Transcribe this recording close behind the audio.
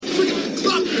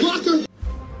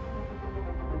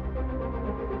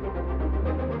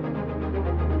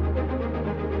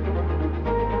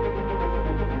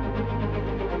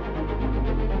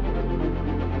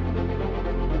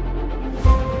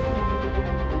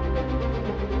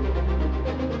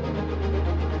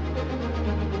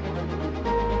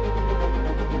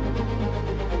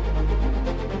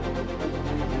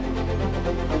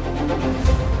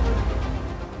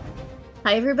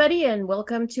Hi, everybody, and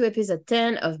welcome to episode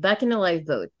 10 of Back in the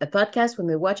Lifeboat, a podcast when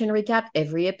we watch and recap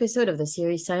every episode of the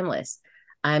series Timeless.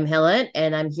 I'm Helen,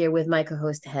 and I'm here with my co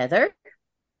host Heather.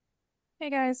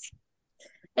 Hey guys.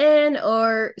 And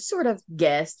our sort of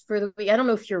guest for the week. I don't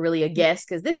know if you're really a guest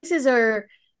because this is our,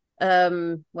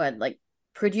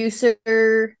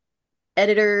 producer,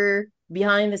 editor,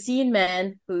 behind the scene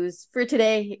man who's for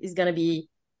today is going to be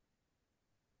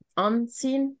on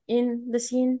scene, in the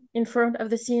scene, in front of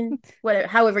the scene, whatever,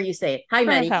 however you say it. Hi, Front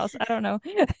of Mannie. house. I don't know.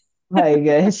 Hi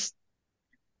guys.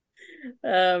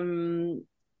 Um,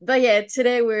 but yeah,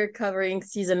 today we're covering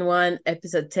season 1,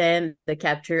 episode 10, the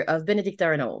capture of Benedict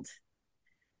Arnold.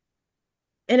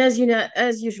 And as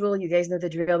usual, you guys know the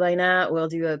drill by now. We'll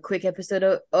do a quick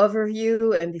episode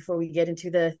overview, and before we get into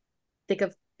the thick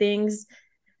of things,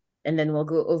 and then we'll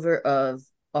go over of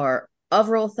our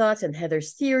overall thoughts and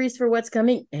Heather's theories for what's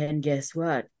coming. And guess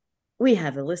what? We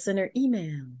have a listener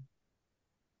email.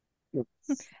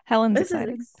 Helen's This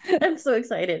excited. I'm so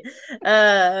excited.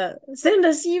 Send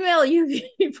us email, you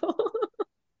people.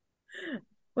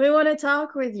 We want to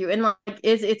talk with you, and like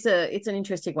it's an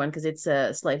interesting one because it's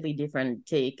a slightly different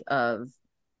take of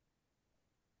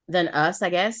than us, I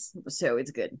guess. So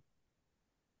it's good.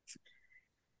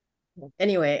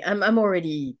 Anyway, I'm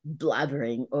already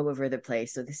blabbering all over the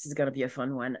place, so this is gonna be a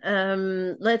fun one.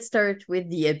 Let's start with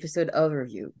the episode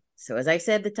overview. So as I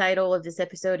said, the title of this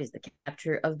episode is The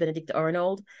Capture of Benedict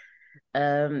Arnold.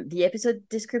 The episode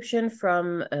description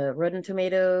from Rotten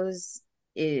Tomatoes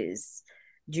is: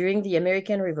 during the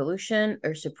American Revolution,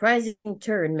 a surprising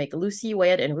turn make Lucy,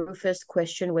 Wyatt, and Rufus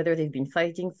question whether they've been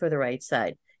fighting for the right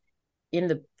side. In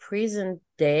the present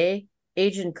day,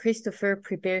 Agent Christopher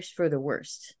prepares for the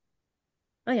worst.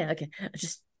 Oh yeah, okay.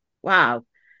 Just wow.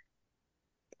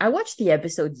 I watched the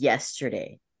episode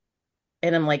yesterday,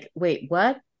 and I'm like, wait,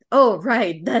 what? Oh,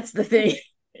 right, that's the thing.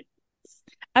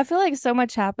 I feel like so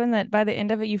much happened that by the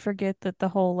end of it, you forget that the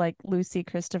whole like Lucy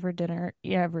Christopher dinner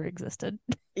ever existed.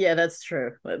 Yeah, that's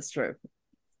true. That's true.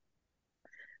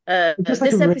 It's just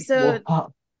like a This really small episode,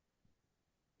 part.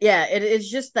 yeah, it's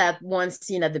just that one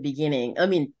scene at the beginning. I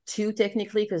mean, two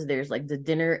technically, because there's like the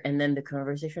dinner and then the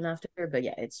conversation after. But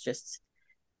yeah, it's just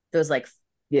those like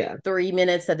Yeah. 3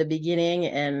 minutes at the beginning,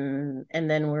 and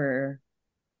then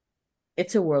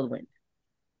it's a whirlwind.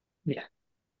 Yeah.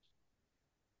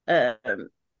 Um,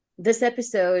 this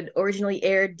episode originally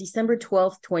aired December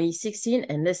 12th, 2016,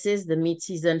 and this is the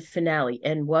mid-season finale.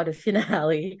 And what a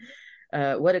finale!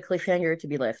 What a cliffhanger to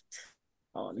be left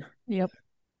on. Yep.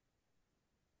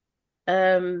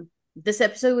 This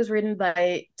episode was written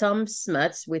by Tom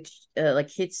Smuts, which like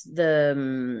hits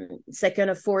the second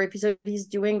of 4 episodes he's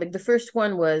doing. Like the first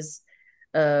one was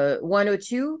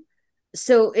 102,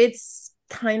 so it's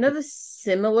kind of a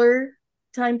similar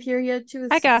time period too.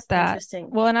 I got It's that. interesting.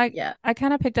 Well, and I Yeah. I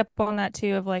kind of picked up on that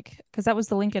too of like because that was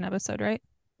the Lincoln episode, right?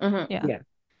 Mm-hmm. Yeah. Yeah.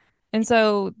 And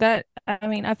so that I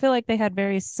mean, I feel like they had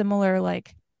very similar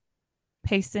like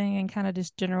pacing and kind of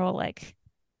just general like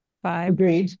vibe.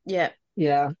 Agreed. Yeah.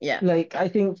 Yeah. Yeah. Like I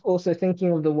think also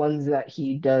thinking of the ones that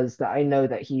he does that I know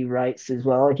that he writes as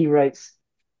well. He writes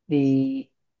the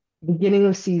beginning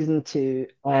of season two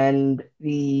and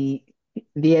the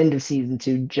end of season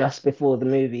two just before the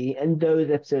movie. And those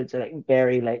episodes are like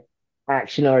very like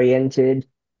action oriented,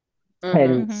 Mm-hmm.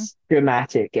 Mm-hmm. tense,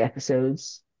 dramatic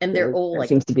episodes. And they're So all that like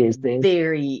seems to be his thing.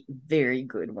 very, very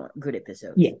good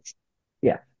episodes. Yes.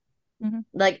 Yeah. Mm-hmm.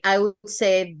 Like I would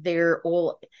say they're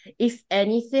all, if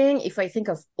anything, if I think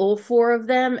of all 4 of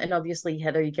them, and obviously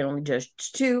Heather, you can only judge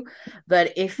 2,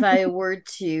 but if I were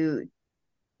to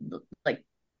like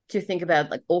to think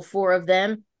about like all 4 of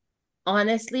them,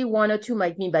 honestly, 102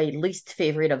 might be my least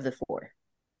favorite of the 4.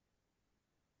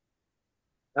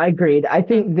 I agreed. I Mm.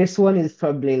 think this one is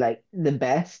probably like the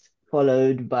best,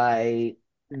 followed by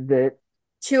the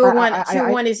 201,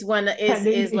 201 is one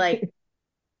is I like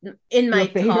in your my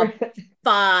top favorite.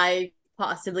 5,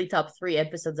 possibly top 3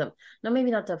 episodes of, no,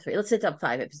 maybe not top 3, let's say top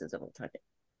 5 episodes of all time.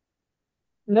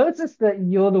 Notice that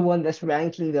you're the one that's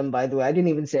ranking them, by the way. I didn't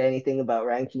even say anything about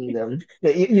ranking them.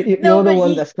 That No, you're the but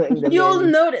one that's putting them you'll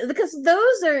in. notice because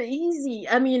those are easy.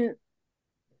 I mean,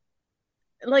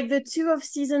 like the 2 of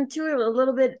season 2 are a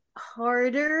little bit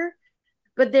harder,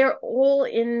 but they're all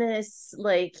in this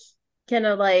like kind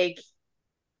of like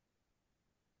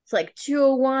it's like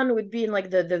 201 would be in like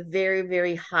the very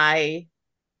very high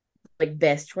like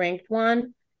best ranked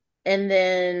one, and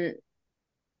then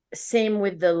same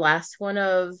with the last one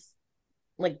of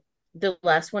like the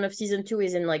last one of season 2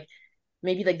 is in like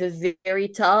maybe like the very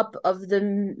top of the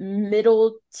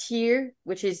middle tier,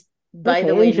 which is, by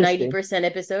the Okay, way, interesting. 90%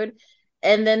 episode.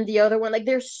 And then the other one, like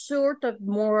they're sort of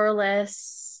more or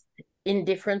less in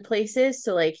different places,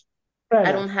 so like Fair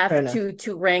I enough. don't have Fair enough.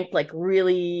 to rank like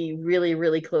really, really,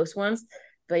 really close ones.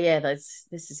 But yeah, this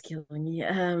is killing me.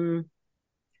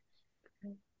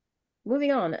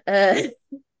 Moving on.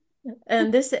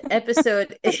 And this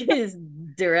episode is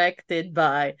directed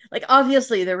by, like,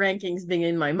 obviously the rankings being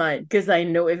in my mind because I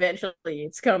know eventually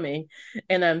it's coming,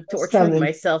 and I'm It's torturing coming.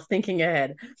 myself thinking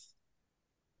ahead.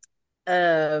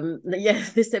 Yeah,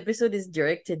 this episode is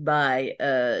directed by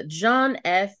John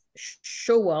F.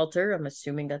 Showalter. I'm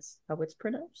assuming that's how it's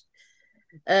pronounced.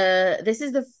 This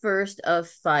is the first of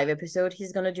 5 episodes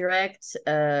he's gonna direct,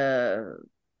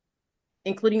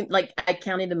 including, like, I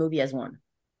counted the movie as one.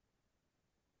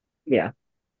 Yeah.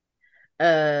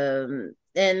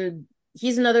 And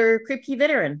he's another Kripke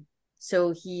veteran.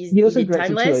 So He he also did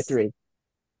directed Timeless. 203.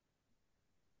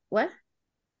 What?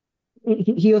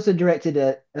 He also directed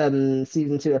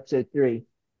season 2, episode 3.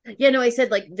 Yeah, no, I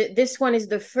said like this one is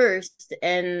the first,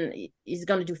 and he's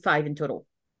gonna do 5 in total.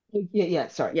 Yeah.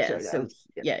 Sorry, Yeah, sorry. so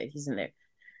Yeah. yeah, he's in there.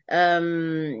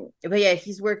 But yeah,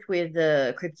 he's worked with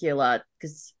Kripke a lot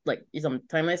because like he's on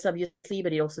Timeless obviously,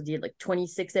 but he also did like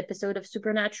 26 episodes of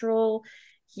Supernatural.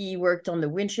 He worked on the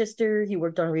Winchester. He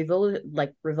worked on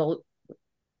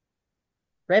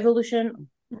Revolution.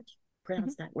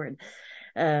 Pronounce that word.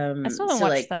 I still don't So watch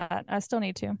like that. I still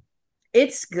need to.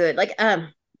 it's good. Like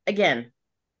again,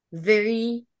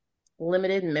 very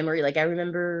limited memory. Like I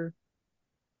remember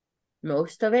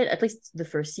most of it, at least the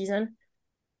first season.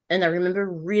 And I remember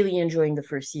really enjoying the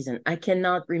first season. I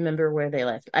cannot remember where they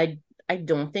left. I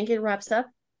don't think it wraps up. I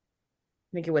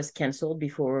think it was canceled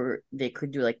before they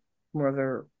could do like more of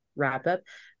a wrap up.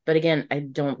 But again, I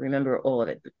don't remember all of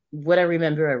it. But what I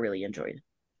remember, I really enjoyed.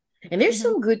 And there's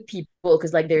some good people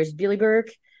because like there's Billy Burke,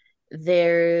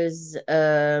 there's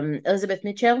Elizabeth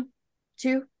Mitchell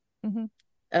too. And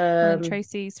Um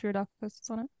Tracy Sviridakos is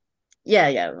on it. yeah,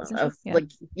 Isn't she? Yeah. like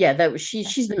yeah, that was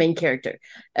she's the main character.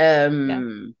 Yeah.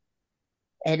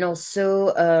 And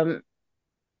also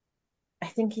I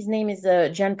think his name is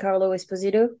Giancarlo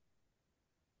Esposito.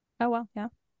 Oh well, yeah.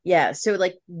 Yeah, so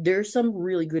like there's some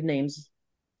really good names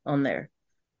on there.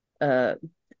 Uh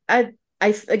I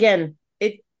again,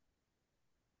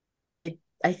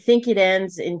 I think it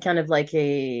ends in kind of like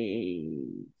a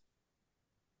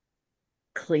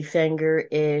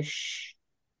cliffhanger-ish.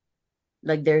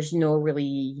 Like there's no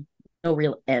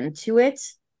real end to it.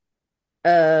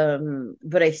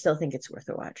 But I still think it's worth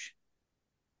a watch.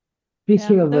 Yeah.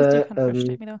 Speaking of Those do kind of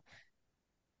frustrate me though.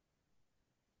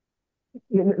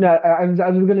 no, I was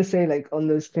gonna say like on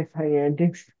those cliffhanger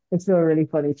endings. I saw a really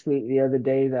funny tweet the other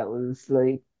day that was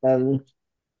like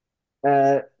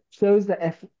uh shows that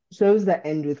F shows that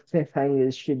end with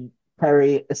cliffhangers should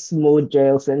carry a small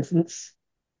jail sentence.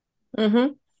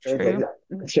 Mm-hmm. I was like, True.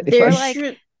 that's really There Or funny. like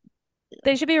should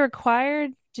they should be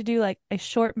required to do like a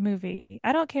short movie.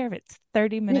 I don't care if it's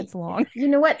 30 minutes long. you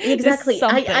know what? Just Exactly.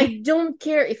 something. I don't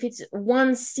care if it's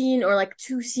one scene or like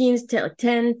 2 scenes, like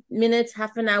 10 minutes,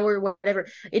 half an hour, whatever.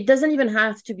 It doesn't even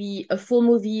have to be a full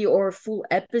movie or a full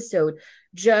episode.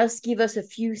 Just give us a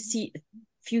few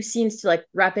scenes to like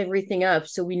wrap everything up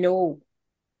so we know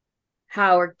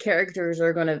how our characters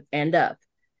are gonna end up.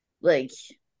 Like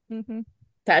hmm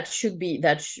that should be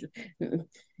that should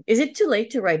is it too late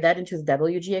to write that into the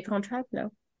WGA contract?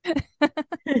 No.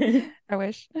 I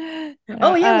wish. Oh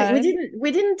No, yeah,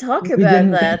 we didn't talk We about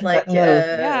didn't think that, about like no.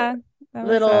 yeah, that was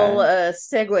little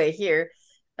segue here.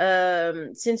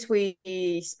 Since we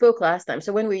spoke last time,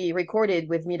 so when we recorded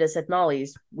with Meet Us at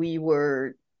Molly's, we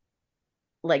were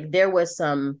like there was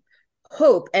some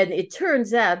hope, and it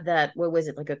turns out that what was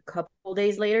it, like a couple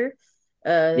days later,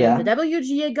 the Yeah.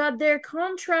 WGA got their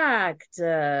contract.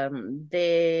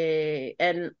 They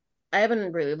and I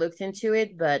haven't really looked into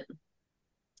it, but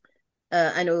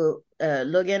I know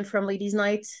Logan from Ladies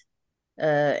Night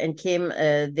and Kim,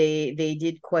 they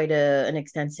did quite an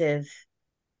extensive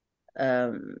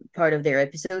part of their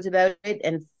episodes about it,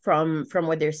 and from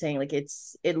what they're saying, like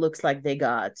it looks like they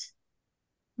got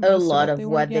a most of lot what of they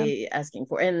what wanted. Yeah. they asking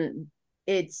for, and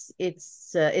it's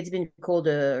been called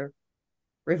a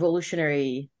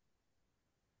revolutionary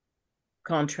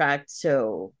contract,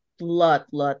 so lot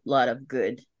of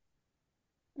good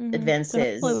So hopefully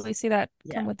advances. we see that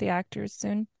Yeah, come with the actors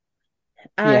soon.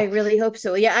 I Yeah. really hope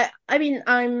so. Yeah, I mean,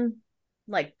 I'm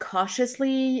like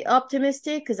cautiously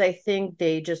optimistic because I think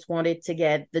they just wanted to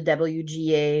get the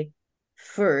WGA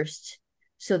first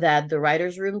so that the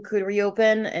writers' room could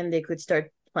reopen and they could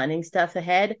start planning stuff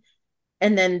ahead.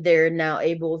 And then they're now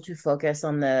able to focus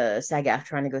on the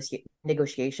SAG-AFTRA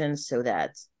negotiations so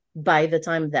that by the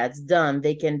time that's done,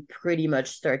 they can pretty much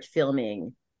start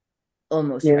filming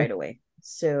almost Yeah. right away.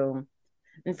 So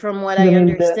And from what 'Cause, I I mean,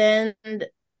 understand,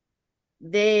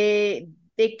 they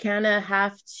they kind of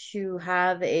have to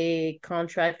have a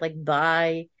contract like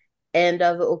by end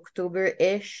of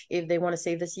October-ish if they want to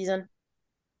save the season.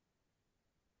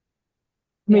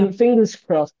 Yeah. fingers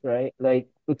crossed, right? Like,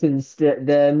 because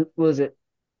the was it?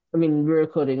 I mean, we're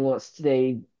recording what's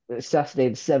today, Saturday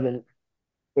the 7th.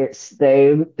 It's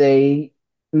they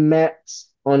met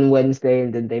on Wednesday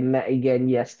and then they met again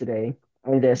yesterday,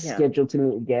 and they're Yeah. scheduled to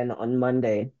meet again on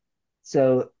Monday.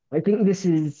 So I think this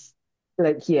is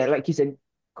like, yeah, like you said,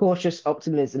 cautious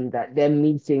optimism that they're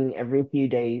meeting every few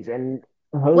days and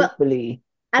Well, hopefully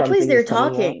at least something is they're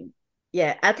coming out. talking.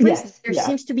 Yeah, at least Yes, there yeah,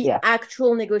 seems to be yeah,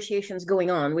 actual negotiations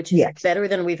going on, which is yes. better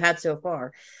than we've had so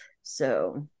far.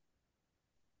 So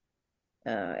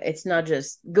it's not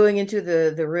just going into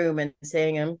the room and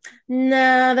saying,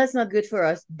 nah, that's not good for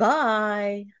us.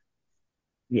 Bye.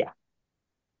 Yeah.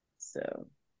 So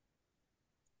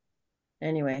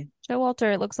anyway,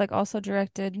 Showalter, it looks like, also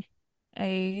directed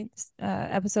a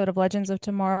episode of Legends of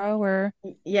Tomorrow where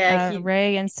yeah,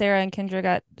 Ray and Sarah and Kendra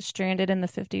got stranded in the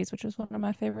 50s, which was one of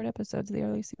my favorite episodes of the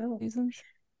early oh, seasons.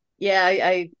 yeah,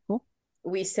 I Cool.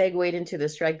 we segued into the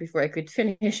strike before I could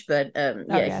finish, but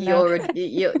Oh yeah, yeah, he no. already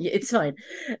it's fine.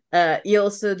 He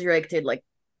also directed like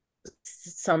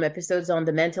some episodes on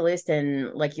The Mentalist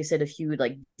and like you said, a few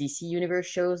like DC Universe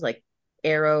shows like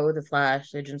Arrow, The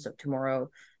Flash, Legends of Tomorrow.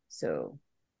 So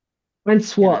And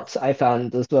kind of SWAT I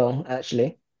found as well,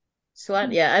 actually.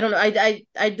 SWAT. Yeah, I don't know.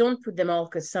 I don't put them all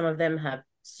because some of them have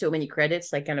so many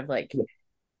credits. I kind of like Yeah.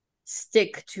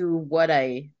 stick to what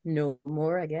I know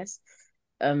more, I guess.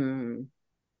 Um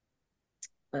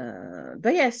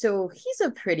but yeah, so he's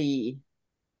a pretty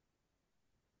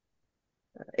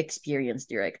experienced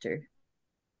director.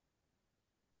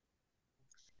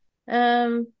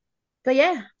 Um but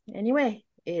yeah, anyway,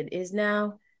 it is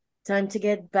now time to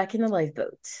get back in the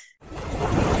lifeboat.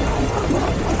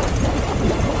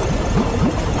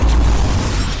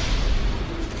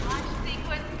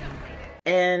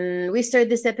 And we start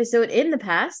this episode in the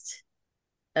past,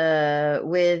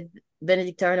 with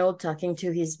Benedict Arnold talking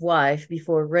to his wife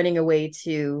before running away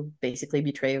to basically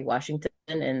betray Washington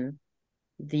and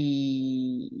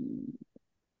the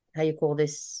how you call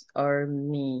this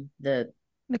army, the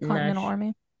The Continental Nash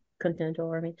Army. Continental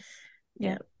Army.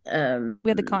 Yeah. Yeah. We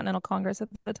had the Continental Congress at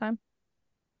the time.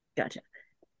 Gotcha.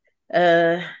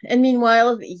 And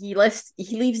meanwhile, he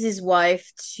leaves his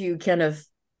wife to kind of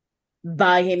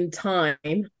buy him time,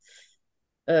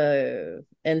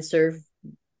 and serve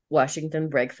Washington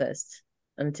breakfast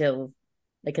until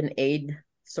like an aide,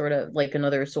 sort of like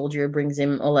another soldier, brings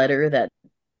him a letter that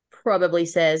probably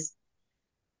says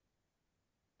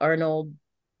Arnold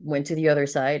went to the other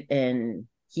side and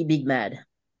he big mad.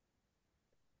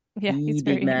 Yeah, He he's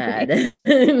big very angry. mad.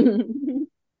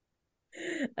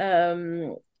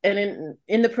 And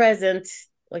in the present,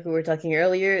 like we were talking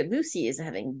earlier, Lucy is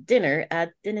having dinner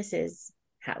at Dennis's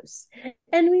house,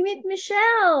 and we meet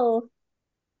Michelle.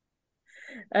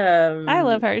 I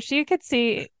love Um, her. She could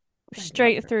see I love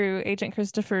straight her. through Agent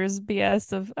Christopher's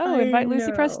BS of, oh, I invite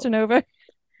Lucy Preston know. over.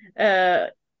 Uh,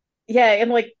 yeah,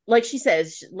 and like she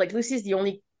says, like Lucy's the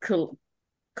only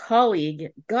colleague.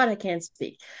 God, I can't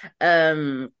speak.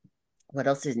 What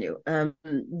else is new?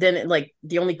 Then like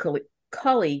the only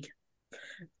colleague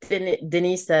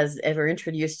Denise has ever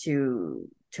introduced to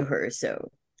her.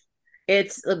 So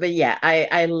it's, but yeah,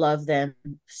 I love them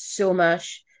so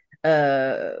much.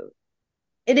 Uh,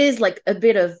 it is like a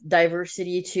bit of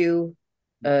diversity too.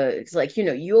 It's like,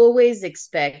 you always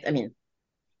expect. I mean,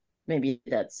 maybe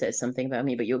that says something about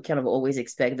me, but you kind of always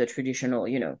expect the traditional,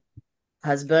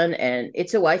 husband and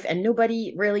it's a wife, and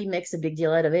nobody really makes a big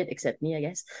deal out of it except me, I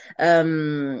guess.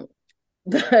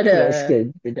 But That's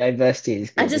good. The diversity is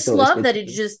I good. It's just always love good that to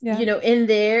it's see. just, Yeah. in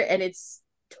there and it's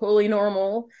totally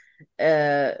normal.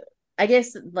 Uh, I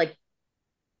guess like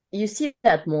you see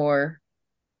that more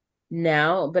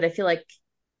now, but I feel like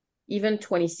even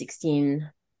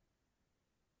 2016,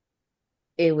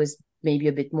 it was maybe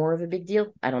a bit more of a big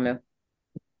deal. I don't know.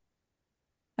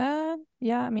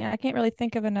 Yeah, I mean, I can't really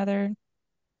think of another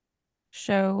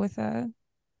show with a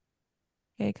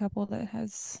gay couple that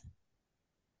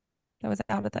was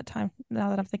out at that time, now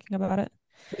that I'm thinking about it.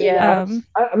 Yeah, Yeah, Um,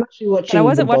 I'm actually but I watching The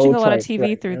wasn't watching a Bold lot of Type TV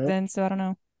right through now. then, so I don't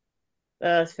know.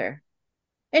 that's fair.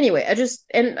 Anyway, I just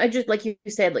like you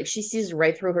said, like she sees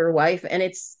right through her wife, and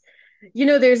it's,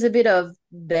 there's a bit of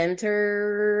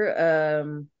banter.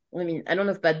 I mean, I don't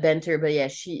know if about banter, but yeah,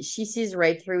 she sees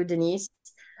right through Denise,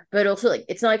 but also like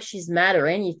it's not like she's mad or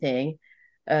anything.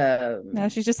 No, Um,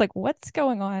 she's just like, what's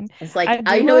going on? it's I like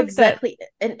I do know love that. exactly,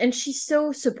 and she's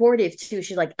so supportive too.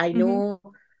 She's like, I Hmm. know,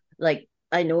 like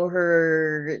I know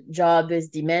her job is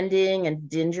demanding and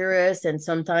dangerous, and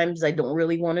sometimes I don't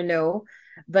really want to know.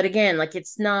 But again, like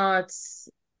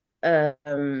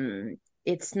um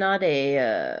it's not a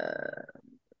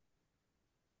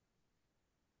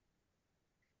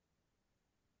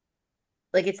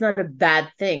like it's not a bad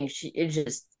thing. It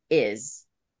just is.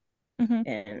 Hmm.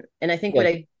 And I think Yeah. what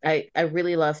I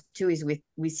really love too is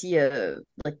we see a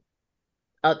like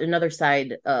another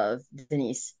side of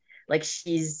Denise. Like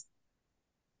she's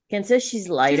can say she's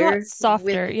She's a lot lighter with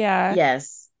softer, yeah.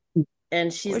 yes,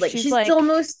 and she's Where like she's like,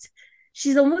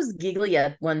 she's almost giggly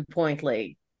at one point,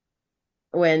 like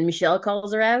when Michelle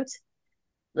calls her out.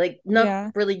 Like not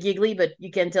yeah, really giggly, but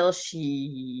you can tell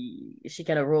she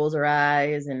kind of rolls her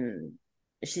eyes and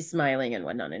she's smiling and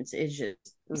whatnot. And it's just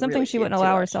something really she cute wouldn't to allow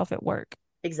watch. herself at work.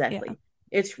 Yeah. Exactly.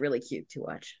 It's really cute to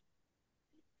watch.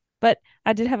 But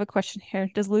I did have a question here.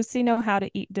 Does Lucy know how to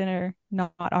eat dinner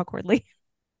not awkwardly?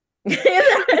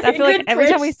 Because I feel like Good every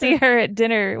time we see question. her at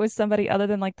dinner with somebody other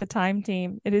than like the time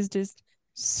team, it is just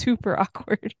super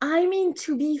awkward. I mean,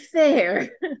 to be fair,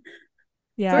 I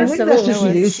Yeah, first think of that's it just all,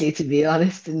 was. Lucy, to be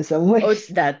honest, in some oh ways.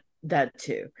 that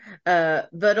too.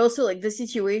 But also like the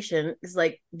situation is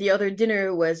like the other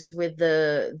dinner was with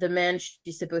the man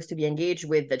she's supposed to be engaged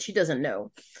with that she doesn't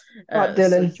know. Not So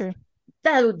Dylan. True.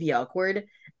 that would be awkward.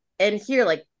 And here,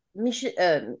 like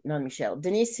not Michelle,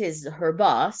 Denise is her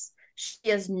boss. She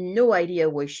has no idea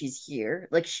why she's here.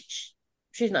 Like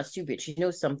she's not stupid. She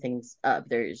knows something's up.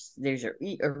 There's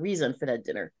a reason for that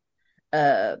dinner.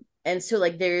 Uh, and so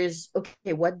like there's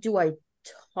okay, what do I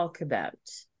talk about?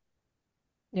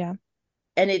 Yeah.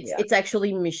 And it's Yeah. it's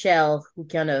actually Michelle who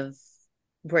kind of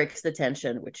breaks the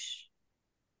tension, which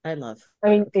I love I her.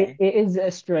 mean, it, Okay. it is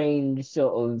a strange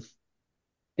sort of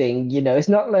thing, you know. It's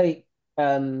not like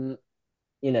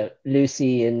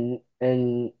Lucy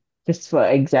and Christopher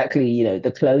are exactly,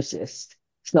 the closest.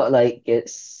 It's not like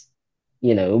it's,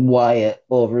 Wyatt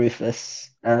or Rufus.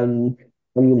 And,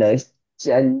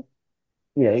 and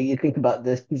you think about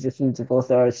the positions of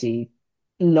authority,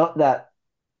 not that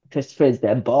Christopher is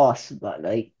their boss, but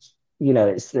like,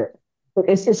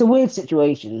 it's a weird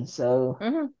situation, so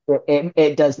Mm-hmm.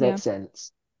 it does make Yeah.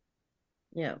 sense.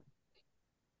 Yeah.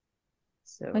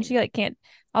 And So she like can't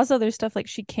also there's stuff like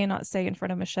she cannot say in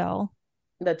front of Michelle.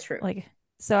 that's true. Like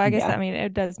so I guess Yeah. I mean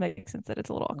it does make sense that it's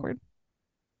a little awkward.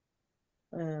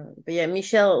 But yeah,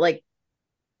 Michelle, like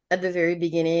at the very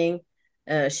beginning,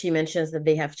 she mentions that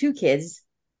they have two kids,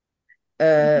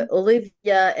 Hmm.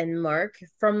 Olivia and Mark.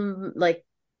 From like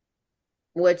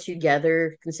what you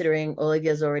gather, considering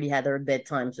Olivia's already had her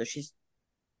bedtime, so she's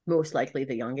most likely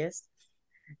the youngest.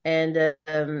 And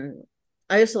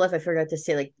I also left. I forgot to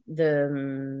say like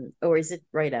or is it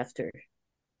right after?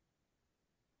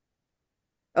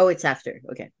 Oh, it's after.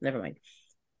 Okay, never mind.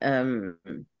 Um,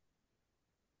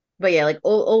 but yeah, like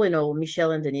all in all,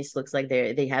 Michelle and Denise looks like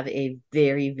they have a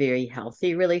very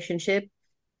healthy relationship.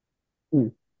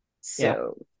 Mm. Yeah.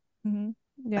 So Hmm.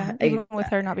 Yeah, I even with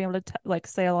her not being able to like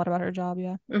say a lot about her job.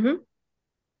 Yeah. mhm.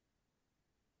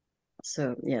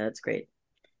 So yeah, that's great.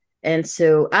 And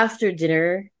so after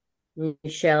dinner,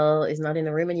 Michelle is not in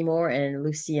the room anymore, and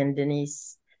Lucy and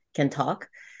Denise can talk.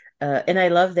 And I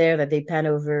love there that they pan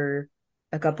over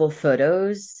a couple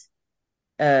photos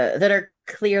that are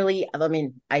clearly, I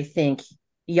mean, I think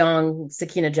young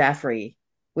Sakina Jaffrey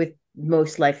with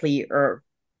most likely her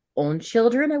own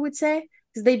children, I would say,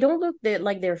 because they don't look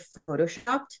like they're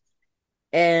photoshopped.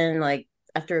 And like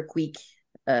after a quick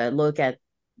look at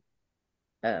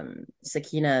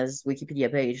Sakina's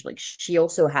Wikipedia page, like she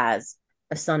also has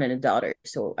a son and a daughter.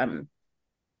 So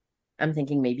I'm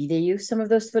thinking maybe they use some of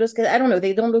those photos because I don't know,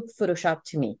 they don't look photoshopped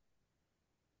to me.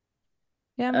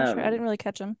 Yeah, I'm not sure. I Um, didn't really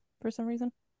catch him for some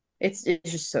reason. it's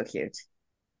just so cute.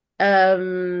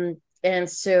 And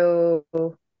so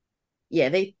yeah,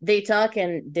 they talk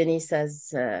and Denise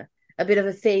has a bit of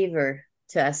a favor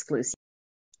to ask Lucy.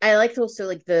 I liked also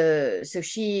like the so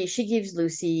she gives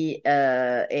Lucy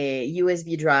a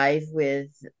USB drive with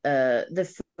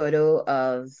the photo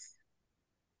of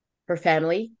her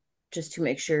family just to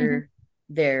make Hmm. sure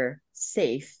they're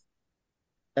safe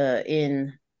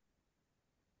in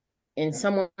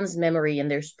someone's memory and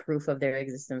there's proof of their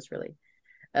existence really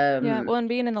Yeah, um well, and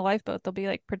being in the lifeboat, they'll be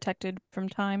like protected from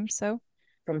time. So,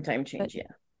 from time but change,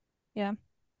 yeah. yeah,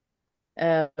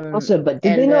 Also, but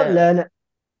did they And not learn?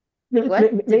 what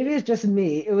did Maybe it's just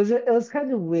me. It was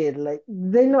kind of weird. Like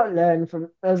they not learn from.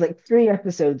 It was like 3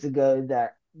 episodes ago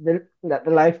that the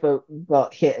lifeboat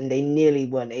got hit and they nearly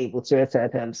weren't able to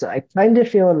return home. So I kind of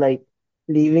feel like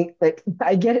leaving. Like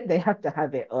I get it. They have to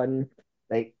have it on.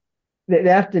 Like they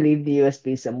have to leave the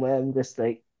USB somewhere. I'm just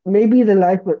like maybe the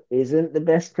lifeboat isn't the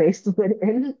best place to put it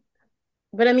in.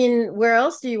 But I mean, where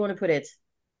else do you want to put it?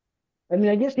 I mean,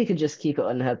 I guess they could just keep it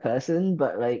on her person,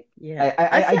 but like, Yeah.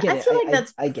 I get I it. feel like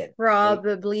that's I get it. Like,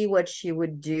 probably what she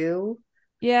would do.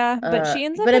 Yeah, but she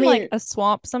ends up But I in like mean, a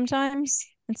swamp sometimes.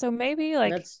 And so maybe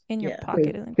like that's in your yeah.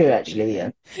 pocket isn't true, good actually,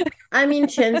 yeah. either. I mean,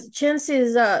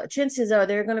 chances are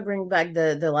they're gonna bring back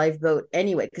the lifeboat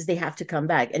anyway because they have to come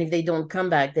back, and if they don't come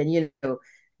back, then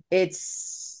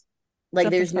it's like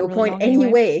there's Something's no gone really point wrong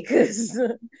anyway. anyway because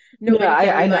no Yeah, one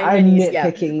can remind I'm Manny's.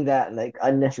 Yeah, nitpicking that like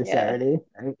yeah, unnecessarily.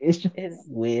 I mean, it's just it's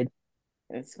weird,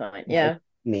 it's fine. like Yeah,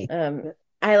 me. um,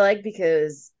 I like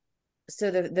because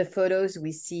so the photos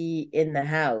we see in the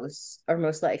house are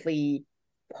most likely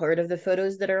part of the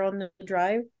photos that are on the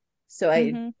drive. So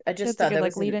Mm-hmm. I just That's a thought good that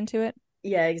like was lead an into it.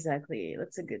 yeah, exactly.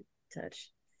 That's a good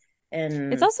touch.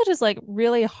 It's And also just like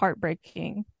really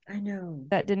heartbreaking I know.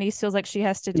 that Denise feels like she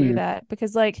has to do Mm, that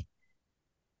because like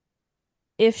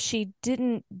if she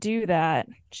didn't do that,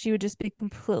 she would just be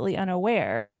completely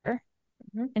unaware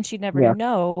Mhm. and she'd never yeah,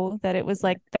 know that it was Yeah.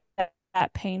 like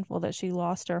that painful that she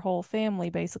lost her whole family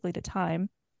basically to time.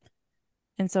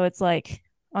 And so it's like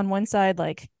on one side,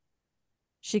 like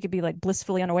she could be like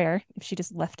blissfully unaware if she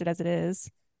just left it as it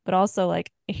is. But also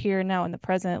like here now in the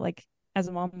present, like as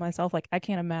a mom myself, like I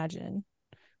can't imagine.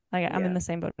 Like I'm in Yeah. the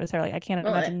same boat as her. Like I can't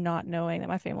Well, imagine not knowing that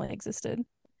my family existed.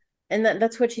 and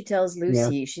that's what she tells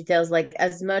yeah, Lucy. She tells like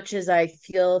as much as I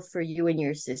feel for you and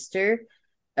your sister,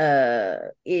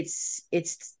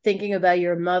 it's thinking about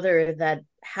your mother that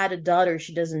had a daughter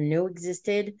she doesn't know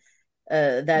existed.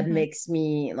 That Mm-hmm. makes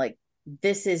me like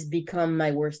this has become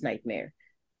my worst nightmare.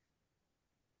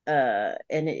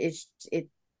 And it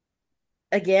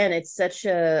again, it's such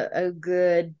a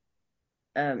good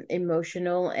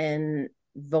emotional and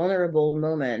vulnerable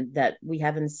moment that we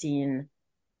haven't seen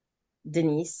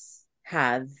Denise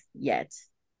have yet.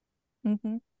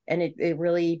 Mm-hmm. And it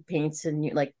really paints a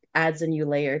new like adds a new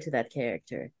layer to that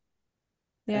character.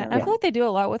 Yeah, I yeah. feel Um like they do a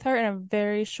lot with her in a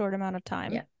very short amount of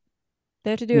time. yeah.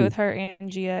 They have to do it Mm, with her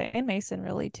and Gia and Mason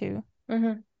really too.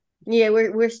 Mm-hmm. Yeah,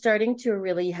 we're starting to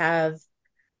really have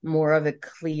more of a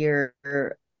clear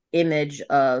image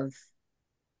of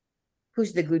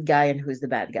who's the good guy and who's the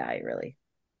bad guy, really.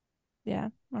 Yeah,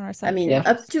 on our I side mean, yeah,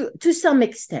 up characters. to some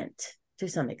extent. To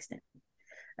some extent.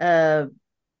 Uh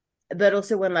but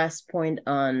also one last point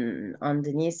on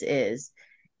Denise is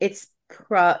it's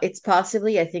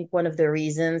possibly I think one of the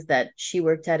reasons that she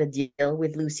worked out a deal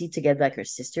with Lucy to get back her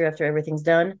sister after everything's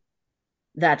done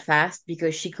that fast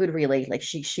because she could relate like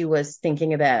she was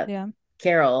thinking about Yeah.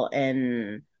 Carol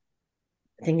and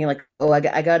thinking like oh I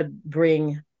got to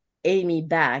bring Amy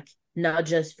back not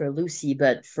just for Lucy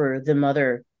but for the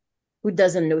mother who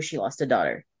doesn't know she lost a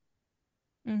daughter.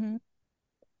 Mm-hmm.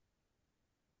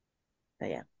 But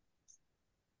yeah,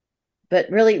 but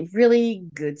really really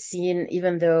good scene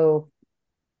even though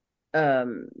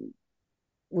um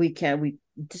we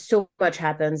so much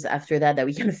happens after that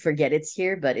we kind of forget it's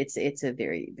here but it's a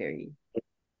very very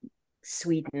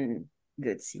sweet and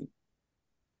good scene.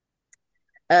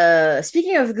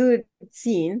 Speaking of good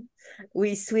scene,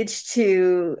 we switch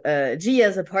to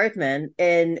Gia's apartment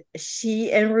and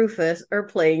she and Rufus are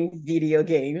playing video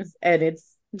games and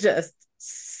it's just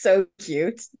so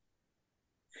cute.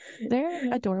 They're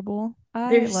adorable.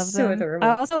 They're I love so them. I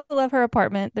adorable. also love her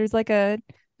apartment. There's like a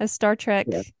Star Trek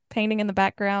yeah. painting in the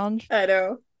background, I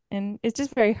know. and it's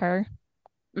just very her,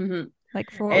 Hmm.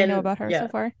 like for what we know And about her so yeah,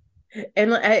 far.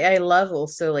 and I love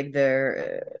also like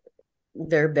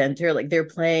their banter like they're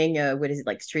playing what is it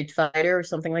like Street Fighter or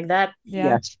something like that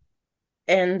Yeah. Yes.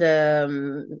 and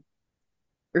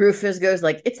Rufus goes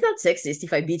like it's not sexist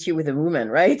if I beat you with a woman,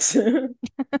 right?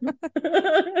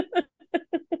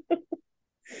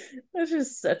 That's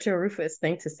just such a Rufus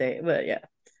thing to say, but yeah.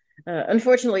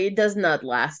 Unfortunately, it does not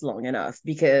last long enough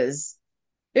because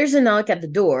there's a knock at the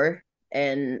door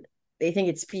and they think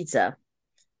it's pizza,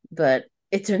 but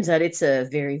it turns out it's a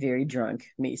very, very drunk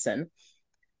Mason.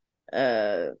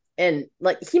 And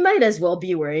like he might as well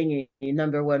be wearing a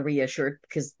number one Rhea shirt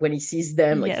because when he sees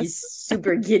them, like he's Yes.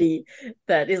 super giddy.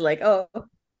 That is like, oh,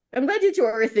 I'm glad you two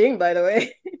are a thing, by the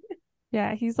way.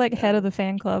 Yeah, he's like head of um, the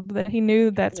fan club that he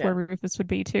knew that's yeah, where Rufus would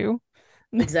be too.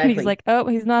 And he's exactly, like, oh,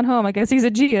 he's not home. I guess he's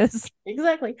at Gia's.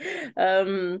 exactly.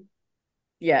 Um,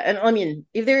 yeah, and I mean,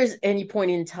 if there is any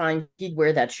point in time he'd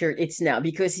wear that shirt, it's now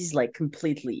because he's like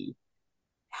completely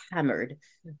hammered.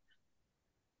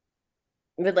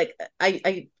 But like,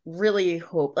 I really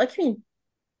hope. Like, I mean,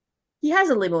 he has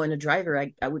a limo and a driver.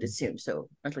 I would assume so.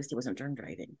 At least he wasn't drunk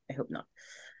driving. I hope not.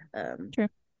 Um, True.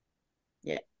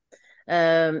 yeah.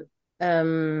 Um,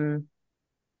 um,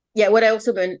 yeah. What I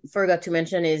also forgot to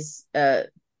mention is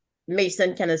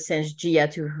Mason kind of sends Gia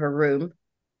to her room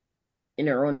in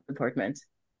her own apartment,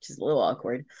 which is a little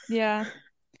awkward. Yeah.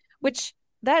 Which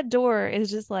that door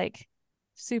is just like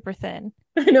super thin.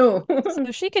 I know.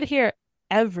 So she could hear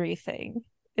everything.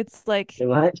 It's like, Pretty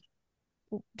much.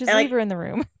 just And leave like, her in the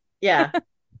room. yeah.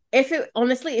 If it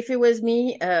honestly, if it was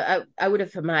me, I would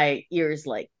have had my ears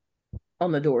like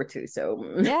on the door too. So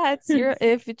Yeah,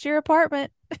 if it's your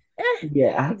apartment.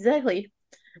 Yeah. exactly.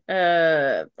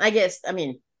 I guess I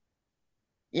mean,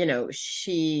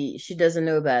 she doesn't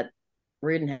know about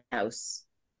Rittenhouse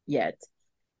yet.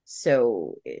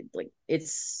 So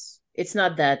it's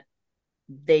not that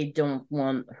they don't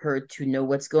want her to know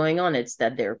what's going on. It's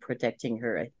that they're protecting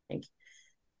her, I think,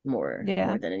 more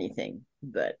Yeah. than anything.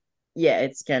 But yeah,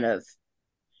 it's kind of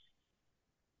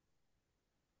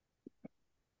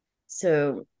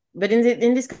so. But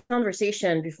in this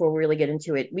conversation, before we really get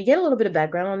into it, we get a little bit of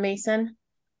background on Mason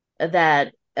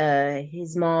that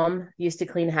his mom used to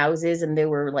clean houses and they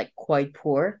were like quite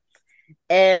poor.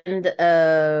 And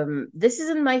this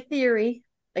isn't my theory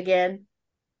again,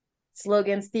 it's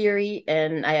Logan's theory,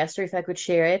 and I asked her if I could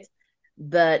share it.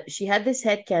 But she had this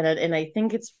headcanon, and I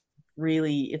think it's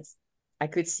I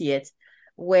could see it,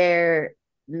 where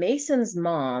Mason's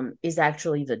mom is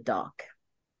actually the doc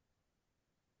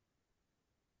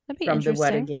That'd be from the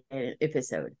interesting. Watergate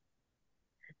episode.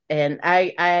 And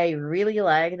I really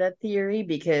like that theory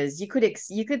because you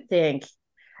could think,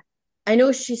 I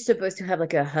know she's supposed to have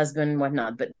like a husband and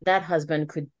whatnot, but that husband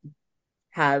could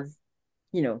have,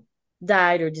 you know,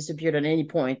 died or disappeared at any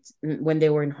point when they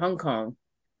were in Hong Kong.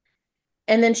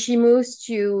 And then she moves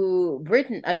to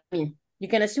Britain. I mean, you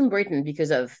can assume Britain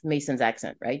because of Mason's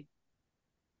accent, right?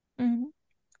 Hmm.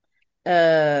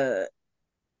 Uh,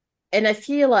 and I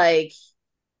feel like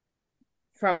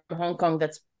from Hong Kong,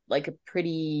 that's like a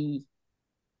pretty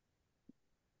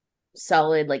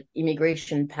solid like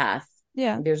immigration path.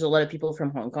 Yeah. There's a lot of people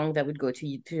from Hong Kong that would go to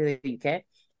the UK.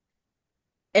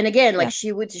 And again, like Yeah.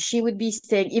 she would be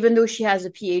staying, even though she has a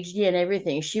PhD and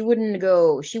everything, she wouldn't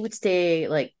go, she would stay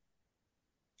like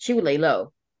she would lay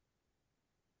low.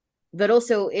 But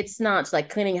also it's not like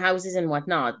cleaning houses and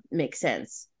whatnot makes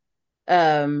sense.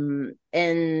 And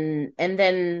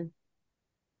then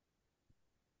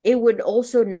it would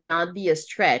also not be a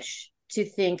stretch to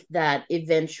think that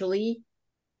eventually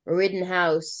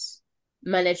Rittenhouse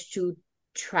managed to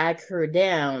track her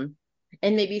down,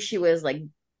 and maybe she was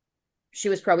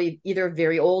probably either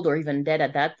very old or even dead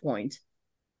at that point.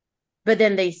 But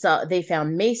then they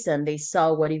found Mason, they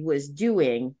saw what he was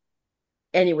doing,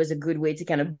 and it was a good way to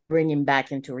kind of bring him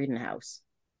back into Rittenhouse.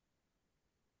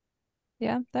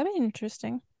 Yeah. That'd be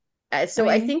interesting. I So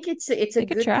I mean, think it's a it could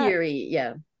good track. theory.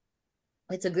 Yeah,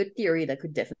 it's a good theory that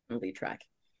could definitely track.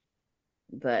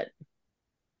 But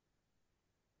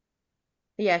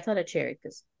yeah, I thought I'd share it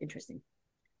because interesting.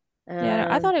 Yeah, no,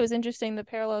 I Um, thought it was interesting the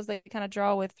parallels they kind of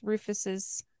draw with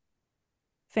Rufus's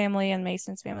family and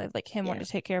Mason's family, like him yeah. wanting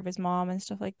to take care of his mom and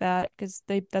stuff like that, because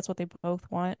that's what they both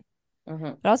want.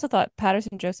 Uh-huh. But I also thought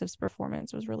Patterson Joseph's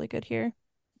performance was really good here.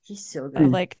 He's so Of good.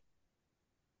 Mm. like,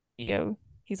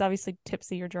 he's obviously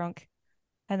tipsy or drunk,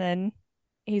 and then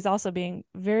he's also being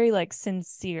very like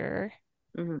sincere,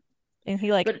 Hmm. and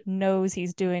he like But knows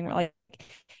he's doing like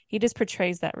he just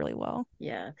portrays that really well.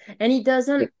 yeah, and he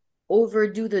doesn't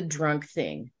overdo the drunk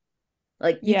thing.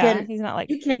 Like Yeah, he's not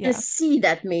you like, can yeah. see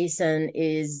that Mason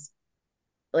is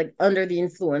like under the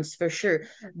influence for sure,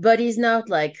 but he's not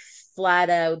like flat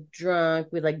out drunk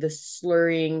with like the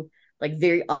slurring, like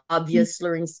very obvious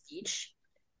slurring speech.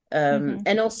 Hmm.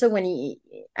 And also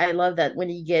I love that when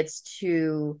he gets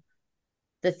to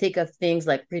the thick of things,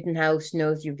 like Rittenhouse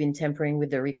knows you've been tampering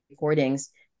with the recordings,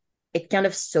 it kind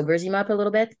of sobers him up a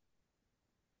little bit.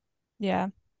 Yeah.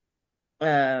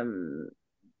 Um,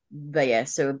 but yeah,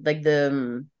 so like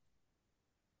the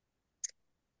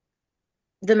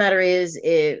matter is,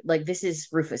 it like this is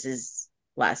Rufus's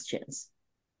last chance.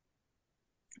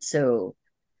 So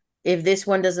if this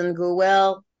one doesn't go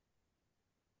well,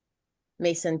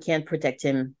 Mason can't protect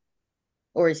him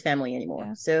or his family anymore.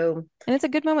 Yeah. So, And it's a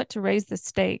good moment to raise the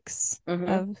stakes mhm.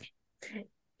 of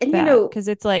And that because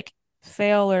it's like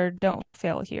fail or don't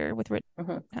fail here with mhm.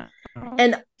 Rittenhouse.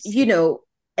 And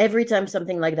every time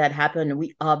something like that happened,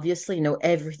 we obviously know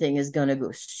everything is gonna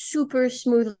go super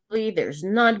smoothly. There's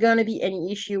not gonna be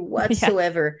any issue Yeah.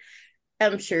 whatsoever.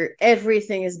 I'm sure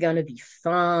everything is gonna be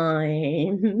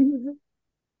fine.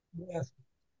 Yes.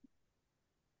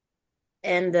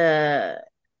 And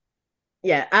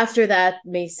yeah, after that,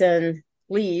 Mason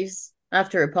leaves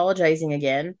after apologizing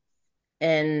again,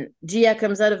 and Gia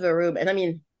comes out of the room, and I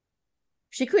mean,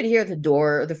 she could hear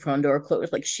the front door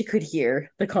close. Like she could hear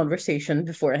the conversation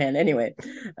beforehand. Anyway,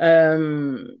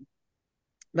 but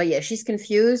yeah, she's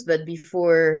confused. But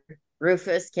before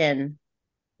Rufus can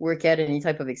work out any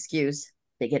type of excuse,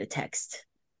 they get a text.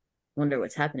 Wonder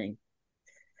what's happening.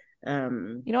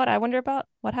 You know what I wonder about?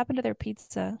 What happened to their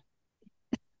pizza?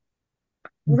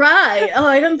 Right. Oh,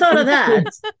 I hadn't thought of that.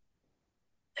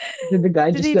 Did the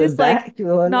guy Did just he go just like back to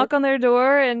the one? knock on their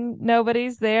door and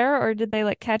nobody's there, or did they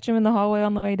like catch him in the hallway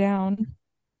on the way down?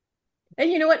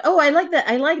 And you know what? Oh, I like that.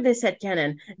 I like this at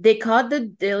Canon. They caught the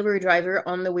delivery driver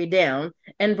on the way down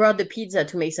and brought the pizza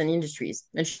to Mason Industries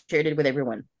and shared it with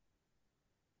everyone.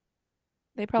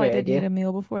 They probably Great did need idea. a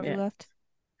meal before he Yeah. left.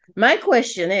 My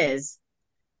question is,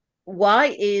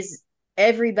 why is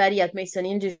everybody at Mason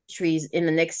Industries in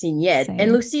the next scene yet? Same.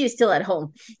 And Lucy is still at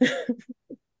home.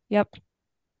 Yep.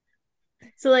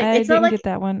 So like I it's not didn't like get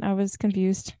that one. I was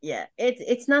confused. yeah,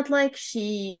 it's not like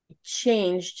she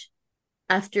changed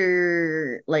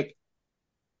after like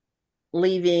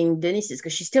leaving Denise's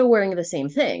because she's still wearing the same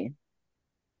thing.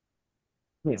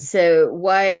 Yeah. So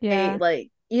why Yeah.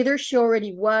 like either she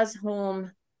already was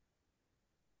home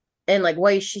and like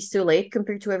why is she so late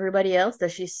compared to everybody else?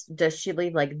 Does she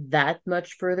leave like that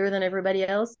much further than everybody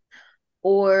else?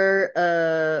 Or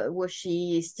was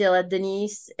she still at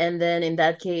Denise? And then in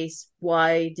that case,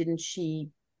 why didn't she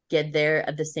get there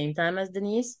at the same time as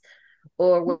Denise?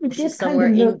 Or was It she did kind somewhere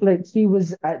of look in like she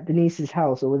was at Denise's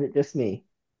house, or was it just me?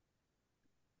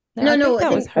 No, no, I think no, I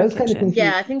that was think I her was kind of kitchen.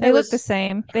 yeah, confused. I think They that look the was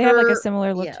same. They have like a her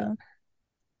similar look to yeah. them.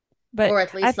 But Or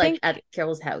at I least like think at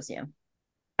Carol's house, yeah.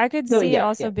 I could No, see it yeah,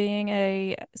 also yeah. being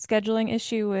a scheduling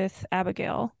issue with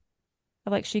Abigail.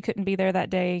 Like she couldn't be there that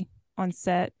day on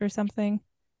set or something.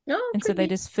 No, And so could they be.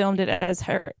 just filmed it as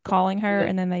her calling her, Yeah.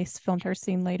 and then they filmed her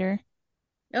scene later.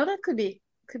 No, that could be.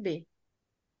 Could be.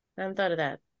 I haven't thought of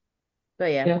that.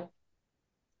 But yeah. Yeah.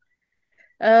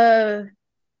 Uh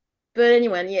but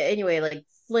anyway, like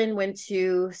Flynn went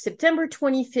to September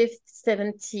 25th,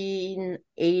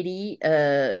 1780,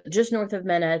 just north of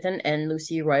Manhattan, and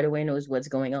Lucy right away knows what's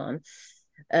going on.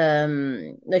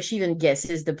 Like she even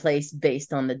guesses the place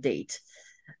based on the date.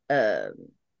 Um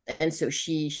and so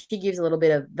she gives a little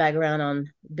bit of background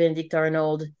on Benedict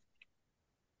Arnold,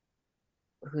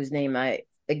 whose name I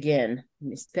again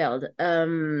misspelled.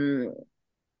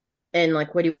 And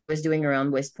like what he was doing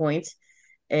around West Point.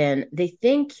 And they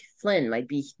think Flynn might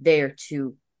be there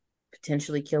to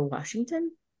potentially kill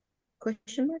Washington?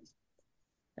 Question mark.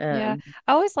 Yeah.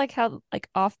 I always like how like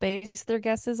off base their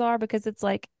guesses are because it's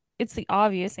like it's the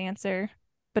obvious answer,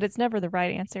 but it's never the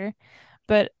right answer.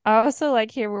 But I also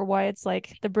like here where Wyatt's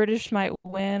like the British might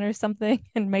win or something,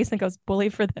 and Mason goes bully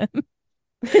for them.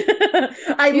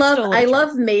 I He's love still a I little love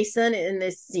sharp. Mason in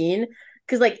this scene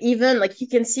because like even like you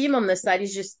can see him on the side.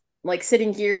 He's just like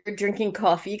sitting here drinking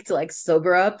coffee to like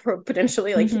sober up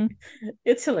potentially. Like Hmm.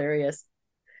 it's hilarious.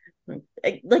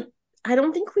 Like I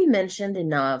don't think we mentioned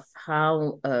enough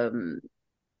how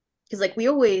because like we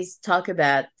always talk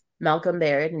about Malcolm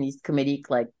Barrett and his comedic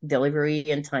like delivery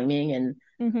and timing and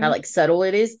how Hmm. like subtle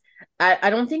it is. I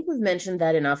don't think we've mentioned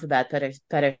that enough about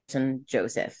Patterson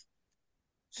Joseph.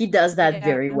 He does that Yeah,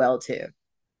 very well too.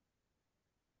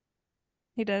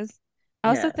 he does. I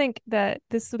also Yeah. think that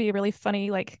this would be a really funny,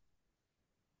 like,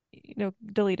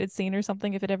 deleted scene or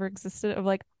something if it ever existed of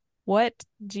like what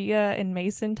Gia and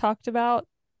Mason talked about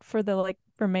for the like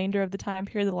remainder of the time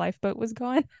period the lifeboat was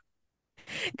gone.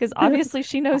 Because obviously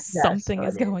she knows That's something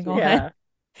is funny. going on. Yeah.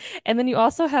 And then you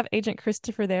also have Agent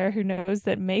Christopher there who knows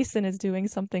that Mason is doing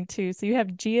something too. So you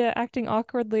have Gia acting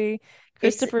awkwardly, It's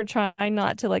Christopher trying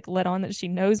not to like let on that she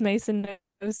knows Mason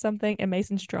knows something, and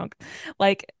Mason's drunk.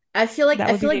 Like that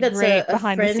I would feel be like a that's great a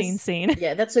behind the scenes friend's scene.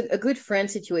 yeah, that's a good friend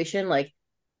situation. Like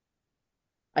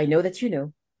I know that you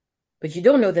know, but you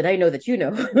don't know that I know that you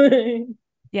know.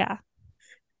 Yeah.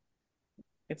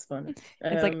 It's fun.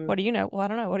 It's like, what do you know? Well, I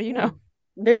don't know. What do you Yeah.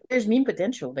 know? There's meme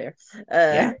potential there.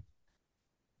 Uh,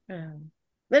 Yeah.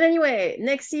 but anyway,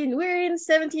 next scene, we're in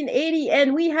 1780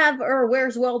 and we have our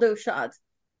Where's Waldo shot,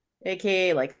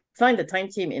 aka like find the time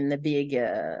team in the big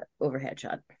overhead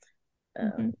shot.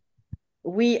 Hmm.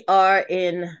 We are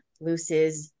in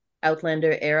Lucy's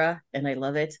Outlander era, and I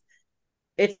love it.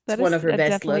 It's That one is of her best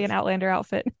definitely look. an Outlander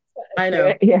outfit. I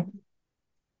know. Yeah.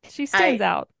 She stands I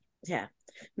out. yeah.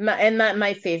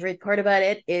 My favorite part about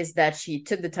it is that she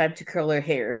took the time to curl her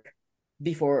hair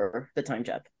before the time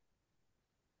jump.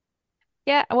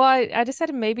 Yeah, well, I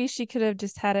decided maybe she could have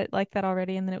just had it like that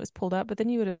already and then it was pulled up, but then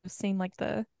you would have seen like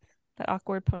the that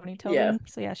awkward ponytail Yeah. thing.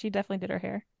 So yeah, she definitely did her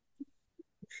hair.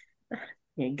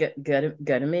 You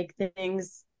gotta make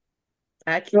things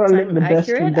Gotta time look the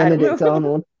best from accurate. I don't Benedict know.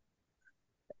 Arnold.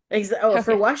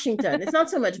 For Okay. Washington, it's not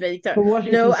so much Benedict. For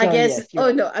No, Washington I Town, guess. yes, you're Oh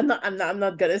right. no, I'm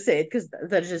not gonna say it because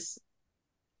that's just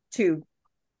too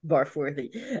barf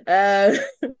worthy.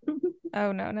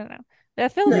 Oh no, no, no. I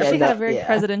feel like Yeah, she had a no, very yeah.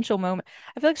 presidential moment.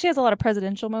 I feel like she has a lot of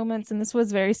presidential moments, and this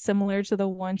was very similar to the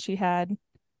one she had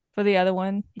for the other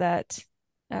one that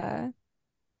uh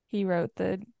he wrote,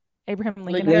 the Abraham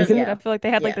Lincoln Lincoln, episode. Lincoln, I feel like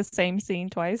they had like yeah, the same scene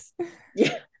twice.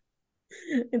 yeah,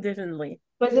 definitely.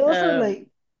 but they also Um, like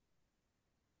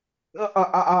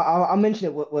I'll mention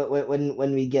it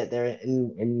when we get there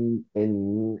in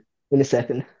a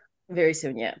second. very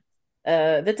soon, yeah.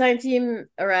 The time team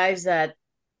arrives at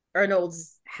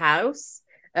Arnold's house,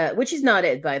 which is not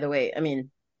it, by the way. I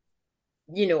mean,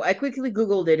 I quickly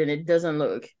Googled it and it doesn't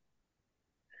look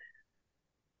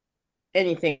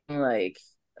anything like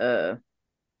uh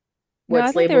No,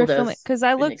 I what's think they were labeled filming as because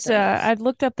Benedict's house. I'd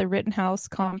looked up the Rittenhouse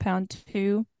compound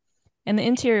too, and the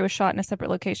interior was shot in a separate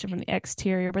location from the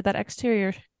exterior, but that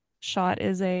exterior shot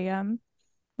is a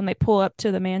when they pull up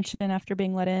to the mansion after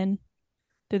being let in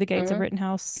through the gates of Hmm.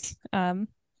 Rittenhouse.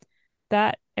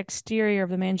 That exterior of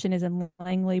the mansion is in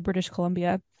Langley, British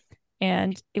Columbia,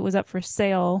 and it was up for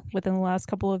sale within the last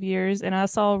couple of years. And I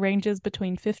saw ranges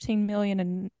between 15 million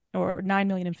and or 9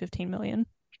 million and 15 million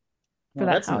for Well,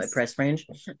 that that's in my house, price range.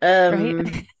 right?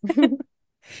 But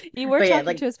You were yeah, talking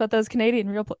like to us about those Canadian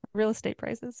real estate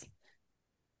prices.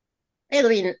 I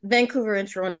mean, Vancouver and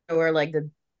Toronto are like the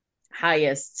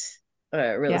highest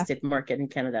real Yeah. estate market in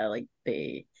Canada.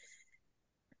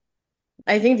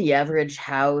 I think the average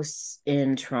house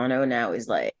in Toronto now is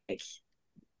like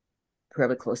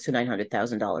probably close to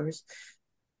 $900,000.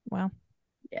 Wow.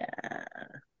 Yeah,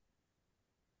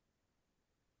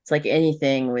 it's like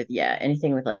anything with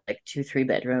like 2, 3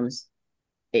 bedrooms,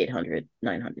 800,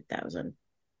 900,000.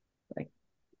 Like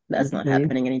that's not Insane.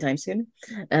 happening anytime soon.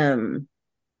 Um,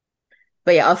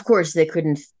 but yeah, of course they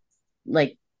couldn't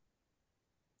like.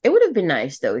 It would have been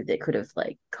nice though if they could have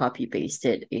like copy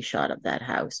pasted a shot of that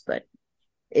house, but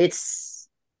it's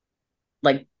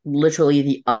like literally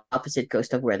the opposite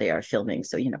coast of where they are filming.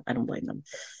 So I don't blame them.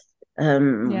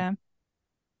 Um, Yeah.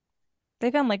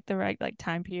 They found like the right like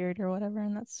time period or whatever,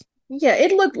 and that's yeah,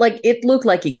 it looked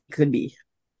like it could be.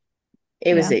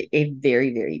 It was yeah. a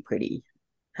very very pretty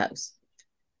house.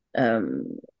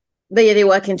 Um, but yeah, they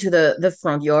walk into the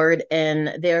front yard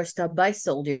and they are stopped by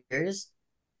soldiers.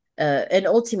 And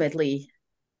ultimately,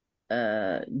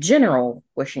 General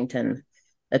Washington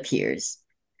appears,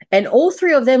 and all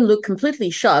three of them look completely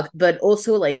shocked, but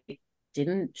also like,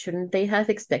 didn't shouldn't they have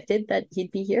expected that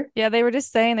he'd be here? Yeah, they were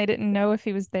just saying they didn't know if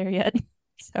he was there yet.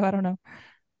 So I don't know.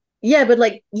 Yeah, but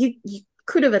like you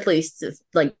could have at least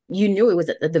like you knew it was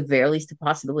at the very least a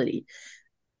possibility,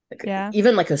 like, Yeah.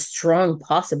 even like a strong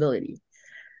possibility.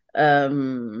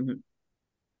 Um,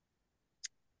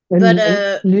 but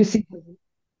And Lucy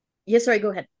yeah, sorry,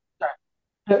 go ahead.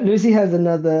 Lucy has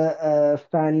another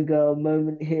fangirl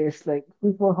moment here. It's like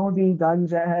people holding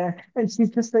guns at her, and she's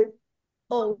just like,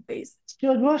 Always. it's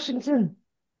George Washington.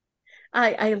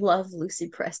 I love Lucy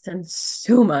Preston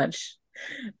so much.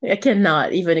 I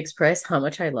cannot even express how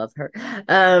much I love her.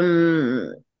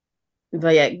 Um,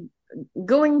 but yeah,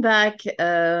 going back,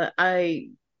 I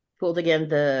pulled again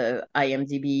the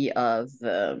IMDb of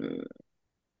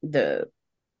the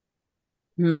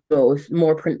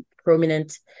more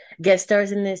prominent guest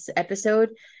stars in this episode,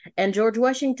 and George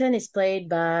Washington is played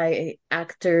by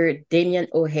actor Damien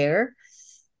O'Hare,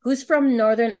 who's from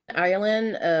Northern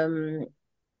Ireland.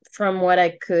 From what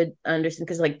I could understand,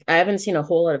 because like I haven't seen a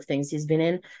whole lot of things he's been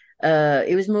in.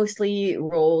 It was mostly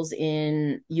roles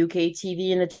in UK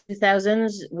TV in the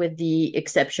 2000s, with the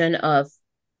exception of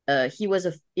he was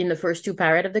in the first two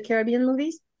Pirate of the Caribbean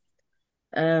movies.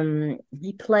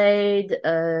 He played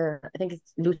I think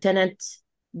it's Lieutenant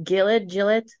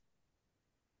Gillett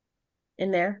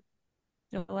in there.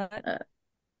 Gillette. Uh,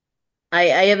 I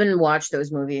haven't watched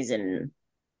those movies in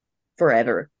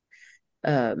forever.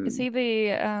 Is Um, he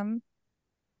the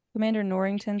Commander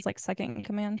Norrington's like second in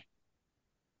command?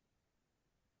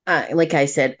 like I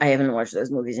said, I haven't watched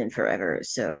those movies in forever,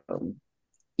 so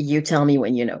you tell me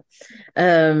when you know.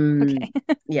 Um, Okay.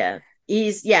 yeah,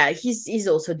 he's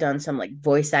also done some like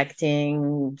voice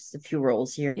acting, a few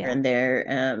roles here Yeah, and there.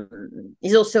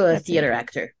 He's also a I've seen theater him.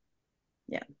 actor.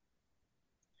 Yeah.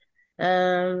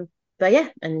 But yeah,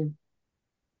 and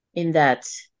in that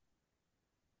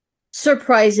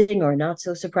surprising or not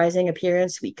so surprising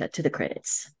appearance, we cut to the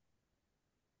credits.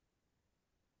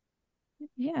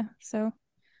 Yeah. So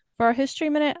for our history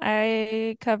minute,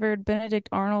 I covered Benedict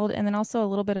Arnold and then also a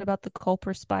little bit about the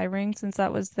Culper spy ring since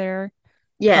that was their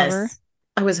cover. Yes,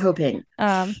 I was hoping.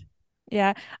 Um,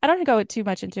 yeah, I don't go too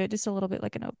much into it, just a little bit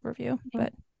like an overview,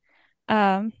 but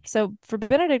So for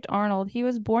Benedict Arnold, he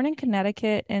was born in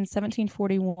Connecticut in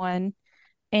 1741,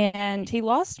 and he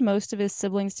lost most of his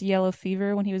siblings to yellow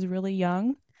fever when he was really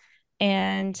young.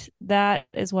 And that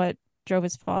is what drove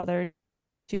his father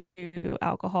to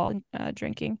alcohol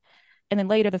drinking. And then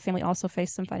later, the family also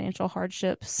faced some financial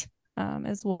hardships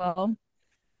as well.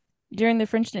 During the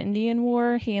French and Indian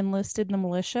War, he enlisted in the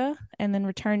militia and then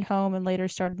returned home and later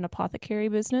started an apothecary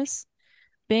business.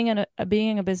 Being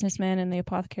a businessman in the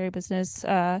apothecary business,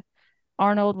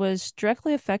 Arnold was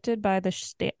directly affected by the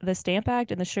Stamp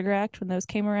Act and the Sugar Act when those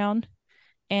came around,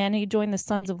 and he joined the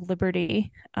Sons of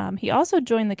Liberty. He also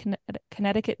joined the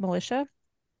Connecticut militia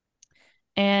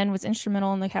and was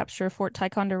instrumental in the capture of Fort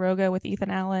Ticonderoga with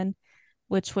Ethan Allen,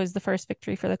 which was the first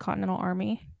victory for the Continental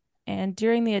Army. And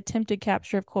during the attempted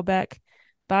capture of Quebec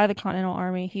by the Continental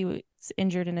Army, he was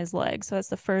injured in his leg. So that's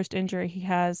the first injury he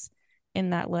has in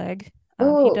that leg. He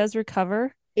Oh, does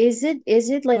recover. is it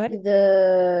Go like ahead.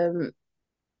 the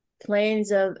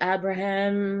Plains of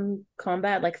Abraham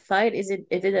combat, like fight? Is it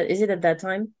at that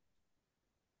time?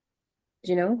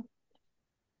 Do you know?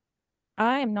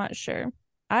 I am not sure.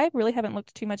 I really haven't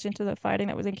looked too much into the fighting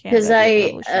that was in Because Canada during the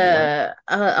Revolutionary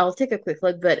War. I'll take a quick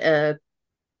look, but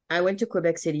I went to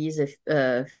Quebec Cities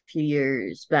a few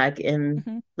years back, and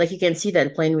Mm-hmm. like you can see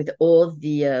that plane with all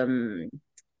the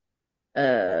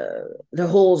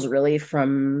holes really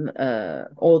from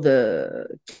all the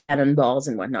cannonballs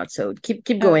and whatnot. So keep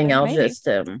going. I'll Maybe. just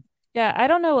Yeah, I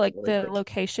don't know like really the quick.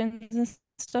 locations and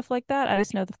stuff like that. I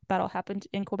just know the battle happened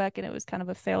in Quebec and it was kind of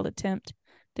a failed attempt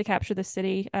to capture the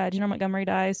city. General Montgomery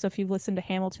dies. So if you've listened to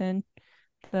Hamilton,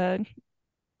 the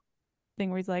thing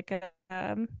where he's like,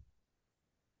 Oh,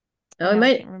 oh, now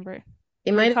I can't remember, it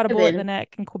where he might caught a have bullet in the been.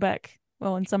 neck in Quebec.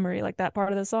 Well, in summary, like that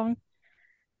part of the song,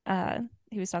 uh,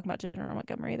 he was talking about General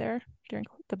Montgomery there during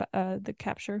the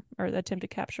capture or the attempted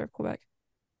capture of Quebec.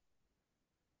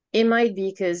 It might be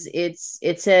because it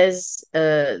says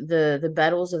the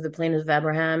battles of the Plain of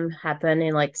Abraham happened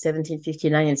in like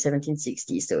 1759 and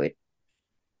 1760. So it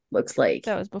looks like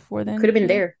That was before could then. have been Yeah.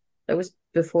 there. That was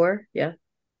before, yeah.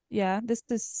 Yeah. This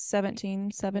is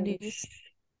 1770s.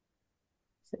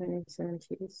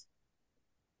 1770s.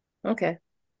 Okay,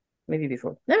 maybe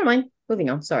before. Never mind. Moving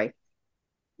on. Sorry.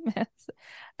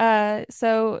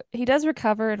 So he does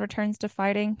recover and returns to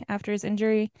fighting after his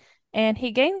injury, and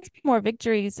he gains more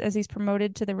victories as he's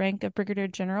promoted to the rank of brigadier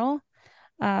general.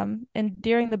 And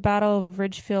during the Battle of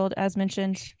Ridgefield, as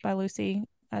mentioned by Lucy,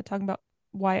 talking about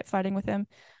Wyatt fighting with him,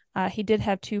 he did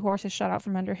have two horses shot out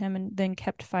from under him and then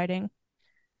kept fighting.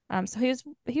 So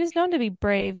he was known to be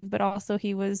brave, but also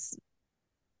he was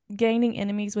gaining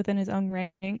enemies within his own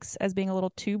ranks as being a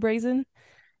little too brazen,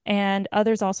 and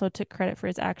others also took credit for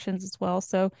his actions as well.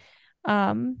 So,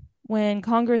 when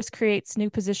Congress creates new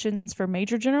positions for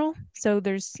major general, so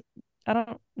I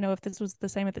don't know if this was the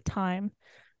same at the time,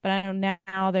 but I know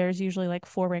now there's usually like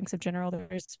four ranks of general.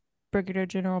 There's brigadier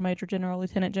general, major general,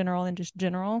 lieutenant general, and just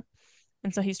general.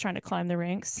 And so he's trying to climb the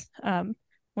ranks.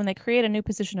 When they create a new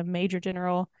position of major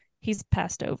general, he's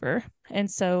passed over. And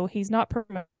so he's not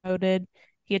promoted.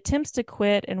 He attempts to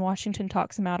quit, and Washington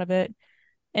talks him out of it.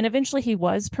 And eventually he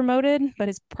was promoted, but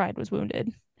his pride was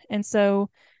wounded. And so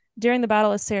during the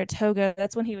Battle of Saratoga,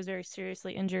 that's when he was very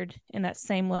seriously injured in that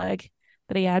same leg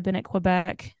that he had been at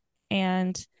Quebec.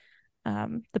 And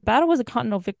the battle was a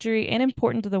continental victory and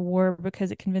important to the war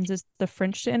because it convinces the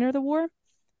French to enter the war.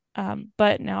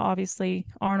 But now, obviously,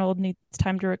 Arnold needs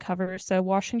time to recover. So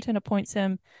Washington appoints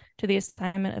him to the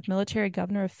assignment of military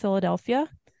governor of Philadelphia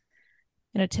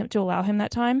in an attempt to allow him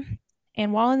that time.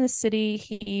 And while in the city,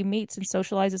 he meets and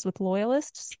socializes with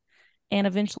loyalists and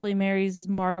eventually marries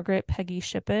Margaret Peggy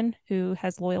Shippen, who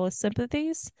has loyalist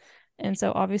sympathies. And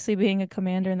so, obviously, being a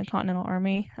commander in the Continental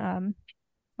Army,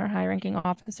 or high-ranking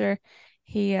officer,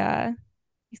 he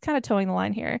he's kind of towing the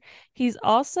line here. He's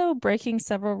also breaking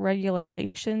several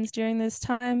regulations during this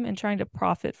time and trying to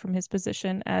profit from his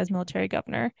position as military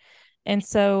governor. And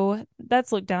so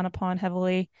that's looked down upon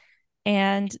heavily.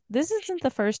 And this isn't the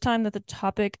first time that the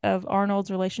topic of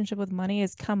Arnold's relationship with money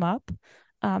has come up.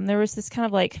 There was this kind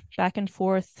of like back and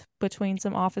forth between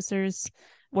some officers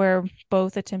where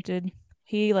both attempted,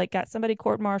 he like got somebody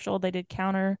court-martialed, they did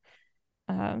counter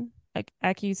like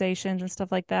accusations and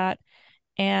stuff like that.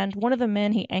 And one of the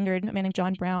men he angered, a man named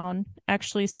John Brown,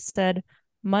 actually said,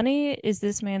 "Money is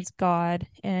this man's god,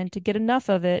 and to get enough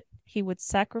of it, he would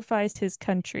sacrifice his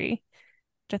country,"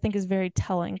 which I think is very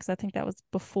telling because I think that was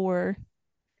before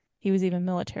he was even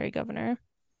military governor.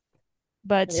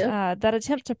 But Yep, that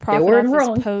attempt to they profit weren't off his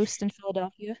wrong. post in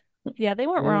Philadelphia, yeah, they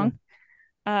weren't Mm. wrong.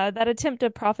 That attempt to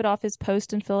profit off his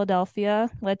post in Philadelphia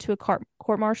led to a court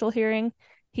martial hearing,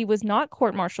 He was not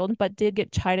court-martialed, but did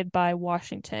get chided by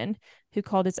Washington, who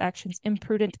called his actions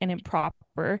imprudent and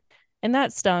improper. And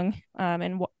that stung.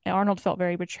 And Arnold felt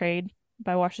very betrayed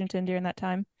by Washington during that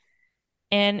time.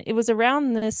 And it was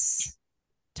around this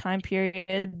time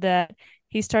period that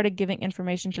he started giving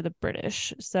information to the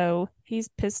British. So he's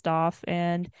pissed off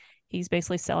and he's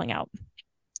basically selling out.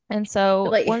 And so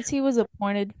Like, once he was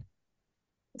appointed,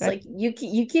 it's like you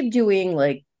keep doing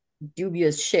like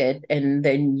dubious shit, and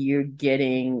then you're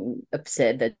getting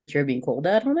upset that you're being called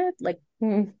out on it. Like,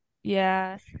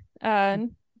 yeah, uh,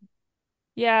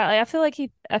 yeah, I feel like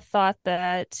I thought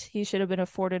that he should have been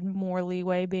afforded more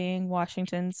leeway being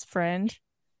Washington's friend,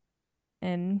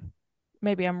 and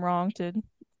maybe I'm wrong to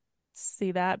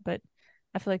see that, but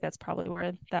I feel like that's probably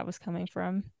where that was coming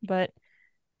from. But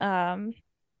um,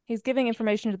 he's giving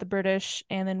information to the British,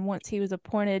 and then once he was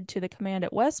appointed to the command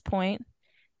at West Point,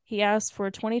 he asked for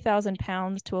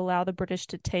 £20,000 to allow the British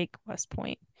to take West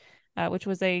Point, which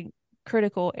was a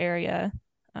critical area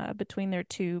between their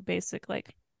two basic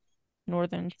like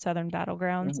northern southern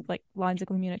battlegrounds. Like lines of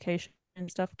communication and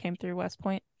stuff came through West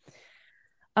Point.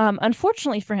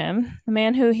 Unfortunately for him, the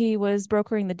man who he was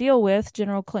brokering the deal with,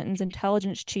 General Clinton's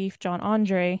intelligence chief, John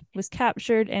Andre, was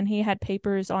captured, and he had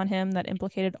papers on him that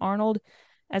implicated Arnold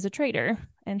as a traitor.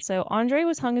 And so Andre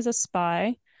was hung as a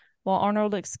spy while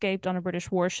Arnold escaped on a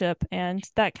British warship, and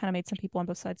that kind of made some people on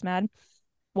both sides mad.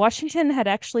 Washington had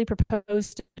actually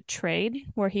proposed a trade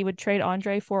where he would trade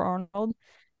Andre for Arnold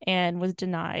and was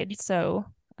denied. So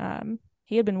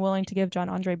he had been willing to give John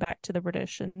Andre back to the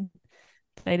British, and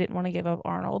they didn't want to give up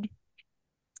Arnold.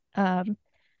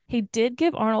 He did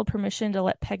give Arnold permission to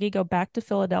let Peggy go back to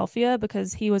Philadelphia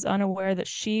because he was unaware that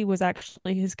she was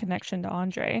actually his connection to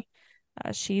Andre.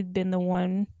 She'd been the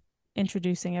one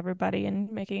introducing everybody and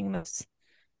making those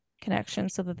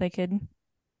connections so that they could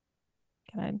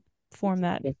kind of form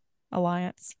that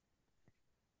alliance.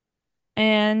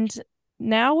 And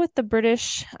now with the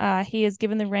British, he is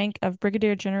given the rank of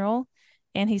Brigadier General,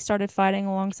 and he started fighting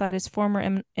alongside his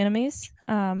former enemies.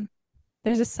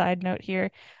 There's a side note here.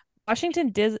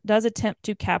 Washington does attempt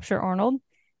to capture Arnold.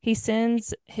 He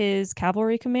sends his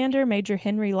cavalry commander, Major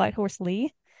Henry Lighthorse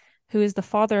Lee, who is the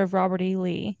father of Robert E.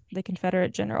 Lee, the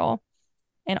Confederate general.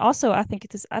 And also, I think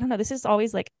I don't know, this is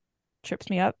always like trips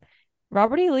me up.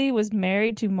 Robert E. Lee was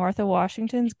married to Martha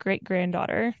Washington's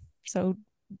great-granddaughter. So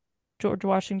George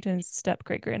Washington's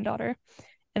step-great-granddaughter.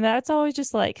 And that's always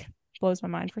just like blows my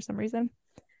mind for some reason.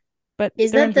 But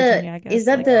they're in Virginia, I guess. Is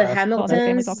that like, the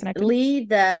Hamilton's all Hamilton's Lee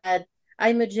that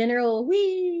I'm a general?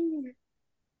 Wee.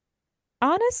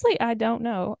 Honestly, I don't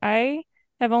know. I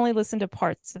have only listened to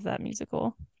parts of that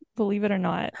musical, believe it or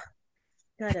not.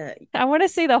 I want to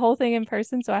see the whole thing in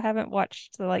person, so I haven't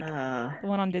watched the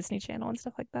one on Disney Channel and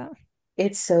stuff like that.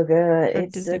 It's so good. Or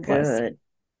It's Disney so Plus. good.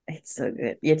 It's so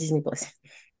good. Yeah, Disney Plus.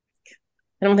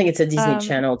 I don't think it's a Disney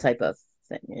Channel type of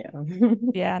thing.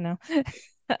 Yeah. Yeah,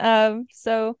 no.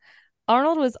 So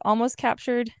Arnold was almost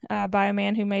captured by a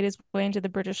man who made his way into the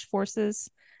British forces,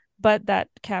 but that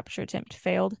capture attempt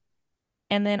failed.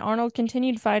 And then Arnold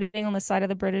continued fighting on the side of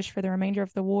the British for the remainder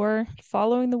of the war.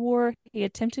 Following the war, he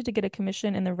attempted to get a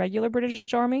commission in the regular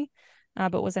British Army,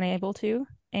 but was unable to.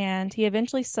 And he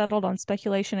eventually settled on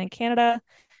speculation in Canada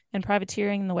and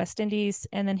privateering in the West Indies.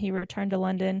 And then he returned to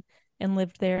London and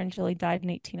lived there until he died in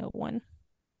 1801.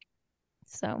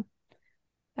 So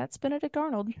that's Benedict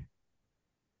Arnold.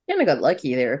 Kind of got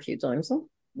lucky there a few times, huh?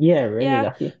 Yeah, really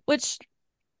lucky. Which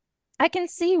I can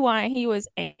see why he was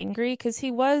angry, because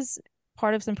he was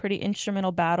part of some pretty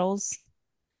instrumental battles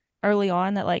early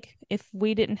on that, like, if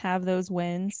we didn't have those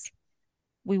wins,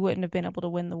 we wouldn't have been able to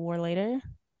win the war later.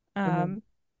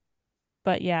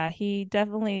 But yeah, he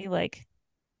definitely like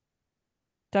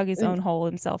dug his own hole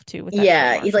himself too with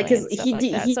that like because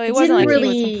he so it wasn't like he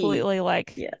was completely like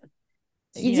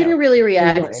he didn't really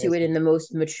react to it in the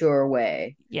most mature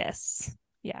way. Yes.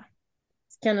 Yeah.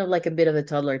 It's kind of like a bit of a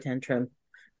toddler tantrum.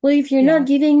 Well, if you're not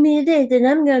giving me this, then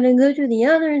I'm gonna go to the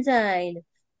other side.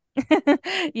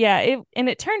 Yeah,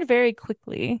 it turned very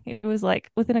quickly. It was like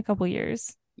within a couple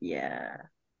years. Yeah.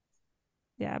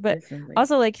 Yeah, but definitely.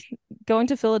 Also like going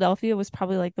to Philadelphia was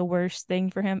probably like the worst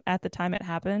thing for him at the time it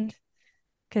happened,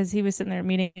 because he was sitting there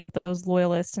meeting with those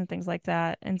loyalists and things like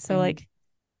that. And so like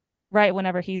right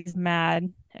whenever he's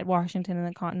mad at Washington and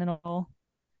the Continental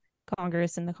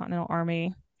Congress and the Continental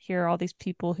Army, here are all these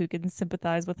people who can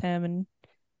sympathize with him and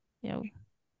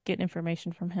get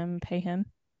information from him and pay him.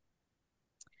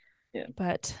 Yeah.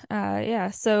 But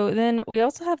so then we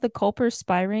also have the Culper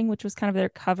spy ring, which was kind of their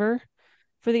cover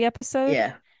for the episode.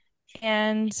 Yeah.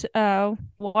 And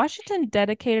Washington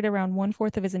dedicated around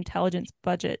 1/4 of his intelligence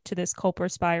budget to this Culper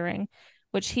spy ring,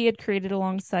 which he had created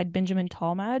alongside Benjamin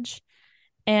Talmadge.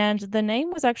 And the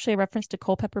name was actually a reference to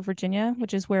Culpeper, Virginia,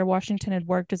 which is where Washington had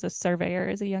worked as a surveyor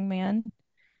as a young man.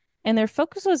 And their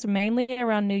focus was mainly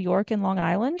around New York and Long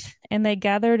Island, and they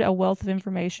gathered a wealth of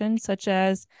information, such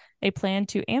as a plan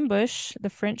to ambush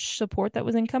the French support that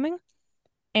was incoming.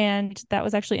 And that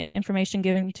was actually information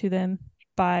given to them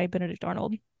by Benedict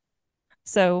Arnold.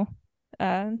 So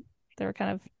uh, they were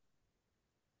kind of,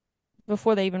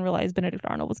 before they even realized Benedict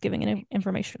Arnold was giving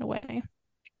information away,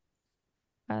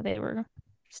 they were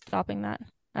stopping that.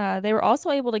 They were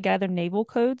also able to gather naval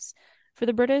codes for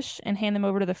the British and hand them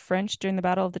over to the French during the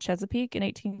Battle of the Chesapeake in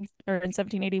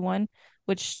 1781,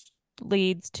 which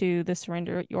leads to the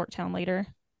surrender at Yorktown later.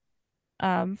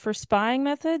 For spying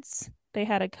methods, they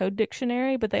had a code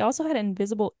dictionary, but they also had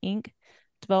invisible ink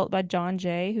developed by James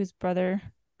J, whose brother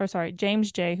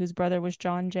was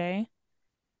John J.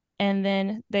 And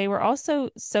then they were also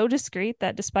so discreet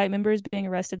that despite members being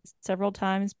arrested several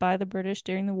times by the British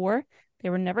during the war, they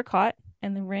were never caught,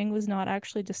 and the ring was not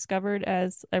actually discovered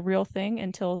as a real thing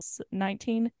until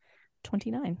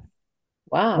 1929.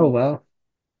 Oh Wow. wow.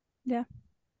 Yeah.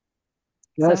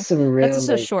 That's So some that's real just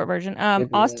a like short version.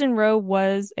 good work. Austin Rowe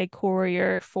was a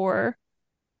courier for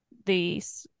the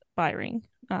spy ring.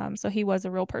 So he was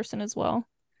a real person as well.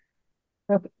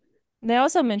 They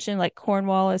also mentioned like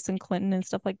Cornwallis and Clinton and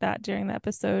stuff like that during the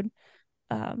episode,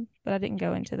 but I didn't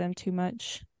go into them too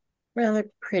much. Well, they're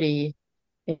pretty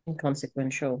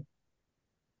inconsequential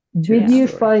to Did the Yeah. you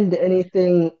story. find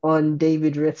anything on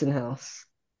David Rittenhouse,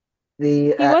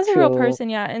 the He was a real actual? person,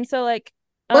 yeah. And so like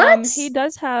he What?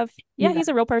 does have, yeah, Yeah. he's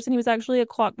a real person. He was actually a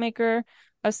clockmaker,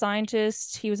 a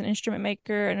scientist, he was an instrument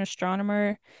maker, an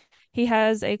astronomer. He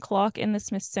has a clock in the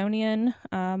Smithsonian,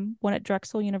 one at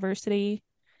Drexel University,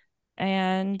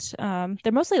 and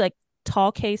they're mostly like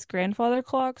tall case grandfather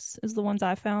clocks is the ones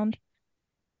I found.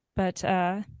 But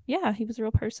yeah, he was a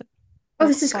real person, Oh, real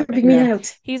this is creeping me clockmaker. Yeah.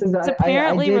 out. He's 'Cause I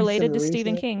apparently did some related to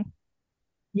Stephen research. King.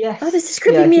 Oh, this Yes. is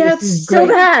Yeah. creeping me It's out his so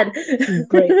bad.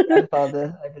 great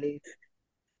grandfather, I believe.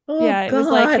 Oh Yeah, it was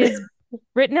like God. his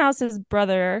Rittenhouse's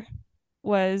brother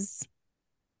was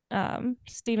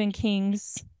Stephen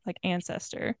King's like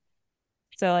ancestor.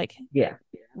 So like Yeah.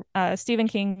 Stephen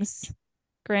King's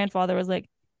grandfather was like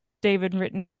David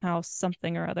Rittenhouse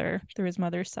something or other through his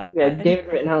mother's side. Yeah. David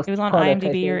Rittenhouse It was on Pollock, I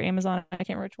IMDb or think. Amazon. I can't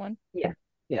remember which one. Yeah.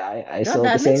 Yeah. I God, saw the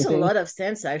that makes same a thing. lot of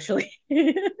sense, actually.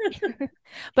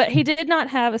 But he did not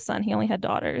have a son. He only had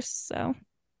daughters. So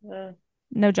Uh,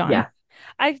 no John. Yeah.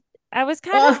 I I was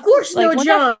kind oh, of of course, like no, once I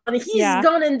John. He's yeah.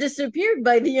 gone and disappeared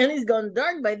by the end. He's gone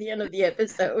dark by the end of the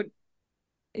episode.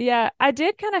 Yeah, I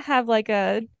did kind of have like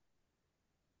a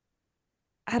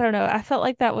I don't know. I felt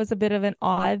like that was a bit of an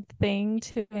odd thing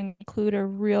to include a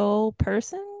real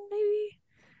person, maybe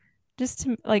just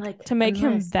to like Like, to make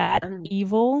him that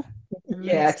evil,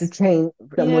 Yeah. To unless, change you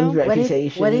someone's know?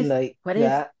 reputation like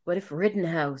that. what if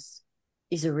Rittenhouse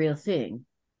is a real thing?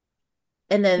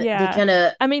 And then they Yeah. kind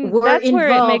of I mean, were that's where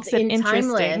it involved makes it in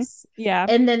interesting. Timeless, Yeah.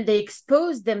 and then they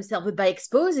exposed themselves. But by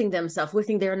exposing themselves, we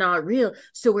think they're not real,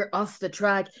 so we're off the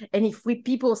track. And if we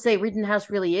people say Rittenhouse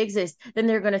really exists, then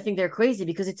they're gonna think they're crazy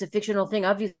because it's a fictional thing,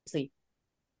 obviously.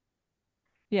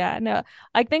 Yeah, no.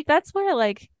 I think that's where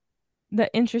like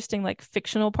the interesting like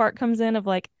fictional part comes in of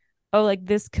like, oh, like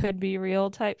this could be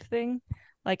real type thing.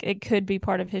 Like it could be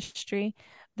part of history.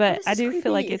 Oh, But this I is do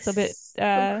feel like creepy. it's a bit This is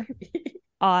so creepy.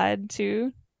 odd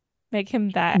to make him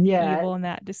that Yeah. evil and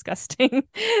that disgusting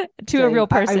to a Same. real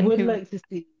I person would who like to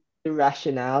see the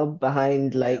rationale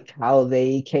behind Yeah. like how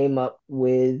they came up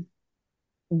with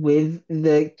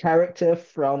the character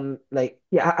from like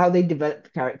yeah how they developed the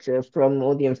character from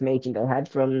all the information they had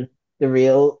from the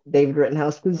real David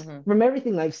Rittenhouse because Mhm. from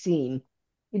everything I've seen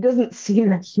it doesn't seem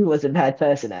like he was a bad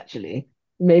person actually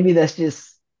maybe that's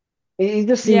just it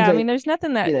just seems yeah, I mean like there's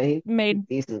nothing that he's made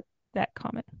decent. that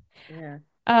comment. Yeah.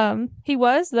 He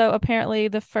was though apparently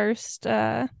the first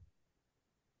hold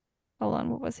on,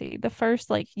 what was he? The first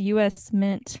like US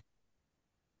Mint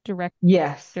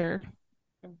Yes. director.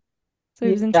 So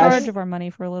he was in charge Yes. of our money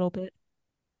for a little bit.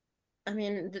 I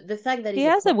mean, the fact that He he's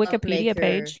a has a Wikipedia clockmaker.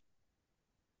 page.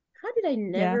 How did I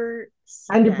Yeah. never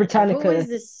see And the that? I've Britannica always page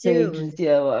is assumed.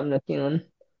 yeah what I'm looking on.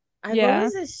 I've Yeah.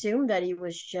 always assumed that he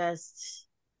was just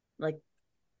like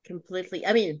completely.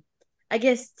 I mean, I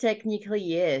guess technically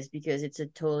he is because it's a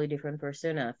totally different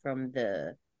persona from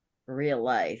the real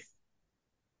life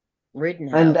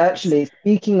And Rittenhouse. actually,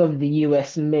 speaking of the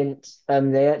US Mint,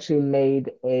 they actually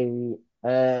made a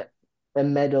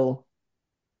medal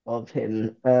of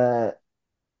him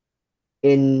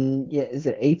in yeah, is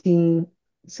it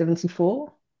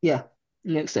 1874? Yeah,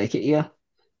 looks like it, yeah.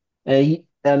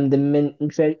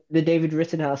 the David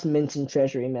Rittenhouse Mint and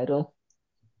Treasury Medal.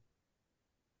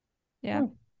 Yeah.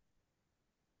 Oh,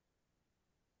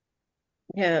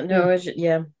 yeah, Hmm. no,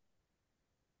 yeah.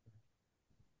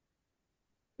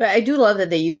 But I do love that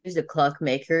they use the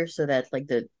clockmaker so that like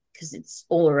the because it's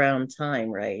all around time,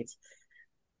 right?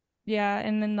 Yeah,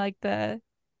 and then like the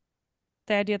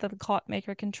idea that the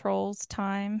clockmaker controls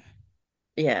time.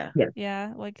 Yeah, Yeah,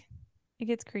 Yeah, like it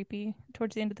gets creepy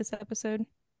towards the end of this episode.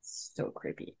 so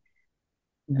creepy.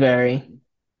 very. Um,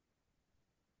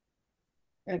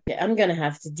 okay, I'm gonna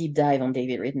have to deep dive on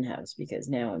David Rittenhouse because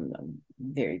now I'm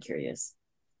very curious.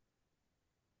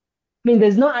 I mean,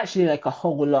 there's not actually like a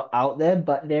whole lot out there,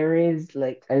 but there is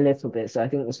like a little bit. So I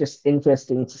think it's just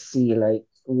interesting to see like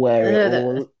where it The,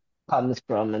 all comes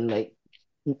from, and like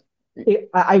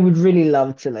I would really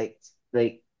love to like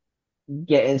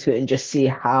get into it and just see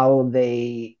how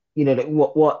they, like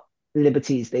what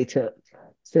liberties they took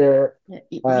to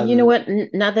you know um what?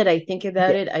 Now that I think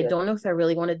about get it, I to. don't know if I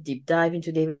really want to deep dive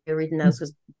into David Rittenhouse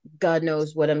because God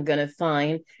knows what I'm gonna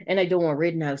find, and I don't want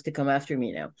Rittenhouse to come after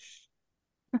me now.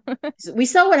 So we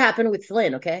saw what happened with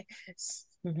Flynn, okay?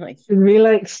 Like Should we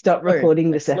like stop learn, recording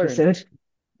this let's learn. episode?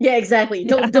 Yeah, exactly.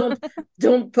 Yeah.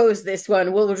 Don't post this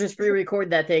one. We'll just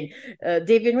re-record that thing.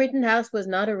 David Rittenhouse was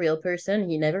not a real person.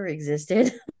 He never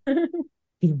existed.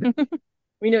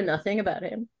 We know nothing about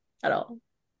him at all.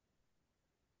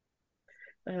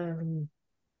 Um,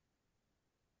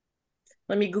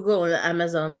 Let me Google on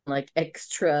Amazon like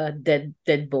extra dead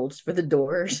bolts for the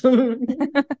doors.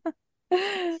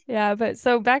 Yeah, but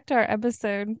so back to our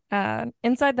episode.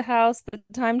 Inside the house, the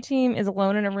time team is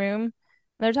alone in a room.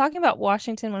 They're talking about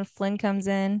Washington when Flynn comes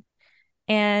in,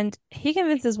 and he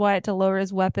convinces Wyatt to lower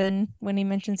his weapon when he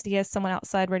mentions he has someone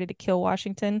outside ready to kill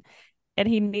Washington, and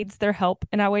he needs their help.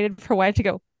 And I waited for Wyatt to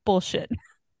go, bullshit.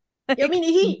 I mean,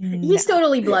 Like, he's nah.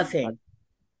 totally bluffing.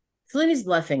 Flynn is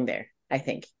bluffing there, I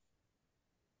think.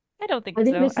 I don't think I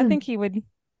think so. this is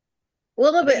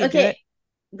Well, no, I think but he'd do okay, it.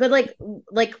 but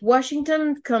like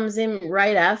Washington comes in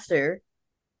right after,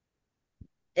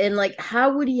 and like,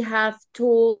 how would he have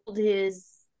told his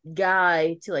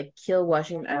guy to like kill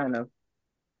Washington? I don't know.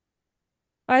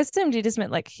 I assumed he just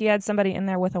meant like he had somebody in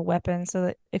there with a weapon so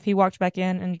that if he walked back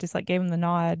in and just like gave him the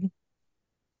nod,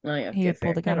 Oh yeah, he okay, would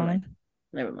pull fair. the gun Never on mind. him.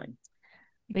 Never mind.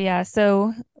 But yeah,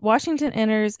 so Washington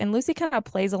enters and Lucy kind of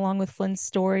plays along with Flynn's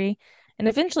story. And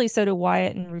eventually so do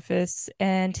Wyatt and Rufus.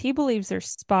 And he believes they're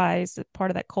spies,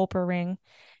 part of that Culper ring.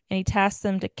 And he tasks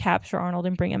them to capture Arnold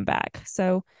and bring him back.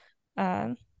 So,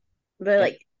 uh, But yep.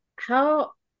 like,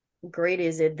 how great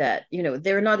is it that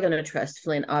they're not going to trust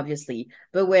Flynn, obviously,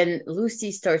 but when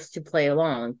Lucy starts to play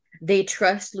along, they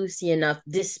trust Lucy enough,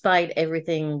 despite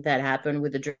everything that happened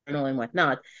with the journal and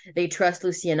whatnot. They trust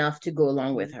Lucy enough to go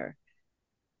along with her.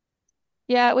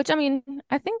 Yeah, which I mean,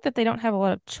 I think that they don't have a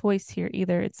lot of choice here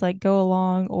either. It's like go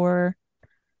along or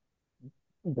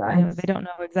they guys. don't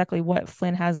know exactly what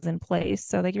Flynn has in place.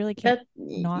 So they really can't That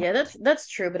not. yeah, that's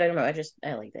true, but I don't know.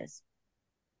 I like this.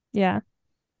 Yeah.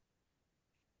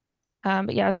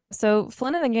 But yeah, so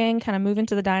Flynn and the gang kind of move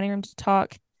into the dining room to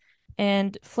talk,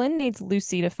 and Flynn needs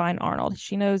Lucy to find Arnold.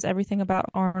 She knows everything about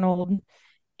Arnold,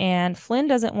 and Flynn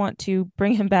doesn't want to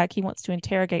bring him back. He wants to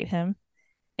interrogate him,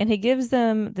 and he gives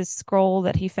them this scroll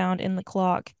that he found in the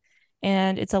clock,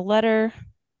 and it's a letter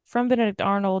from Benedict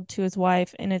Arnold to his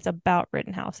wife, and it's about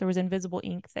Rittenhouse. There was invisible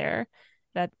ink there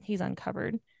that he's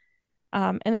uncovered,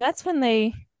 and that's when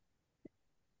they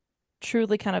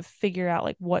truly kind of figure out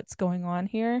like what's going on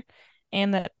here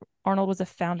and that Arnold was a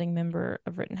founding member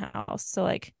of Rittenhouse. So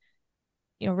like,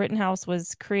 Rittenhouse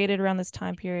was created around this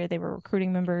time period. They were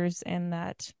recruiting members and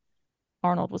that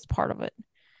Arnold was part of it.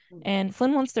 And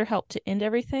Flynn wants their help to end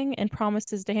everything and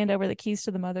promises to hand over the keys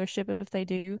to the mothership if they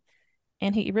do.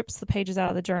 And he rips the pages out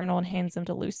of the journal and hands them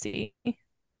to Lucy.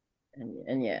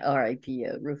 And yeah, R.I.P.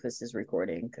 Rufus is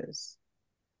recording because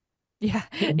Yeah,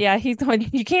 yeah, he's going,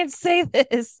 you can't say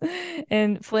this.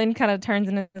 And Flynn kind of turns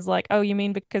and is like, oh, you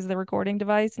mean because of the recording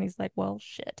device? And he's like, well,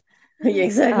 shit. yeah,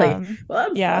 exactly. Um, Well,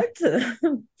 I'm yeah, fucked.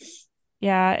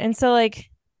 yeah. And so like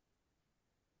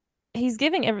he's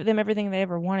giving them everything they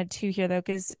ever wanted to here though,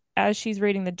 because as she's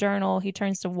reading the journal, he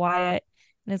turns to Wyatt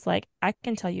and is like, I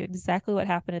can tell you exactly what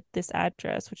happened at this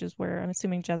address, which is where I'm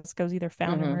assuming Jessica was either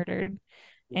found or Hmm. murdered.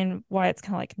 And Wyatt's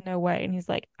kind of like, no way. And he's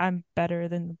like, I'm better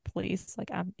than the police.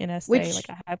 Like I'm NSA. Like Which,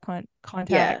 I have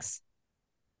yeah, contacts.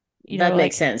 that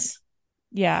makes Like sense.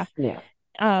 yeah. Yeah.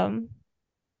 Um.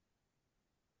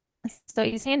 So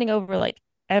he's handing over like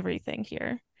everything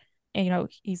here, and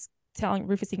he's telling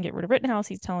Rufus he can get rid of Rittenhouse.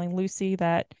 He's telling Lucy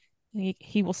that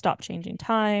he will stop changing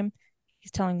time.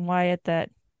 He's telling Wyatt that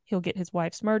he'll get his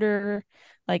wife's murderer.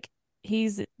 Like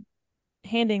he's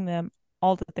handing them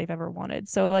all that they've ever wanted.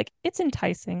 So like it's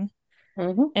enticing.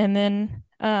 Mm-hmm. And then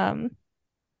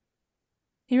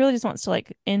he really just wants to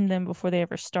like end them before they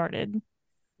ever started.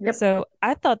 Yep. So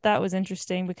I thought that was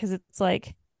interesting because it's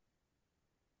like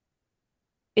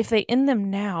if they end them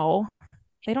now,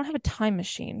 they don't have a time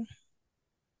machine.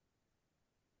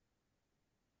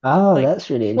 Oh, Like that's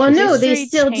really Well, no, interesting. they history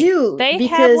still change. do They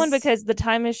have one because because the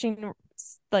time machine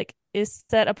like is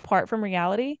set apart from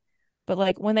reality. But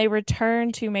like when they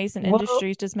return to Mason Well,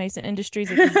 Industries, does Mason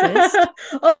Industries exist?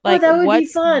 oh, Like that would be what's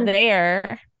fun.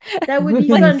 there? That would be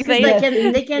because Like fun because they yeah,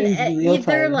 things they can change in real either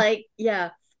time. like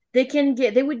yeah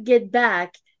they would get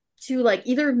back to like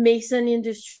either Mason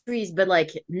Industries but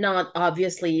like not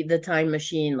obviously the time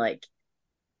machine like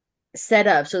set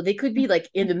up, so they could be like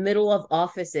in the middle of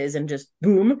offices and just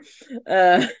boom.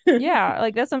 uh yeah,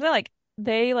 like that's something like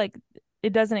they like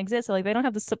it doesn't exist. So, like they don't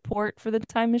have the support for the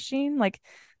time machine. Like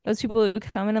those people who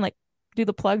come in and like do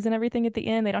the plugs and everything at the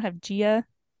end, they don't have Gia.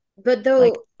 but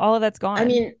Like though, all of that's I gone.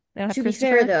 mean, They don't have to be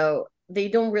fair Christopher. though, they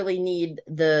don't really need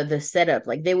the setup.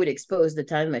 Like they would expose the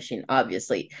time machine,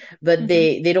 obviously, but Hmm.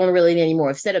 they don't really need any more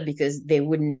of setup because they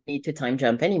wouldn't need to time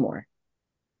jump anymore.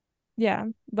 Yeah,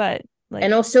 but like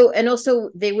And also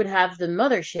they would have the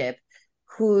mothership,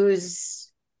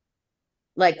 who's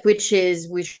like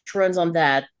which runs on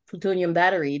that plutonium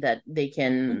battery that they mhm,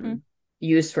 can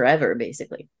use forever,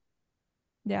 basically.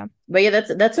 yeah. But yeah,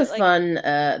 But like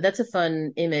that's a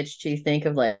fun image to think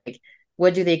of, like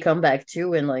what do they come back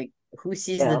to, and like who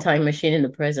sees the Yeah. time machine in the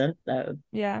present.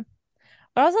 yeah.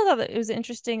 But I also thought that it was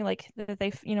interesting like that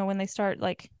they when they start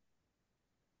like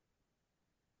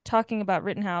talking about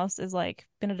Rittenhouse as like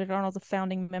Benedict Arnold's a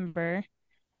founding member,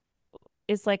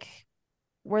 is like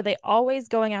were they always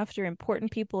going after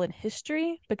important people in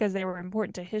history because they were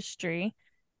important to history?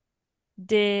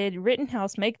 Did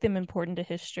Rittenhouse make them important to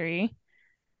history?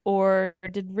 Or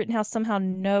did Rittenhouse somehow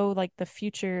know like the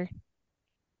future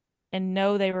and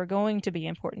know they were going to be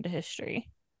important to history?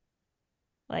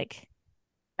 Like,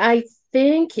 I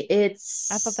think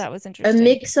I thought it's that was a interesting.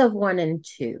 mix of one and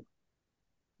two.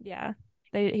 Yeah.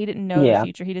 He didn't know the Yeah.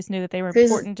 future. He just knew that they were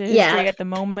Because important to yeah, history at the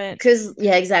moment. because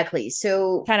yeah, exactly.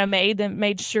 So Kind of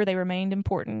made sure they remained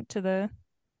important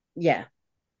yeah,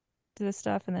 to the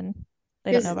stuff, and then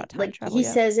they don't know because about time like travel he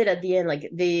yet. says it at the end, like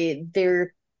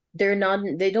they're not,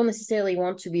 they don't necessarily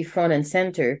want to be front and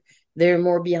center. They're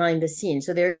more behind the scenes,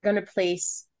 so they're gonna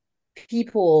place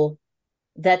people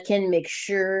that can make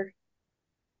sure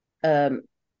um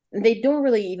they don't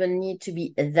really even need to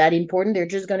be that important. They're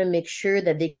just going to make sure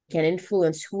that they can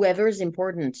influence whoever's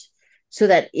important so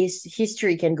that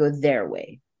history can go their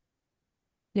way.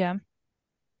 Yeah.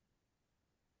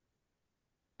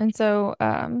 And so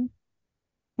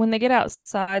when they get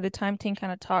outside, the time team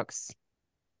kind of talks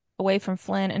away from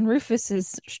Flynn, and Rufus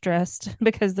is stressed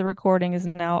because the recording is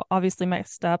now obviously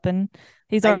messed up, and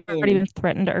he's I already mean, been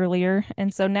threatened earlier,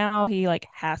 and so now he like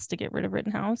has to get rid of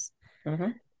Rittenhouse.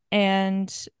 uh-huh.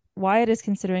 And Wyatt is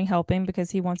considering helping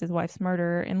because he wants his wife's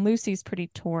murderer, and Lucy's pretty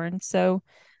torn. So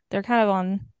they're kind of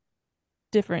on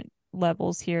different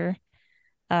levels here.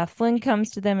 Flynn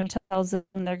comes to them and tells them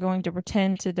they're going to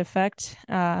pretend to defect.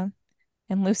 And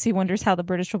Lucy wonders how the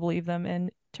British will believe them.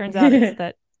 And turns out it's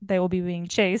that they will be being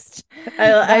chased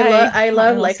by I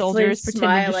love Continental like Flynn's soldiers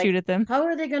pretending smile, to like shoot at them. how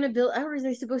are they gonna build, how are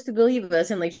they supposed to believe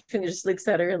us, and like Flynn just looks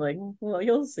at her like, well,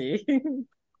 you'll see.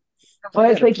 Well,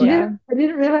 it's Kind of like you funny. Yeah. didn't. I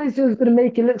didn't realize it was going to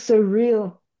make it look so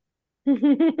real.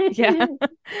 Yeah.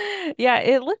 Yeah.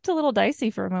 It looked a little dicey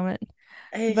for a moment,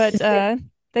 but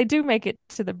they do make it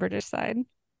to the British side.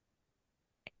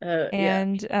 Yeah.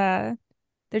 And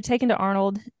they're taken to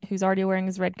Arnold, who's already wearing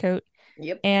his red coat,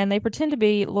 Yep. and they pretend to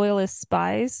be loyalist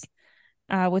spies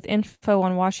with info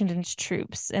on Washington's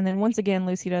troops. And then once again,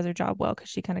 Lucy does her job well because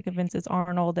she kind of convinces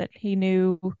Arnold that he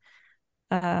knew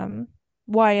um,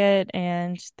 Wyatt,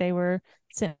 and they were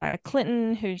sent by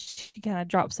Clinton, who she kind of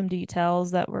dropped some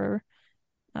details that were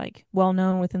like well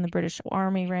known within the British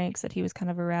Army ranks that he was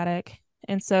kind of erratic.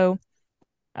 And so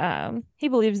he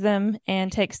believes them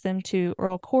and takes them to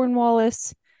Earl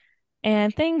Cornwallis,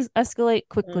 and things escalate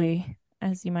Mm, quickly,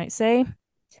 as you might say,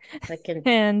 I can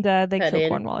and they cut kill in.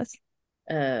 Cornwallis.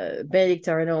 Benedict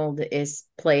Arnold is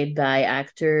played by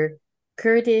actor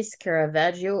Curtis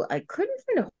Caravaggio. I couldn't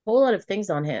find a whole lot of things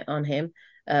on him.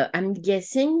 I'm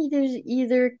guessing he's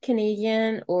either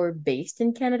Canadian or based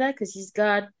in Canada because he's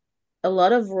got a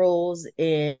lot of roles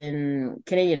in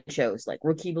Canadian shows like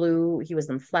Rookie Blue. He was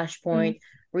on Mm. Flashpoint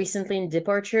recently in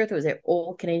Departure. It was an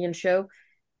old Canadian show,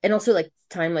 and also like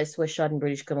Timeless was shot in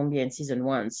British Columbia in season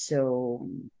 1. So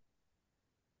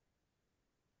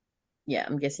yeah,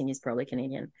 I'm guessing he's probably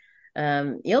Canadian.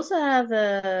 He also have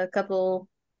a couple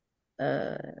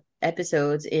uh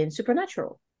episodes in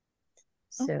Supernatural.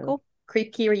 Oh, So cool.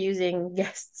 Creep Key are using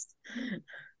guests.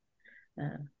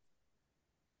 Uh,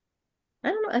 I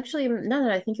don't know, actually, now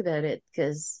that I think about it,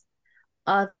 because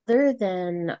other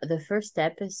than the first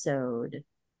episode,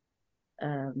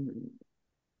 um,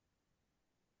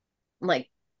 like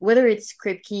whether it's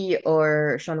Kripke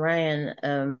or Sean Ryan,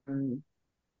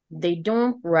 they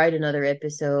don't write another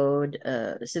episode.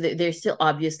 So they're still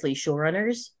obviously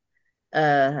showrunners,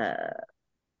 uh,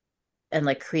 and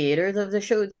like creators of the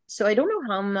show. So I don't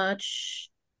know how much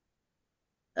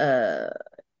uh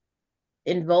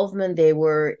involvement they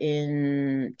were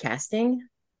in casting.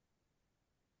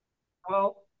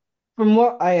 Well, from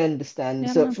what I understand,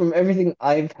 Yeah, I don't so know. from everything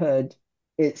I've heard,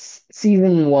 it's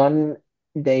season one.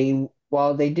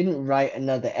 While they didn't write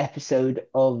another episode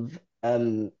of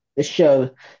the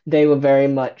show, they were very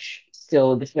much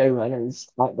still the showrunners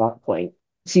at that point.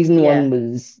 Season one Yeah,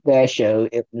 was their show.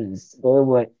 They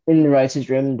were in the writers'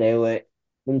 room. They were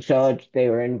in charge. They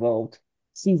were involved.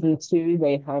 Season two,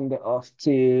 they hand it off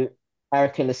to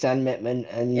Erica Sandmitman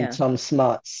and yeah. Tom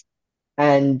Smarts,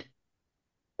 and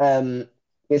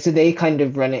yeah, so they kind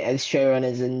of run it as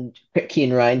showrunners, and Kripke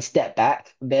and Ryan step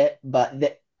back a bit, but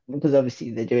because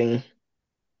obviously they're doing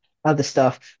other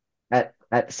stuff at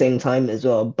the same time as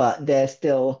well, but they're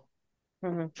still,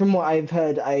 Hmm. from what I've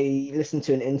heard, I listened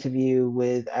to an interview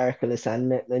with Erica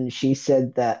Lisanne, and she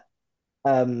said that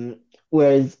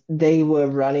whereas they were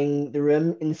running the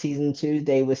room in season two,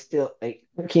 they were still like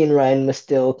Kripke and Ryan were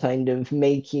still kind of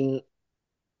making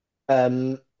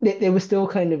they were still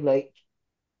kind of like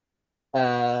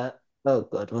oh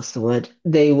God, what's the word?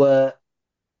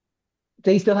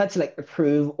 They still had to like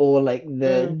approve all like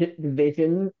Mm. the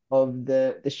vision of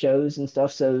the shows and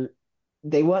stuff. So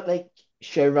they weren't like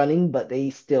show running, but they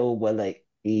still were like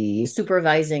the,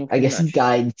 Supervising I pretty guess, much.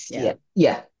 guides.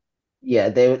 Yeah. Yeah.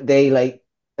 They like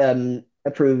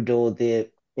approved all the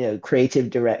creative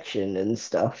direction and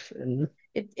stuff. And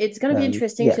It's gonna be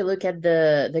interesting yeah. to look at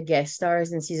the guest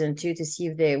stars in season two to see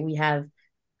if we have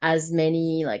as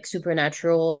many like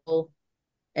Supernatural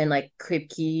and like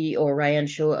Kripke or Ryan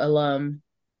Show alum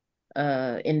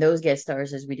in those guest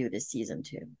stars as we do this season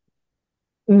too.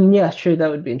 Yeah, sure, that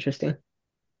would be interesting.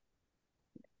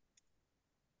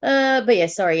 But yeah,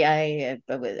 sorry, I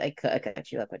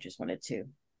cut you up. I just wanted to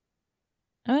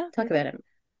Oh, yeah, talk you're good. about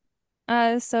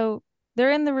him. So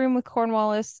they're in the room with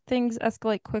Cornwallis. Things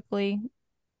escalate quickly.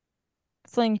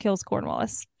 Flynn kills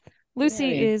Cornwallis. Yeah, I Lucy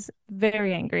mean, is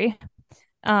very angry.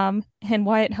 And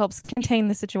Wyatt helps contain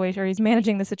the situation, or he's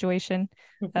managing the situation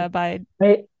by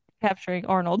I capturing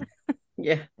Arnold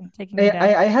yeah, and taking him down.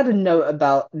 I had a note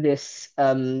about this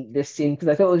scene because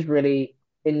I thought it was really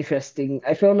interesting.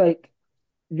 I feel like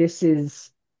this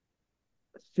is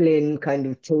Flynn kind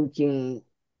of taking,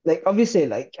 like, obviously,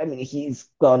 like, I mean he's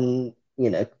gone,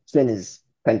 Flynn is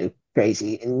kind of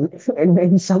crazy in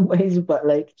in some ways, but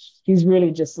like he's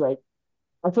really just like,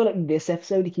 I feel like this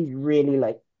episode he's really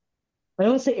like, I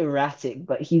don't want to say erratic,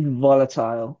 but he's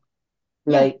volatile.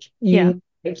 yeah, Yeah,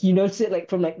 Like you notice it like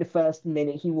from like the first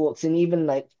minute he walks in, even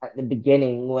like at the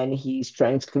beginning when he's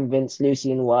trying to convince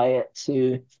Lucy and Wyatt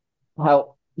to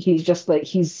how he's just like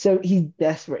he's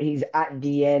desperate. He's at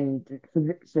the end.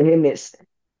 For him, it's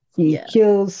he yeah.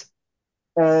 kills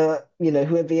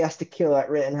whoever he has to kill at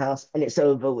Rittenhouse, and it's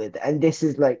over with. And this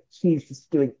is like he's just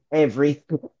doing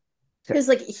everything. Because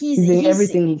like He's doing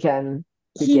everything he can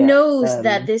to he get knows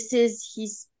that this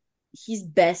is his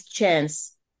best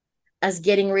chance as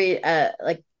getting rid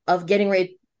like of getting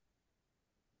rid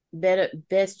better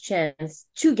best chance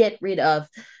to get rid of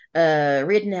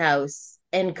Rittenhouse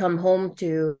and come home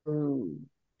to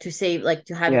save like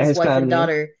to have yeah, his his wife and family.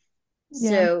 daughter. yeah,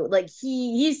 So like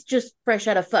he's just fresh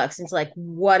out of fucks. It's like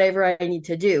whatever I need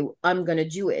to do, I'm gonna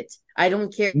do it. I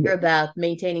don't care Yeah. about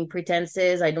maintaining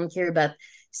pretenses. I don't care about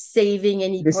saving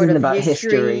any This part isn't of about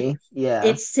history. history. Yeah.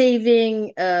 It's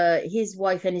saving his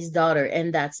wife and his daughter,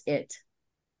 and that's it.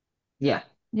 Yeah.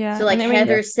 yeah. So, like And I mean, Yeah.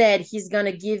 Heather said, he's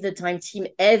gonna give the time team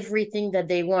everything that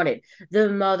they wanted, the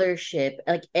mothership,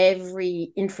 like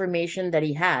every information that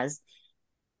he has.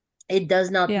 It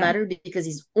does not yeah, matter because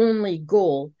his only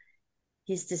goal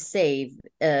is to save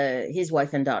his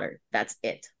wife and daughter. That's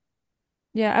it.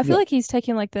 yeah. I feel Yeah. like he's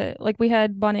taking like we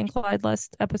had Bonnie and Clyde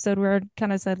last episode where it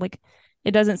kind of said like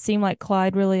it doesn't seem like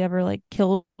Clyde really ever like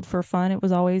killed for fun. It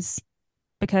was always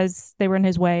because they were in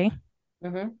his way.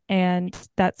 Mm-hmm. And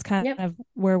that's kind Yep. of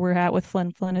where we're at with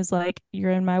Flynn. Flynn is like,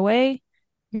 you're in my way.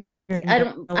 You're I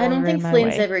don't longer in think my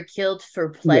Flynn's way. ever killed for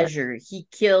Yeah, pleasure. He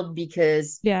killed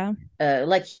because Yeah.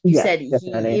 like you yeah, said, it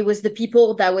definitely. was the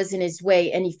people that was in his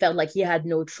way, and he felt like he had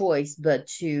no choice but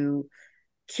to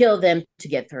kill them to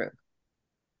get through.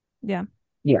 Yeah.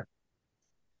 Yeah.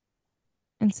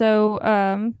 And so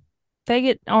they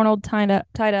get Arnold tied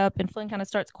up and Flynn kind of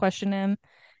starts questioning him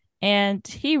and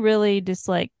he really just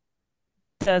like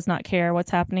does not care what's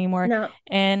happening anymore. No,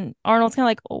 And Arnold's kind of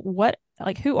like, what?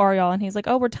 Like, who are y'all? And he's like,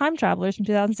 oh, we're time travelers from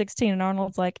 2016. And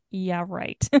Arnold's like, yeah,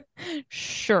 right.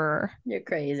 Sure. you're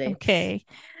crazy. Okay.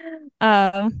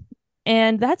 Um,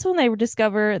 and that's when they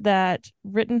discover that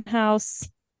Rittenhouse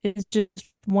is just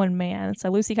one man. So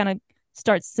Lucy kind of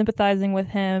starts sympathizing with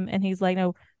him, and he's like,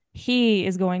 no, he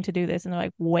is going to do this. And they're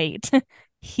like, wait,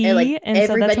 And like he? And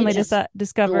so that's when everybody they just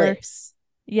discover, flips.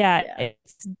 yeah, Yeah.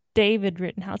 it's David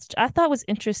Rittenhouse, which I thought was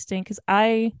interesting because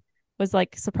I was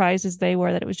like surprised as they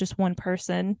were that it was just one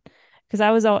person. Because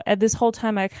I was all at this whole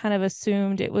time, I kind of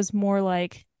assumed it was more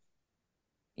like,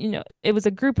 it was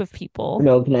a group of An people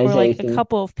or like a organization.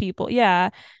 couple of people. Yeah.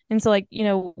 And so like,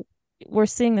 we're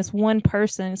seeing this one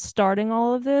person starting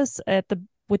all of this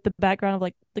with the background of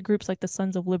like the groups like the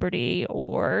Sons of Liberty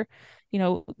or,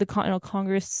 the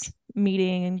Congress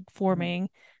meeting and forming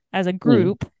as a Mm.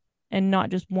 group and not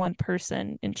just one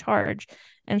person in charge.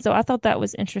 And so I thought that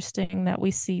was interesting that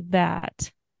we see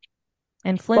that.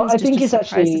 And But Flynn's I just think as it's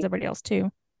surprised as actually, everybody else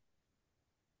too.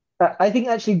 I think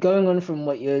actually going on from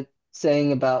what you're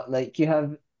saying about like you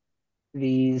have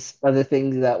these other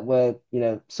things that were,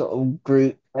 sort of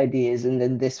group ideas, and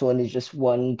then this one is just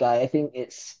one guy. I think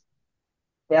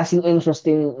that's an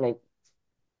interesting like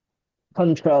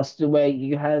contrast to where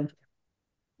you have,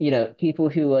 people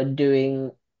who are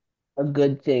doing a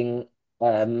good thing,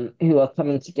 who are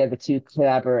coming together to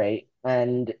collaborate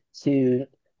and to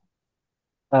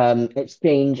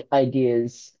exchange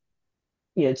ideas,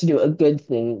 to do a good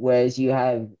thing, whereas you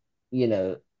have, you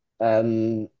know,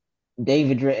 um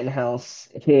David Rittenhouse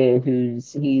here,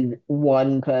 he's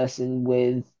one person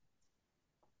with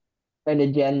an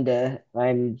agenda,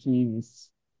 and he's,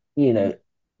 you Mm-hmm. know,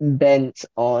 bent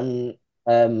on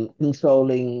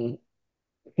controlling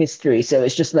history. So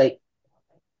it's just like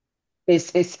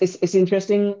it's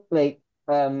interesting, like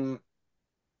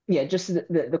yeah, just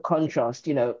the contrast,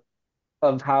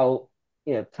 of how,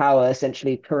 power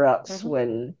essentially corrupts Mhm.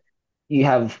 when you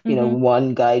have, Mm-hmm.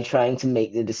 one guy trying to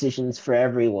make the decisions for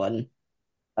everyone.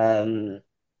 Um,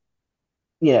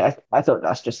 I thought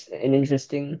that's just an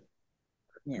interesting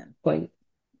Yeah. point.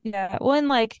 Yeah. Well, and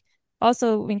like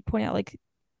also we can point out like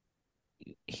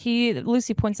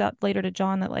Lucy points out later to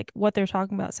John that like what they're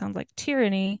talking about sounds like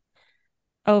tyranny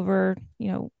over,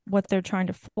 what they're trying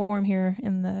to form here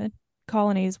in the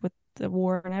colonies with the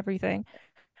war and everything.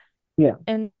 Yeah.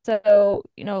 And so,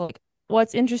 like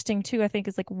what's interesting too, I think,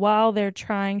 is like while they're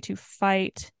trying to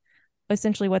fight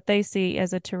essentially what they see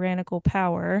as a tyrannical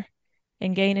power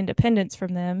and gain independence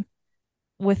from them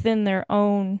within their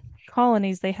own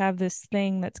colonies, they have this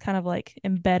thing that's kind of like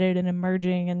embedded and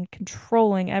emerging and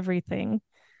controlling everything.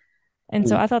 And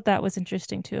so Mm. I thought that was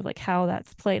interesting too, of like how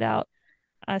that's played out.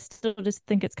 I still just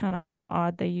think it's kind of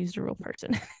odd they used a real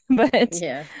person. But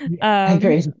Yeah. Yeah, I um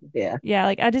agree. Yeah. yeah,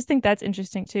 like I just think that's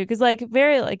interesting too. Cause like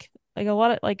very like a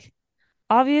lot of like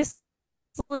obviously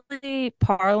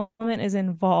Parliament is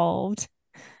involved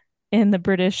in the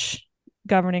British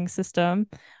governing system,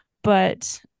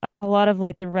 but a lot of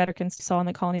like the rhetoric and saw in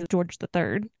the colonies of George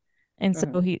III. And so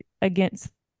Mhm. he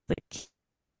against the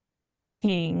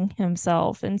king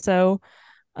himself. And so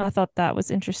I thought that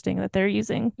was interesting that they're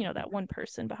using, that one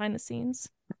person behind the scenes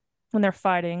when they're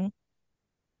fighting,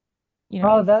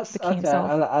 Oh, that's the king okay.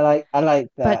 himself. I like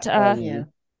But that. Yeah.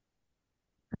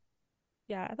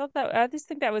 yeah, I just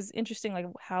think that was interesting, like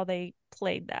how they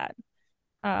played that.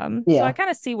 So I Yeah. kind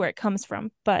of see where it comes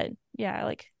from, but yeah,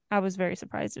 like I was very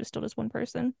surprised it was still just one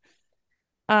person.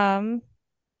 Um,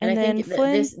 And I and then think that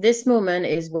Flynn, this moment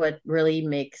is what really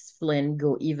makes Flynn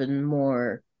go even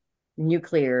more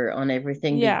nuclear on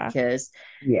everything, yeah, because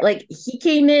Yeah. like he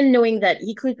came in knowing that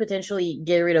he could potentially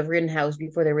get rid of Rittenhouse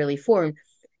before they really formed,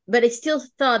 but I still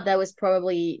thought that was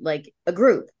probably like a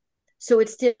group. So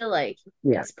it's still like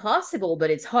Yeah. it's possible,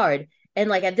 but it's hard. And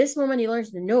like at this moment, he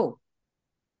learns to know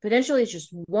potentially it's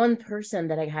just one person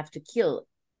that I have to kill,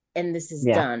 and this is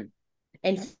Yeah. done.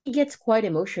 And he gets quite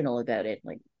emotional about it.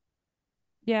 Like,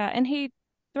 yeah, and he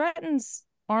threatens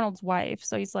Arnold's wife.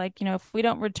 So he's like, if we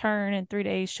don't return in 3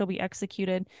 days, she'll be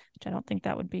executed, which I don't think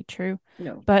that would be true.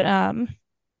 no. But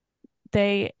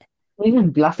they, He's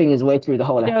just bluffing his way through the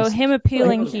whole him episode.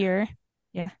 appealing Oh yeah. here,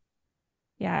 yeah,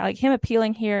 yeah, like him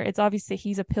appealing here, it's obvious that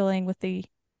he's appealing with the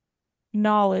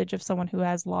knowledge of someone who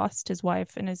has lost his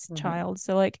wife and his child.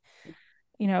 So like,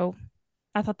 you know,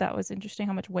 I thought that was interesting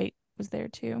how much weight was there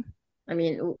too. I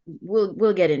mean,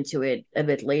 we'll get into it a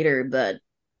bit later, but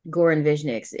Goran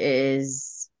Visnix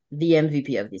is the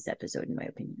MVP of this episode, in my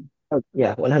opinion. Oh,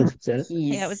 yeah, 100%.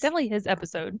 Yeah, it was He's definitely his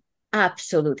episode.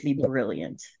 absolutely Yeah.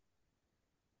 brilliant.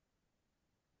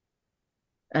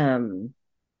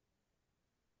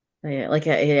 Yeah, like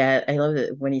I love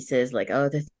it when he says like, "Oh,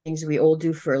 the things we all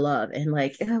do for love," and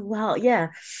like, oh, well, yeah,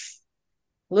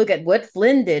 look at what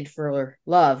Flynn did for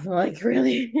love. Like,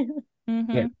 really?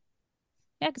 Mm-hmm. Yeah.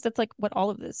 Yeah, because that's like what all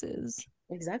of this is.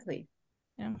 Exactly.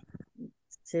 Yeah.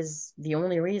 This is the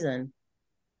only reason.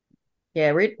 Yeah,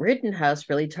 Rittenhouse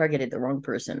really targeted the wrong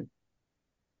person.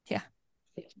 Yeah.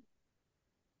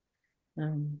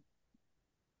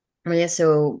 Yeah,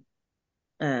 so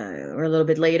we're a little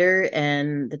bit later,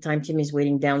 and the time team is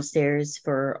waiting downstairs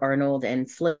for Arnold and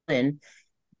Flynn,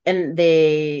 and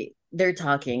they're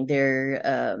talking.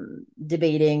 They're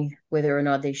debating whether or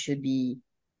not they should be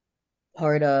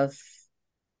part of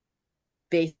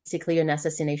basically an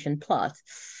assassination plot.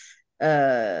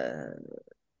 Uh,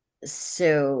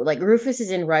 so like Rufus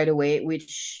is in right away,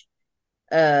 which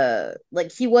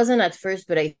like he wasn't at first,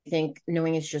 but I think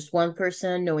knowing it's just one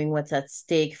person, knowing what's at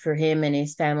stake for him and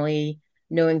his family,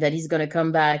 knowing that he's gonna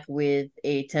come back with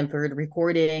a tempered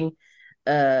recording,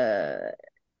 that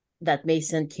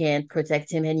Mason can't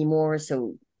protect him anymore,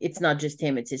 so it's not just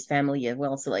him, it's his family as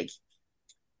well. So like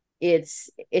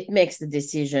it makes the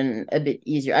decision a bit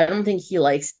easier. I don't think he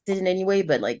likes it in any way,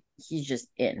 but like he's just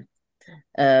in.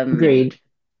 Agreed.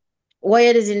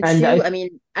 Wyatt is in And too. I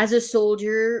mean, as a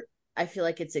soldier, I feel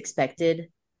like it's expected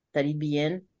that he'd be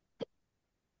in.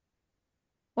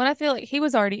 When I feel like he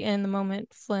was already in the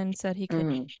moment Flynn said he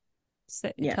could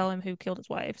Yeah. tell him who killed his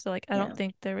wife. So like I Yeah. don't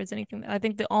think there was anything. I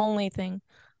think the only thing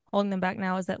holding them back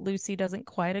now is that Lucy doesn't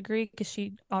quite agree because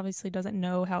she obviously doesn't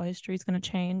know how history is going to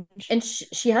change. And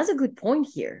she has a good point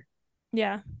here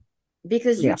Yeah.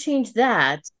 because you yeah, change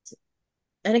that.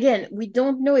 And again, we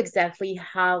don't know exactly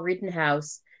how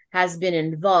Rittenhouse has been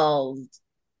involved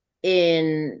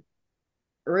in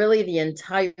really the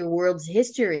entire world's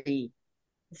history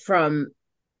from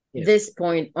yeah, this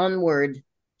point onward.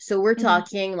 So we're Mhm.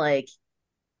 talking like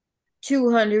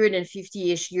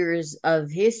 250-ish years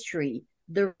of history.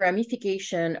 The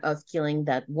ramification of killing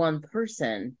that one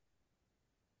person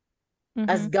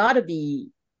has Mhm. got to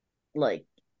be like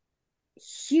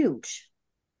huge.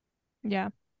 Yeah.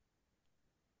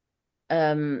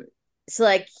 So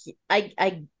like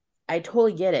I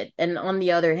totally get it. And on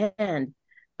the other hand,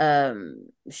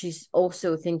 she's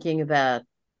also thinking about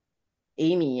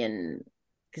Amy, and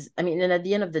because I mean, and at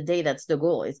the end of the day, that's the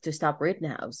goal, is to stop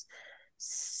Rittenhouse.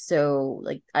 So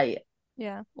like I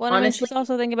Yeah. Well, and I mean, honestly, she's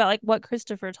also thinking about like what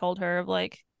Christopher told her of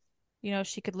like, you know,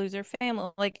 she could lose her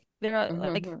family. Like there are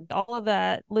like mhm, all of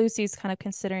that Lucy's kind of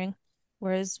considering,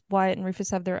 whereas Wyatt and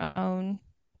Rufus have their own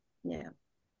yeah,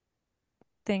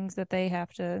 things that they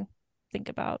have to think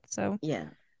about. So yeah.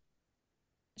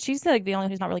 she's like the only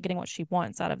one who's not really getting what she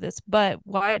wants out of this. But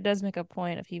Wyatt does make a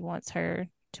point if he wants her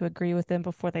to agree with them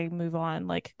before they move on.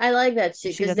 Like I like that too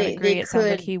if she because doesn't they agree, it sounds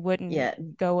like could, he wouldn't yeah,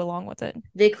 go along with it.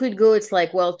 they could go. It's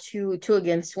like, well, two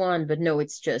against one, but no,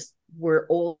 it's just we're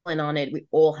all in on it. We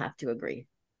all have to agree.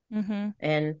 Mm-hmm.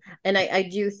 And I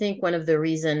do think one of the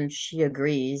reasons she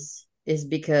agrees is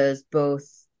because both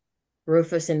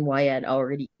Rufus and Wyatt are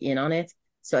already in on it.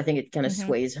 So I think it kind of Mm-hmm.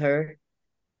 sways her.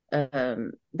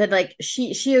 But like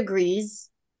she agrees,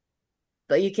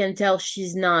 but you can tell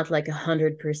she's not like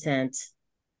 100%.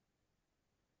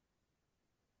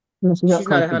 she's not She's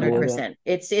not a comfortable hundred with it. percent.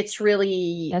 It's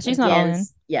really Yeah, she's not all in.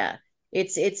 against, yeah.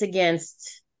 It's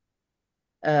against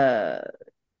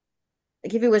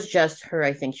like if it was just her,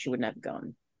 I think she wouldn't have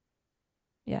gone.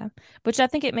 Yeah. Which I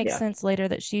think it makes Yeah, sense later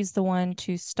that she's the one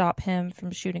to stop him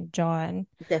from shooting John.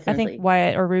 I think Definitely.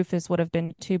 Wyatt or Rufus would have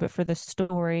been too, but for the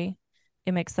story,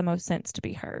 it makes the most sense to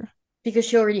be her. Because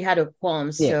she already had a qualm.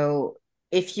 yeah, So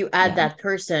if you add Yeah. that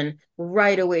person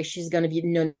right away, she's gonna be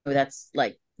no, no, that's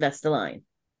the line.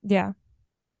 Yeah.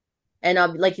 And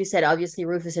like you said, obviously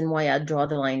Rufus and Wyatt draw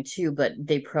the line too, but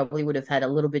they probably would have had a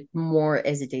little bit more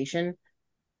hesitation.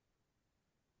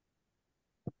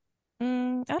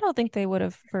 I don't think they would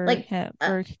have for Like, him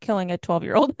for killing a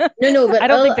 12-year-old. no, I but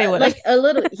don't think they would have. like a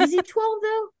little. Is he 12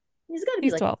 though? He's got to be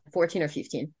He's like 12. 14 or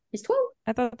 15. He's 12.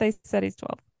 I thought they said he's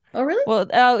 12. Oh, really?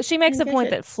 Well, she makes Didn't a catch point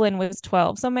it. that Flynn was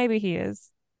 12, so maybe he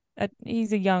is.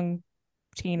 He's a young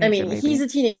I teenager, mean, he's maybe. a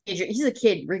teenager. He's a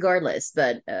kid, regardless.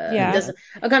 But it Yeah. yeah. doesn't.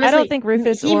 I don't Honestly, think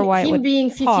Rufus or him Wyatt him would being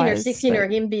 15 or pause, 16 or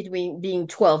but him being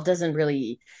 12 doesn't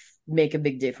really make a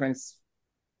big difference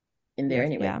in there Yeah.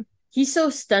 anyway. yeah. he's so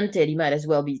stunted, he might as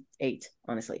well be 8,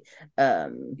 honestly.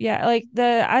 Yeah, like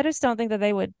I just don't think that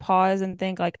they would pause and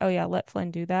think like, oh yeah, let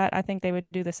Flynn do that. I think they would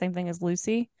do the same thing as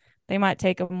Lucy. They might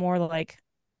take a more like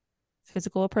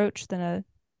physical approach than a,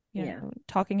 Yeah.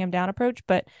 talking him down approach,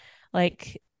 but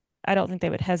like I don't think they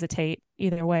would hesitate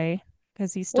either way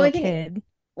because he's Well, still I a think kid.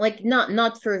 like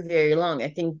not for very long. I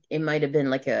think it might have been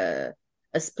like a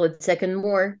split second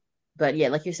more. But yeah,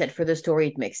 like you said, for the story,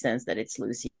 it makes sense that it's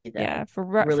Lucy that Yeah, for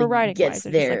really writing gets wise,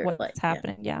 they're just like there. what's Like, yeah.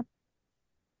 happening. Yeah.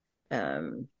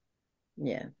 Um,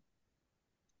 yeah.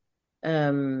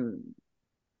 Um,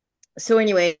 so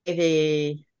anyway,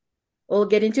 they all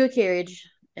get into a carriage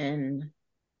and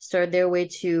start their way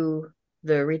to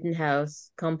the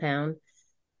Rittenhouse compound.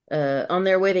 On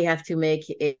their way, they have to make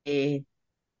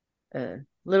a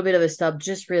little bit of a stop,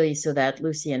 just really so that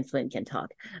Lucy and Flynn can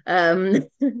talk. Um,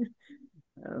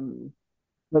 um,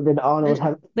 But then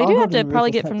and They do have Arnold to and probably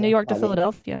Rufus get have from New to York to panic.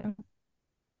 Philadelphia.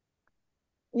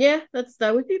 yeah,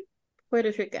 that would be quite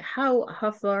a trick. How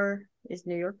far is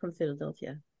New York from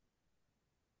Philadelphia?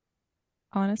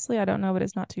 Honestly, I don't know, but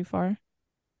it's not too far.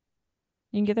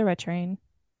 You can get there by train.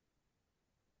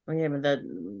 Oh yeah, but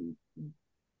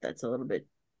that's a little bit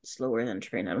slower than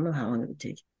train. I don't know how long it would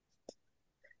take.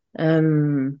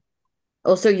 Um,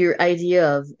 Also, your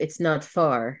idea of it's not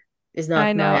far is I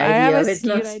not know. my I have idea a of it's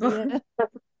not skewed far. idea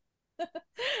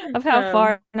of how um,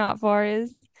 far not far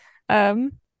is.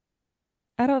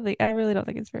 I really don't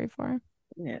think it's very far.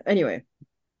 yeah. Anyway,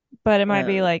 But it might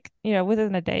be uh, like,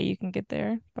 within a day you can get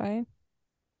there by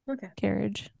okay.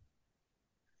 carriage.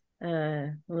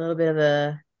 A little bit of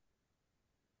a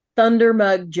thunder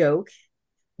mug joke,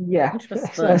 Yeah, which was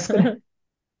so I was gonna. fun.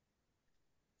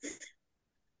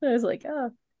 I was like,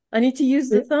 oh, I need to use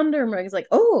the thunder mug. It's like,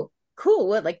 oh, cool.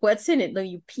 What like what's in it? No,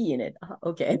 you pee in it.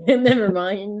 Okay, never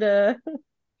mind. Um,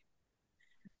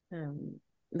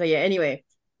 but yeah, anyway,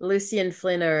 Lucy and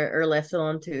Flynn are left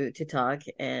alone to talk,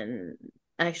 and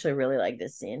I actually really like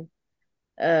this scene.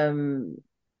 Um,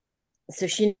 so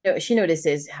she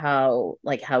notices how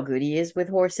good he is with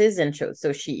horses, and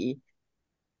so she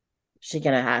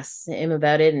kind of asks him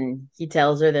about it, and he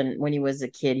tells her that when he was a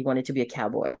kid, he wanted to be a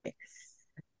cowboy.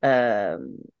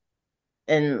 Um,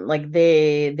 and like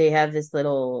they have this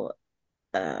little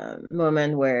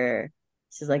moment where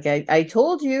she's like, I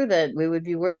told you that we would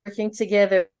be working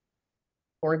together.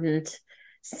 Important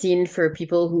scene for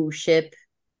people who ship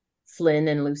Flynn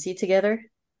and Lucy together.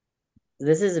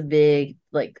 This is a big,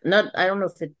 like, not, I don't know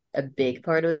if it's a big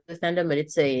part of the fandom, but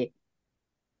it's a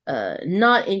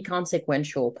not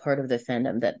inconsequential part of the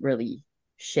fandom that really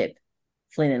ship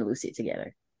Flynn and Lucy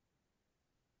together.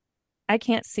 I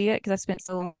can't see it because I spent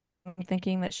so long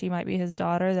thinking that she might be his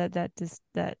daughter that just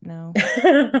that no.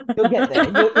 You'll get there.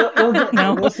 You'll get there.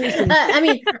 No. You'll see some. I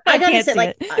mean, I I gotta can't say, see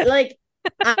it.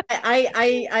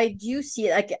 I do see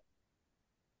it. Like,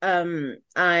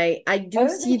 I I do don't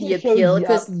see think the it appeal shows up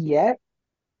because yet,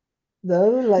 though.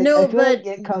 Like I no, feel like but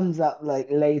it comes up like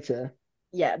later.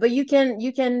 yeah, but you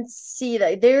can see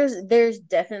that there's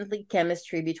definitely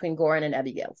chemistry between Goran and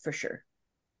Abigail for sure.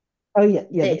 Oh yeah,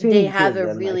 yeah. They Between the two have of a them,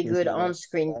 I really can good see that.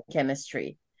 on-screen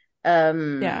chemistry.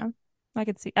 Yeah. I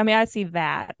could see. I mean, I see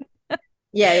that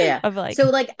Yeah, yeah, yeah. of like So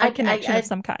like a connection of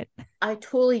some kind. I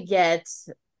totally get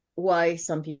why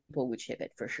some people would ship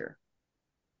it for sure.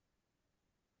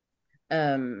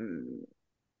 Um,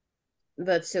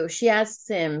 but so she asks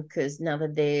him because now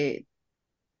that they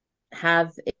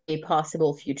have a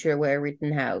possible future where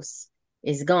Rittenhouse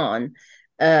is gone,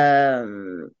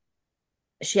 um,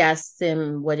 she asks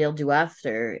him what he'll do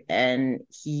after, and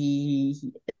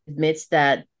he admits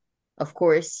that, of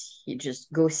course, he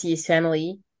just go see his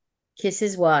family, kiss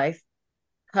his wife,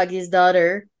 hug his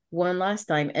daughter one last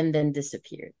time, and then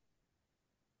disappear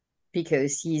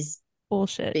because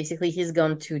Bullshit. he's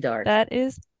gone too dark. That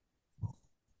is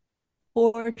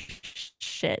horse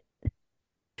shit.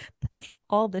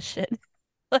 All the shit.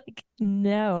 Like,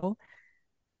 no.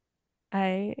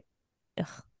 I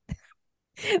ugh.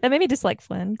 That made me dislike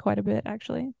Flynn quite a bit,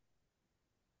 actually.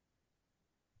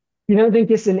 You don't think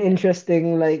it's an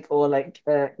interesting like or like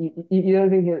you don't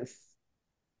think it's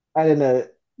I don't know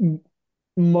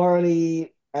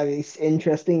morally at least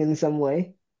interesting in some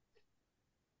way?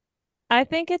 I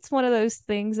think it's one of those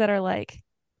things that are like,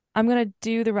 I'm gonna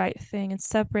do the right thing and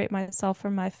separate myself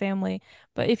from my family.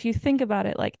 But if you think about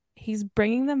it, like he's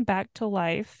bringing them back to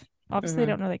life. Obviously, I Mm-hmm.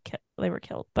 don't know they were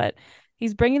killed, but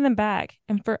he's bringing them back,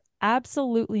 and for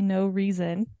absolutely no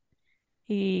reason,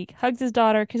 he hugs his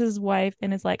daughter, kisses his wife,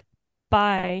 and is like,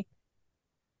 "Bye,"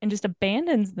 and just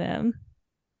abandons them.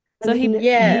 I So he mean,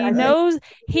 Yeah, he I think knows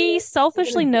he they're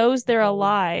gonna selfishly get knows they're told.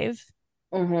 alive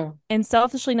mm-hmm. and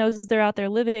selfishly knows they're out there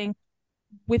living,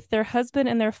 with their husband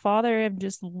and their father have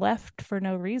just left for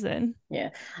no reason. Yeah.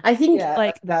 I think Yeah,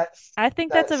 Like, that's I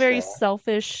think that's a that's very fair.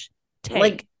 selfish take.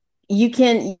 like you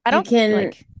can I you don't can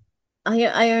like,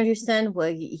 I understand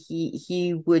why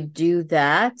he would do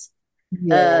that.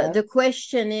 Yeah. The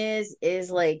question is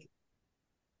like,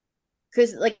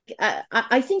 because like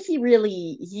I think he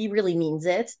really means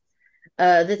it.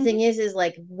 The mhm, thing is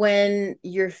like when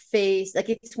you're faced, like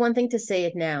it's one thing to say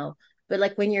it now, but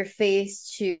like when you're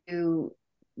faced to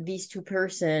these two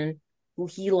person who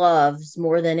he loves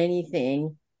more than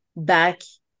anything back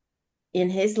in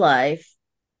his life,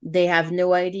 they have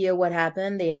no idea what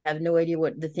happened, they have no idea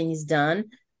what the thing is done.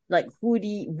 Like would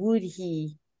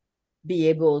he be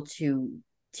able to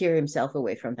tear himself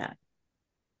away from that?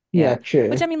 Yeah, yeah.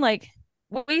 Which true. I mean, like,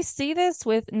 we see this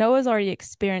with Noah's already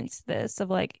experienced this of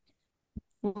like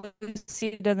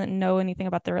Lucy doesn't know anything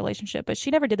about their relationship, but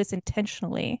she never did this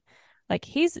intentionally. Like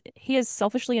he has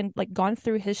selfishly and like gone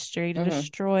through history to Mm-hmm.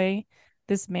 destroy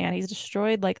this man. He's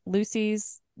destroyed like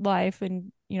Lucy's life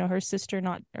and her sister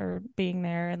not or being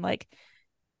there, and like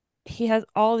he has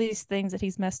all these things that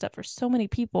he's messed up for so many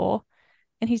people,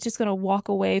 and he's just gonna walk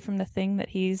away from the thing that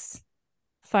he's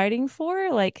fighting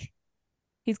for. Like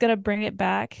he's gonna bring it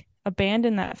back,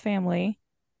 abandon that family,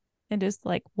 and just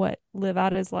like what live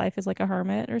out his life as like a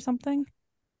hermit or something.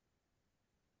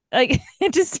 Like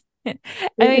it just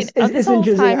I mean, this It's whole interesting.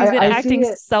 time he's been I see acting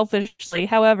it. selfishly.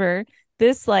 However,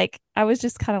 this like I was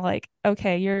just kind of like,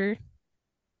 okay, you're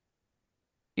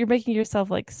making yourself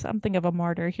like something of a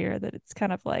martyr here that it's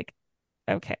kind of like,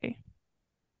 okay,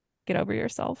 get over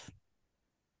yourself.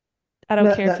 I don't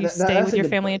care if you stay That's with a your good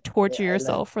family point. and torture Yeah,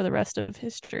 like yourself for the rest of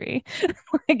history.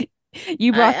 Like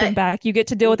you brought them I back. You get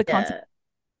to deal with the yeah.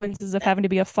 consequences of having to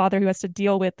be a father who has to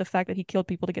deal with the fact that he killed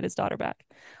people to get his daughter back.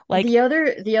 Like,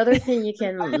 The other thing you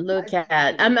can I look see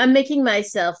at, what you I'm mean. making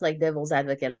myself like devil's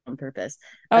advocate on purpose.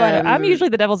 oh, I know. I'm usually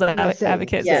the devil's Yeah, same,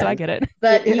 advocate, so Yeah, I same. get it.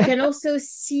 but you Yeah, can also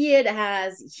see it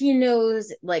as he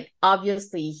knows, like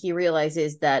obviously he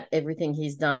realizes that everything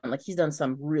he's done, like he's done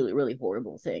some really, really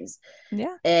horrible things,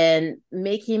 Yeah. and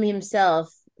making himself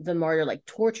the martyr, like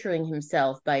torturing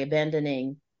himself by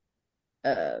abandoning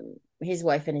his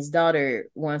wife and his daughter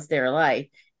once they're alive.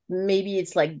 Maybe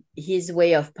it's like his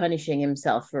way of punishing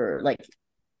himself for like,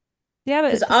 Yeah,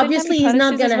 but because at the same time, he obviously he's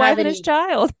not punishes his gonna wife have and his any.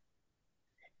 child.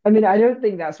 I mean, I don't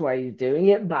think that's why he's doing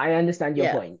it, but I understand your Yeah,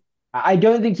 point. I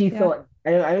don't think he Yeah. thought.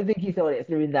 I don't think he thought it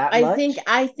through that I think much.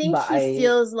 I think But he I,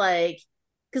 feels like,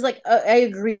 because like I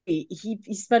agree,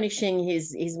 he's punishing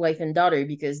his wife and daughter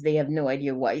because they have no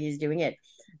idea why he's doing it,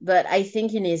 but I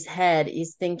think in his head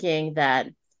he's thinking that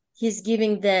he's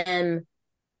giving them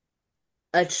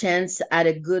a chance at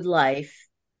a good life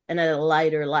and at a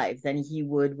lighter life than he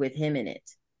would with him in it.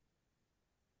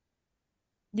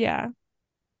 Yeah.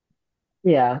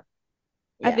 yeah,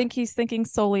 I Yeah. think he's thinking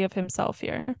solely of himself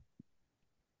here,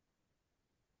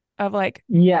 of like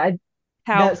yeah.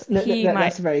 how he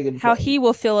might, That's a very good how point. he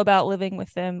will feel about living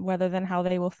with them rather than how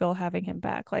they will feel having him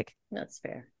back. Like, That's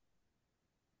fair.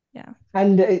 yeah.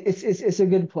 And it's a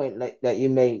good point like that you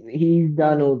make. He's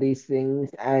done Mm-hmm. all these things,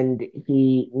 and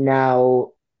he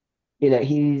now,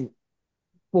 he's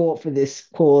fought for this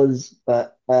cause,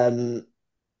 but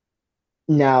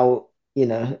now,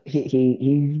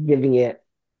 he's giving it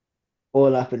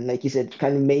all up, and like you said,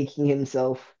 kind of making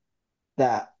himself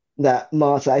that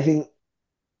martyr. I think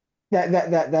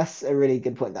that's a really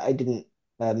good point that I didn't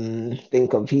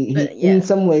think of. But He in yeah,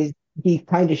 some ways he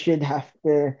kind of should have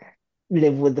to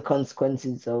live with the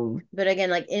consequences of but again,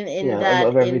 like in you in know of, that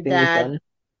of in everything he's that done.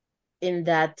 in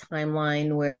that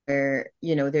timeline where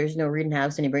there's no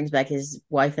Rittenhouse and he brings back his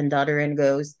wife and daughter and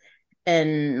goes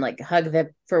and like hug them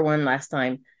for one last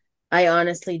time, I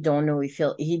honestly don't know if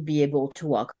he'd be able to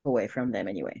walk away from them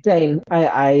anyway. Same.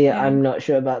 Yeah. I'm not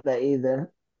sure about that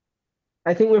either.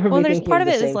 I think we're Well, probably and there's thinking part of of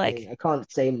the it is same thing. like, I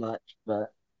can't say much,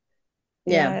 but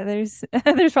Yeah. yeah, there's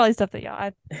there's probably stuff that,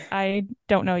 yeah, I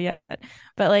don't know yet.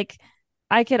 But like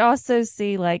I could also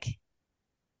see like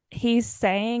he's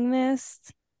saying this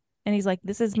and he's like,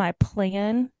 this is my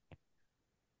plan,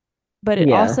 but it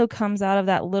yeah, also comes out of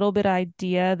that little bit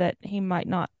idea that he might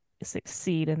not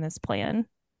succeed in this plan.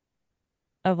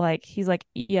 Of like, he's like,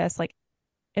 yes, like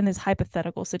in this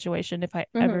hypothetical situation, if I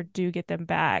Mm-hmm. ever do get them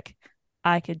back,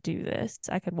 I could do this.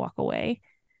 I could walk away.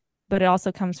 But it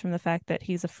also comes from the fact that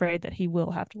he's afraid that he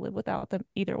will have to live without them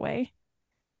either way.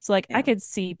 So like I Yeah. could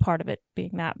see part of it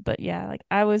being that, but yeah, like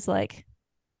I was like,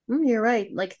 You're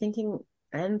right. Like thinking,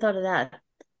 I hadn't thought of that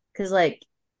because like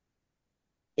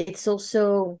it's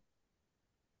also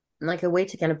like a way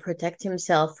to kind of protect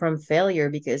himself from failure,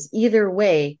 because either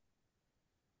way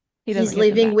he doesn't he's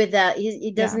get them living back. with that.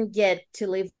 He Yeah. doesn't get to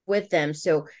live with them.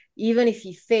 So even if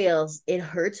he fails, it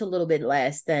hurts a little bit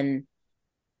less than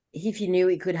if he knew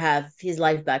he could have his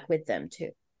life back with them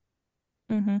too.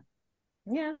 Mm-hmm.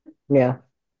 Yeah, Yeah.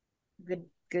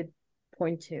 good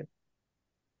point too.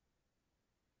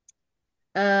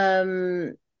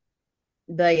 Um,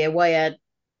 but yeah, Wyatt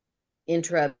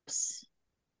interrupts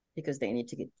because they need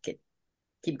to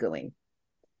keep going.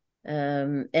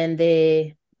 And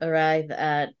they arrive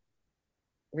at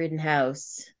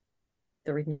Rittenhouse,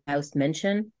 the Rittenhouse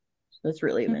mansion. That's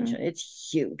really a Mm-hmm. mansion. It's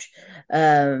huge.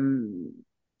 Um,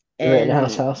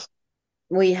 Rittenhouse and house.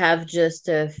 we have just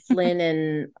Flynn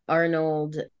and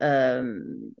Arnold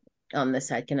on the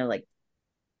side, kind of like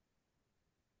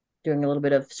doing a little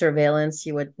bit of surveillance,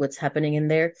 see what's happening in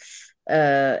there.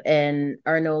 And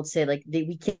Arnold said like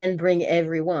we can bring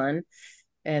everyone,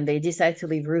 and they decide to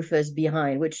leave Rufus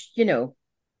behind, which yeah,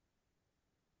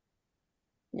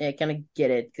 I kind of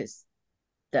get it because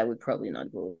that would probably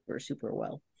not go over super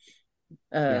well.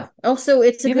 Yeah. Also,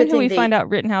 it's a Given good who thing we find out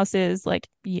Rittenhouse is, like,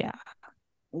 yeah.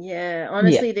 yeah, Yeah.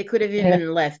 honestly, they could have Yeah.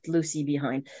 even left Lucy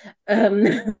behind.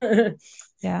 It's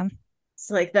Yeah.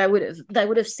 like that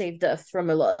would have saved us from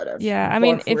a lot of Yeah. I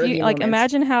mean, if you barf-worthy like moments.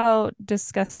 imagine how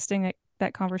disgusting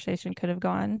that conversation could have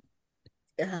gone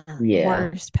Yeah.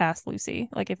 worse past Lucy.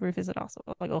 Like if Rufus had also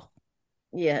like, oh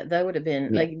Yeah, that would have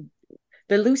been Yeah. like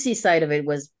the Lucy side of it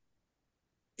was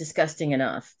disgusting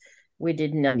enough. We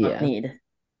did not Yeah. need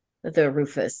the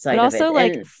Rufus but side of it, also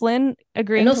like Flynn and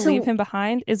agreeing to leave also him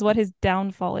behind is what his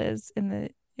downfall is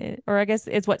in or I guess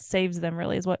it's what saves them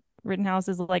really is what Rittenhouse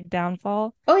is like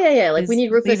downfall oh yeah, like we is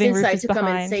need Rufus leaving inside Rufus to come and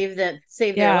behind. save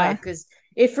their Yeah. life because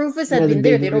if Rufus had Another been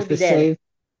there, big they'd all be Rufus dead. save.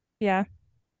 Yeah.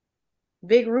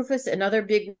 Big Rufus, another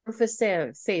big Rufus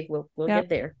save. We'll Yep. get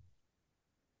there.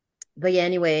 But yeah,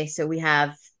 anyway, so we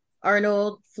have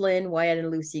Arnold, Flynn, Wyatt, and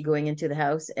Lucy going into the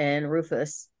house, and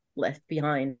Rufus left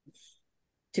behind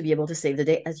to be able to save the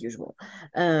day as usual.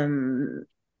 Um,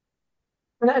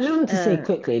 And I just want to say uh,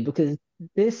 quickly because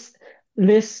this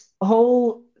this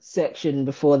whole section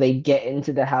before they get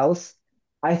into the house,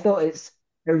 I thought it's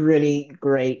a really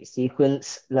great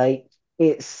sequence. Like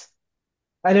it's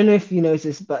I don't know if you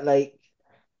noticed, but like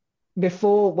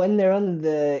before when they're in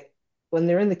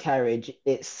the carriage,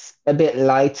 it's a bit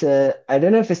lighter. I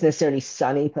don't know if it's necessarily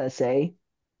sunny per se,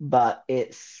 but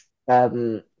it's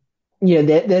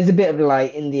there's a bit of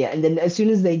light in the air. And then as soon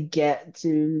as they get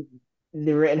to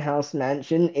the Rittenhouse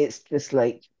mansion, it's just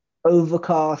like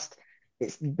overcast,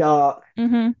 it's dark.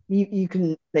 Mm-hmm. You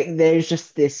can like there's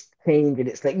just this change and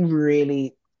it's like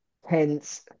really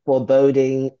tense,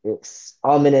 foreboding, it's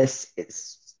ominous,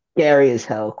 it's scary as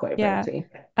hell, quite Yeah. frankly.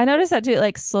 I noticed that too,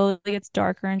 like slowly it's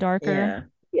darker and darker yeah,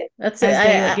 Yeah. that's it. as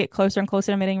they like get closer and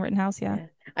closer to meeting Rittenhouse. Yeah. Yeah,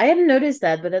 I hadn't noticed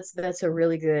that, but that's a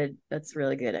really good. That's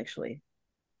really good actually.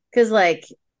 Because like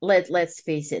let's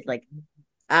face it, like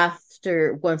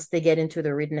after once they get into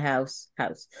the Rittenhouse,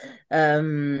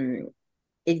 um,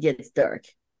 it gets dark,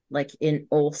 like in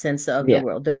all sense of the Yeah.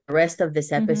 world. The rest of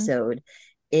this Mm-hmm. episode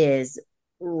is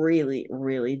really,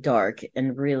 really dark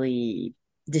and really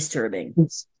disturbing.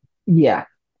 Yeah.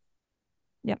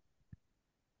 Yep.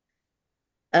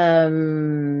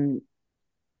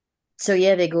 So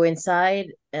yeah, they go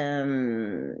inside.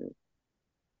 And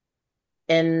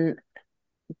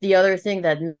the other thing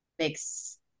that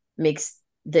makes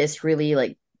this really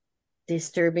like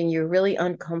disturbing, you're really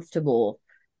uncomfortable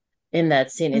in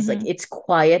that scene. It's like Mm-hmm. it's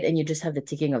quiet and you just have the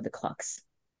ticking of the clocks.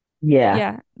 Yeah.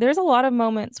 Yeah. There's a lot of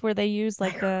moments where they use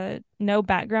like the no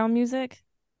background music.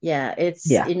 Yeah,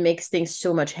 Yeah. it makes things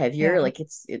so much heavier. Yeah. Like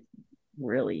it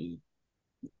really,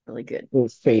 really good.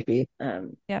 It's creepy.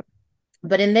 Yep.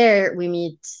 But in there we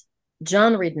meet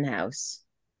John Rittenhouse,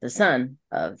 the son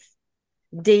of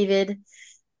David.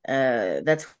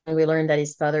 That's when we learned that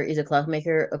his father is a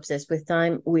clockmaker obsessed with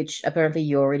time, which apparently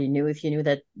you already knew if you knew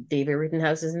that David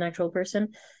Rittenhouse is an actual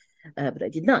person. But I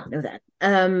did not know that.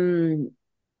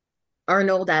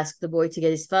 Arnold asked the boy to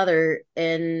get his father,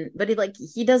 but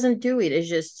he doesn't do it. It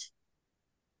just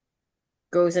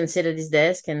goes and sit at his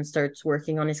desk and starts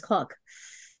working on his clock.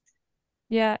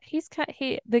 Yeah.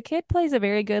 The kid plays a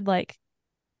very good like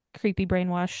creepy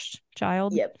brainwashed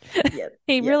child. Yep, yep,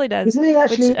 He yep. really does. Isn't he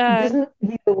Which actually, isn't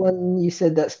he the one you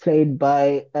said that's played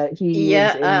by, he was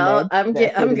Yeah, in Ned, that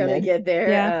played I'm in gonna Ned? get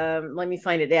yeah. there. Let me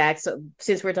find it. Yeah, so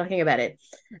since we're talking about it,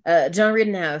 John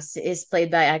Rittenhouse is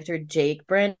played by actor Jake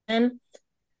Brennan.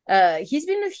 He's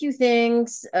been in a few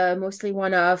things, mostly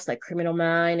one-offs like Criminal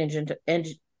Minds and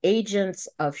Agents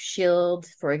of Shield,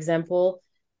 for example.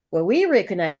 Where we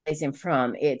recognize him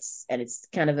from, it's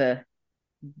kind of a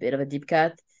bit of a deep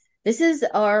cut. This is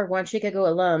our One Chicago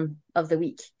alum of the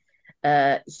week.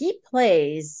 He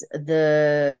plays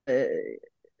the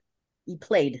he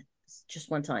played just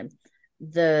one time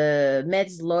the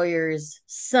Med's lawyer's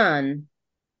son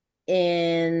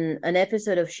in an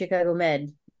episode of Chicago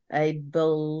Med. I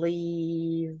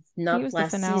believe He not was the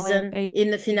last finale. season.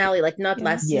 In the finale, like not Yeah.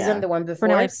 last season, the one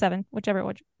Finale before. of 7, whichever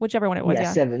one it was. Yeah,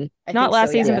 Yeah, 7. I not think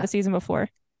last so. Yeah, season, Yeah. but the season before.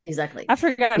 exactly. I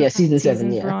forgot Yeah, season 7,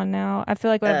 seasons yeah. we're on now. I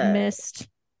feel like I've Uh, missed.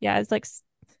 Yeah, it's like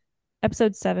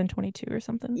episode 722 or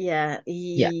something. Yeah,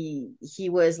 Yeah. he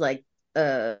was like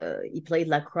he played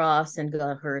lacrosse and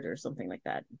got hurt or something like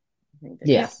that. I think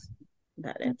Yeah. that's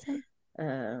about it. That's him.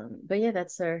 But yeah,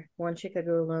 that's our one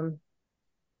Chicago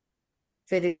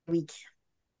for the week.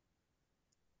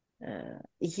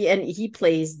 He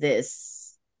plays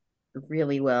this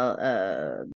really well.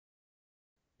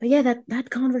 But yeah, that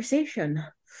conversation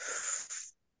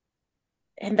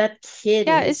and that kid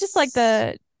Yeah, it's just like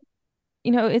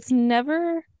is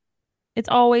it's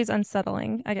always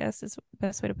unsettling, I guess is the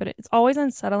best way to put it. It's always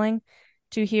unsettling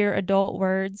to hear adult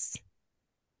words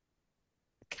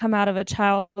come out of a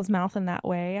child's mouth in that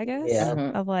way, I guess, Yeah.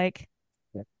 Mhm. of like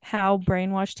Yeah. how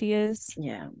brainwashed he is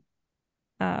Yeah.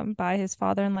 by his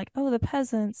father and like, oh, the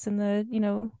peasants and the,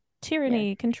 tyranny,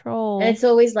 And control. it's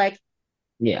always like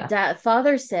Yeah. that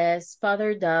father says,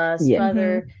 father does, Yeah.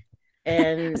 father It's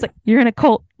and like, you're in a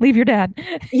cult, leave your dad.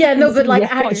 yeah, no, but like Yeah.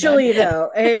 Call your dad. actually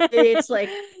though, it's like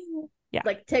Yeah.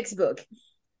 textbook.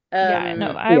 Yeah,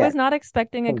 no, I Yeah. was not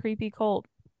expecting a creepy cult.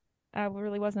 I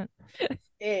really wasn't.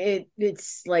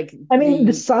 It's like I mean,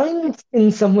 the signs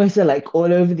in some ways are like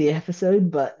all over the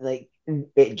episode, but like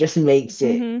it just makes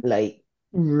it Mm-hmm. like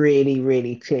really,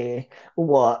 really clear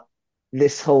what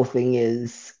this whole thing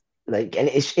is like, and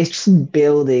it's just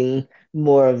building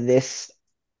more of this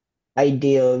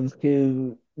idea of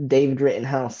who David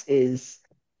Rittenhouse is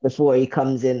before he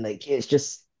comes in. Like it's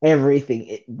just everything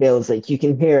it builds. Like you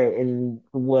can hear it in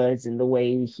the words and the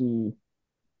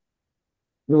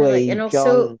but like way and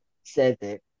also John says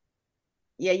it.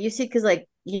 yeah, you see, because like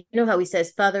you know how he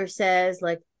says, father says,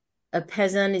 like a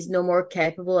peasant is no more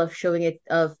capable of showing it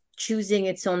of choosing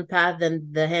its own path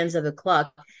than the hands of a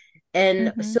clock, and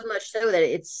Mm-hmm. so much so that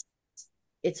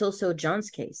it's also John's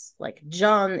case. Like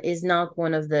John is not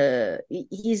one of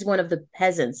he's one of the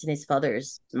peasants in his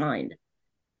father's mind.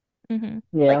 Mm-hmm.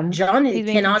 Like Yeah. John He's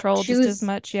being cannot controlled just as choose.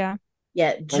 much. Yeah.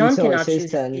 Yeah, John Until it's cannot his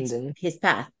choose turn, then. his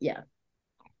path. Yeah.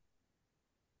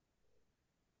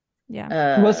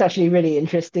 Yeah. What's actually really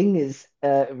interesting is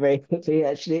very quickly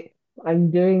actually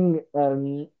I'm doing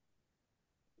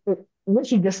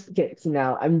literally just get to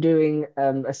now I'm doing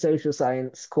a social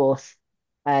science course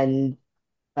and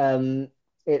um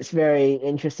it's very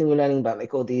interesting. We're learning about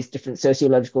like all these different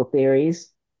sociological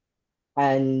theories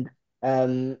and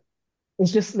um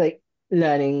it's just like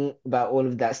learning about all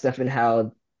of that stuff and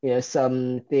how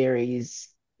some theories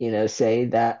say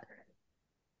that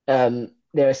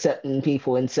there are certain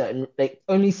people in certain like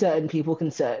only certain people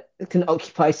can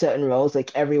occupy certain roles,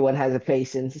 like everyone has a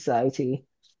place in society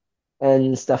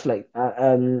and stuff like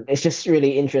that. It's just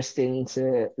really interesting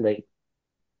to like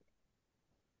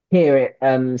hear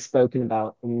it spoken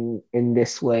about in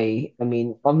this way. I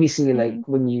mean, obviously like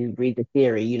Mm-hmm. when you read the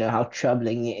theory, you know how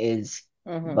troubling it is,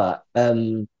 Mhm. but I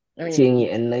mean, seeing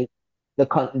it in like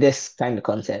this kind of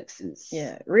context is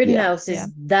yeah, yeah. Rittenhouse Yeah.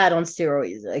 is that on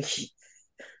steroids. Like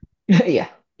Yeah.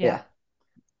 Yeah.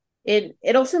 Yeah.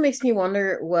 it also makes me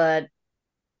wonder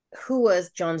who was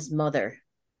John's mother.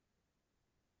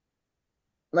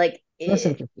 Like, That's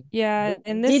interesting. Yeah.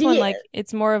 In did this one, he? like,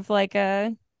 it's more of like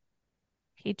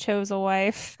he chose a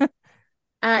wife.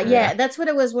 Yeah, Yeah. that's what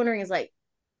I was wondering. Is like,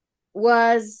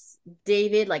 was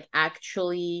David like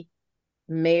actually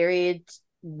married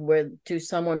to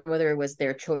someone, whether it was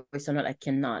their choice or not? I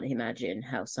cannot imagine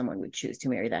how someone would choose to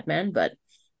marry that man, but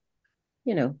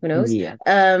who knows? Yeah.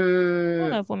 I don't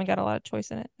know if women got a lot of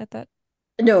choice in it at that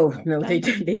No, they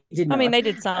time. did I mean, not. they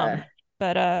did Uh, some,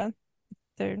 but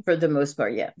for the most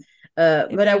part, yeah.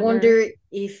 if But I they were, wonder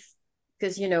if,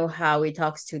 because you know how he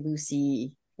talks to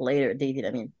Lucy later, David.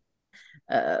 I mean,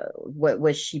 what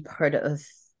was she part of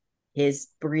his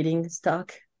breeding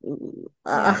stock?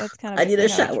 yeah, that's kind of I need a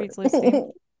basically how he shower. treats Lucy.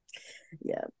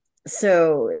 Yeah.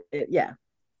 So yeah.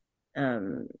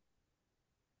 Um,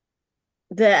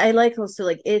 but I like also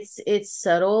like it's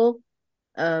subtle.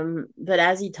 But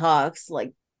as he talks,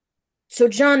 like so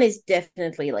John is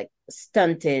definitely like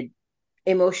stunted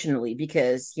emotionally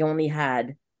because he only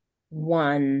had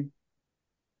one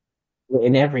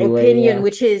In every way, opinion, yeah.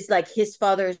 which is like his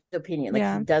father's opinion. Like he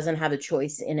Yeah. doesn't have a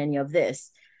choice in any of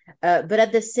this. But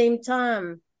at the same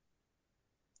time,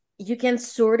 you can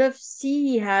sort of see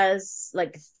he has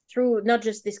like through not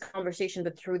just this conversation,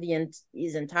 but through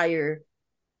his entire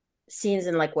scenes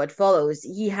and like what follows,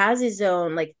 he has his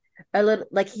own like a little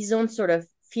like his own sort of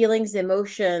feelings,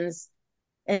 emotions,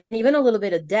 and even a little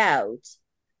bit of doubt.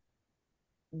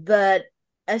 But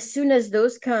as soon as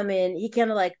those come in, he kind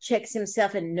of like checks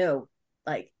himself and no,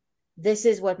 like this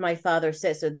is what my father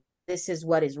says, so this is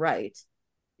what is right.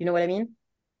 You know what I mean?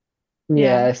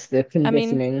 Yeah. Yes, the I mean,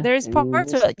 conditioning there's and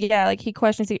parts of it, yeah, like he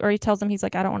questions or he tells him he's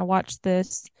like, I don't want to watch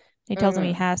this. He tells him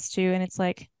he Mm-hmm. has to, and it's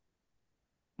like,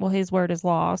 well, his word is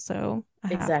law, so I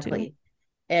have to. Exactly.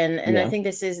 And I yeah. think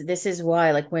this is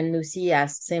why, like, when Lucy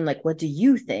asks him like, what do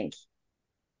you think,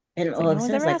 and It's all like of no a one's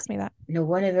sudden it's ever like, asked me that. no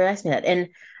one ever asked me that. And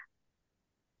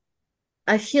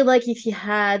I feel like if you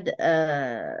had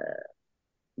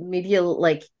maybe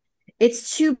like,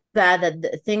 it's too bad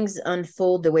that things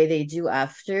unfold the way they do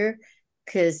after,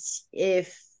 because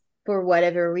if for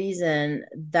whatever reason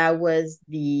that was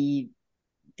the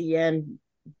end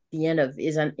the end of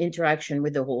his interaction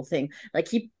with the whole thing, like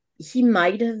he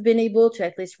might have been able to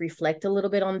at least reflect a little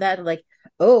bit on that, like,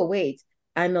 oh wait,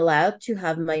 I'm allowed to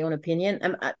have my own opinion.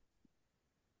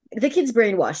 The kid's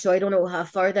brainwashed, so I don't know how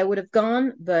far that would have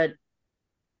gone, but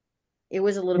it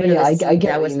was a little No, bit of yeah, a I seed get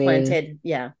that what you was mean. planted.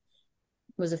 Yeah, it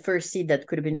was the first seed that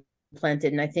could have been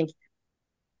planted. And I think,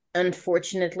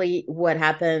 unfortunately, what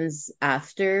happens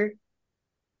after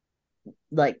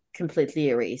like completely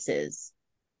erases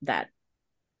that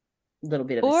little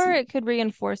bit of a Or seed. it could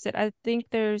reinforce it. I think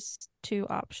there's two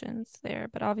options there,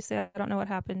 but obviously I don't know what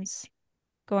happens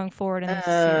going forward in this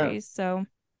Uh, series. So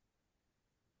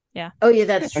yeah. oh yeah,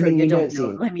 that's I true. mean, You we don't don't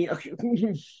know. see. I mean,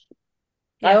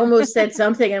 I Yeah. almost said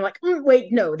something, and I'm like,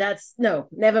 wait, no, that's no,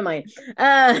 never mind.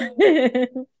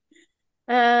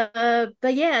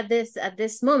 But yeah, this at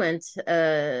this moment,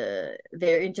 they're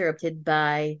interrupted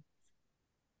by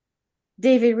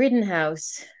David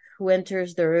Rittenhouse, who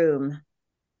enters the room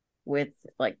with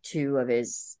like two of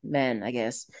his men, I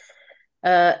guess.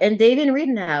 And David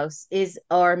Rittenhouse is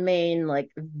our main,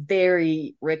 like,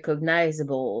 very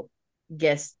recognizable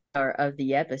guest star of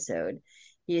the episode.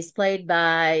 He is played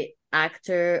by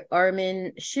actor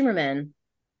Armin Shimmerman,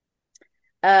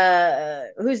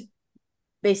 who's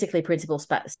basically Principal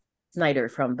Snyder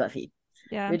from Buffy,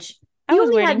 Yeah. which I he was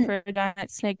only waiting had. for a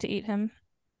giant snake to eat him.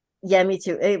 Yeah, me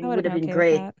too. It I would have would have been been okay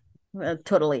with great. that.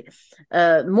 Totally.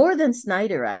 More than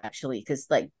Snyder, actually, because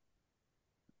like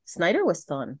Snyder was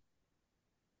fun.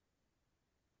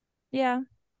 Yeah.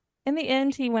 In the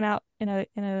end, he went out in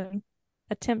a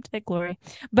attempt at glory.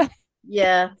 But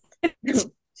Yeah.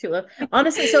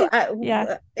 Honestly, so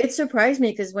yeah. it surprised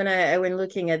me because when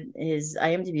looking at his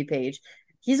IMDb page,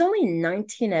 he's only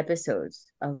 19 episodes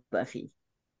of Buffy.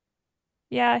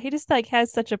 Yeah, he just like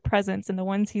has such a presence in the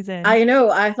ones he's in. I know.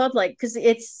 I thought like because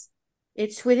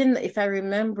it's within, if I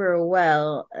remember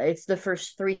well, it's the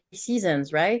first 3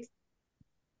 seasons, right?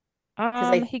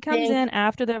 Because I He comes think, in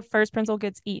after the first principal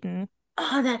gets eaten.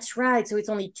 oh, that's right. So it's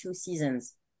only 2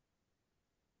 seasons,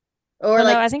 or Oh no,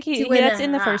 like I think two he and a that's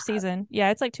in the half, first season.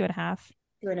 Yeah, it's like 2.5.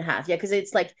 2.5. Yeah, because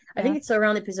it's like I Yeah. think it's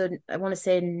around episode, I want to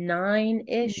say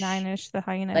 9-ish, 9-ish, the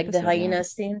hyena like the episode, yeah. hyena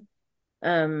scene.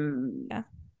 Um, Yeah.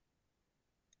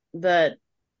 but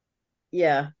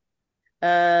yeah.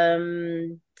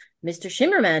 Um, Mr.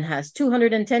 Shimmerman has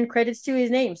 210 credits to his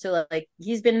name, so like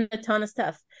he's been in a ton of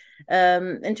stuff.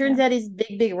 And turns Yeah. out his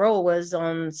big role was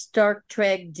on Star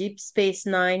Trek Deep Space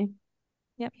Nine.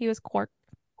 Yep, he was Quark.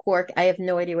 Quark. I have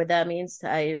no idea what that means.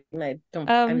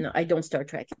 Um, I don't Star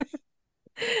Trek.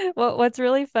 what's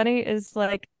really funny is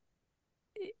like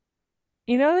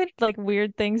like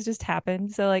weird things just happen.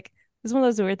 So like this is one of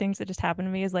those weird things that just happen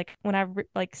to me is like when I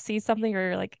like see something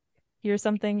or like hear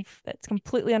something that's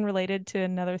completely unrelated to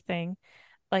another thing.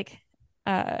 Like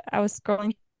I was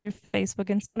scrolling through Facebook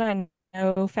and someone I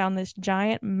know found this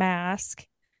giant mask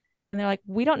and they're like,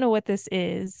 we don't know what this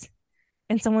is.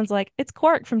 And someone's like, it's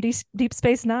Quark from Deep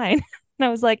Space Nine. And I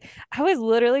was like, I was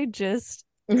literally just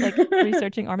like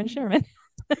researching Armin Shimmerman.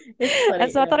 It's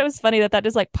And funny, so I yeah. thought it was funny that that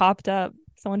just like popped up.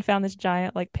 Someone found this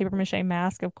giant like paper mache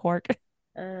mask of Quark.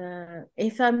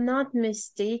 If I'm not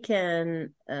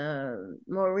mistaken,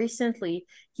 more recently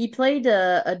he played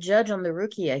a judge on The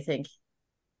Rookie, I think.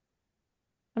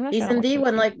 I'm not sure. He's I don't in watch the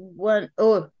one Rookie. like one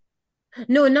oh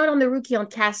no, not on The Rookie, on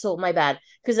Castle. My bad.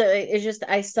 Because it's just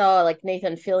I saw like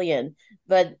Nathan Fillion,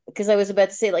 but because I was about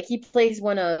to say like he plays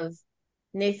one of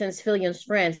Nathan's Fillion's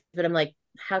friends, but I'm like,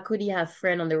 how could he have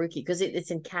friend on The Rookie? Because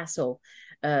it's in Castle.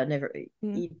 Never.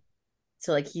 Mm.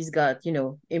 So like he's got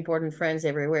important friends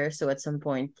everywhere. So at some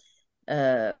point,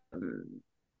 uh,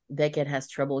 Beckett has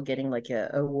trouble getting like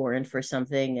a warrant for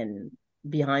something, and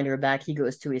behind her back, he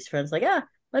goes to his friends like,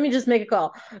 let me just make a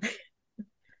call.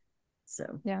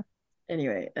 So Yeah.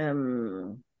 anyway,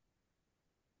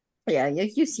 yeah,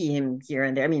 you see him here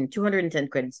and there. I mean, 210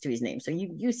 credits to his name, so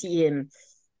you see him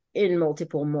in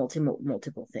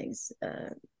multiple things.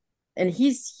 And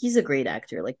he's a great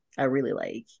actor. Like I really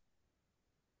like.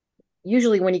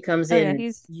 Usually when he comes Oh yeah, in,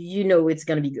 he's you know it's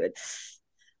gonna be good.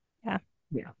 yeah.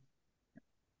 Yeah.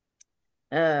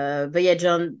 But yeah,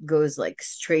 John goes like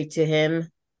straight to him.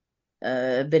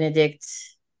 Benedict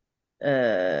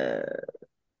uh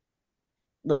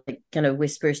like kind of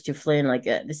whispers to Flynn like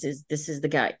this is the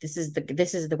guy. This is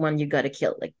the one you got to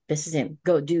kill. Like this is him.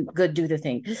 Go do the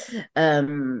thing.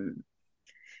 Um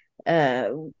uh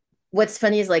what's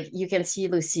funny is like you can see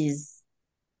Lucy's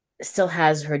still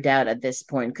has her doubt at this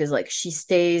point because like she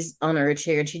stays on her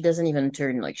chair and she doesn't even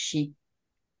turn. Like she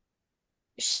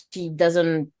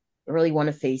doesn't really want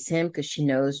to face him because she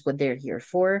knows what they're here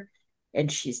for,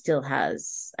 and she still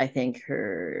has, I think,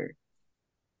 her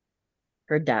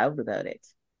doubt about it.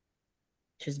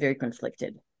 She's very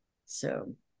conflicted.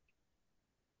 So,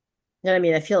 yeah, I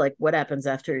mean, I feel like what happens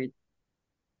after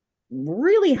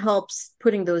really helps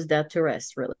putting those doubts to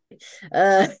rest. Really,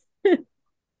 uh,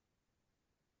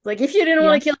 like if you didn't Yeah.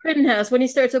 want to kill Rittenhouse when he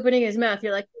starts opening his mouth,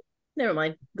 you're like, never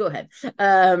mind, go ahead.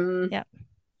 Um, Yeah.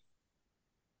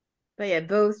 but yeah,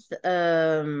 both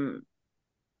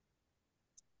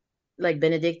like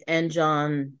Benedict and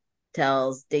John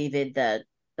tells David that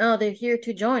oh they're here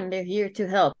to join, they're here to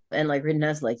help, and like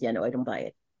Rittenhouse like yeah no I don't buy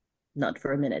it, not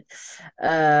for a minute.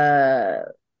 Uh,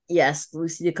 yes,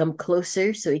 Lucy to come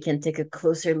closer so he can take a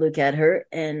closer look at her,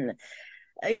 and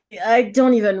I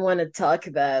don't even want to talk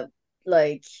about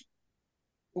like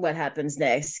what happens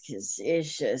next because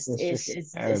it's just It's just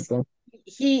it's just terrible.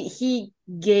 he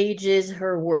gauges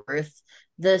her worth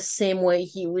the same way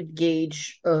he would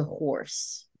gauge a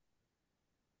horse.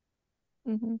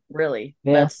 Mm-hmm. Really,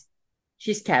 Yeah. that's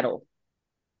she's cattle.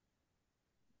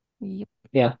 Yep.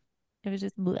 Yeah. It was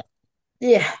just bleh.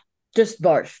 Yeah, just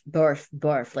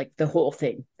barf, like the whole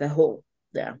thing, the whole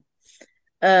yeah.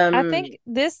 I Um, think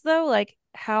this though, like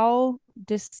how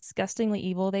disgustingly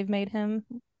evil they've made him,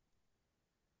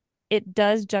 it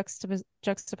does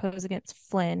juxtapose against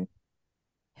Flynn,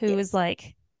 who is yes,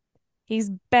 like he's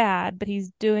bad, but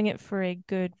he's doing it for a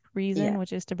good yeah, reason,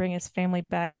 which is to bring his family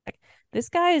back. This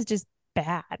guy is just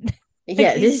bad. Like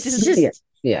yeah. he's This is just Yeah. just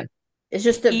Yeah. it's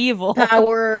just a evil.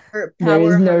 power There is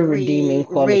power no redeeming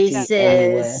hungry Yeah. quality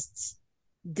anywhere. racist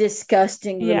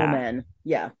disgusting little Yeah. man.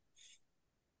 Yeah.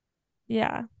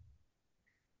 Yeah.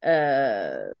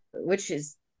 Which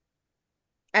is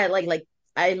like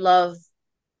I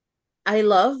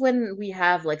love when we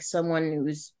have like someone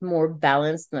who's more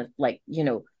balanced, like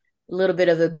a little bit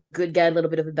of a good guy, a little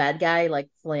bit of a bad guy, like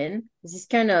Flynn. This is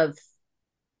kind of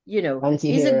he's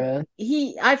a Anti-hero.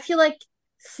 he. I feel like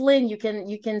Flynn. You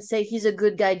can say he's a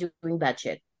good guy doing bad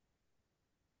shit,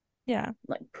 Yeah.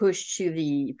 like push to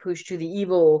the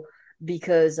evil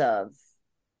because of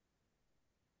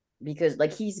because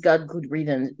like he's got good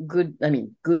reasons, good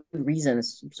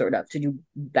reasons sort of to do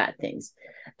bad things.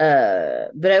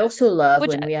 But I also love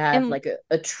Which when we have and like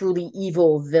a truly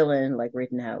evil villain like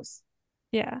Rittenhouse.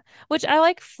 yeah. Which I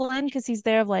like Flynn because he's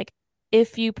there of like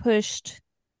if you pushed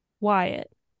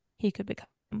Wyatt, he could become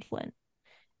Flynn.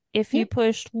 If Yeah. you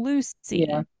pushed Yeah. Lucy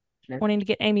wanting to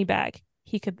get Amy back,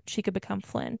 she could become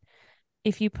Flynn.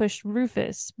 If you pushed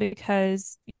Rufus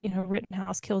because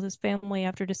Rittenhouse killed his family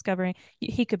after discovering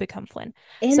he could become Flynn.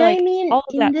 And So I like mean, all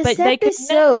of in that, this but they could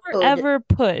never episode, ever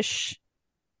push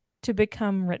to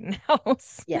become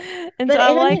Rittenhouse. yeah. And so But I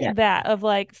and I like mean, Yeah. that of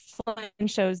like Flynn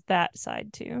shows that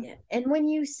side too. yeah. And when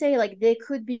you say like they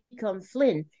could become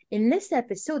Flynn, in this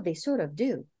episode, they sort of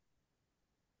do.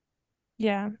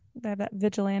 Yeah, they have that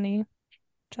vigilante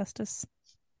justice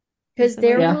piece Because of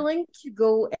they're it. Yeah. willing to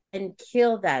go and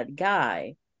kill that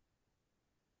guy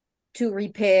to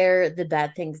repair the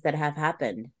bad things that have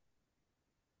happened.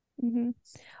 Hmm.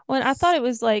 Well, and I thought it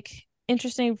was like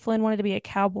interesting Flynn wanted to be a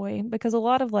cowboy because a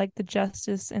lot of like the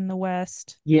justice in the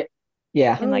West Yeah.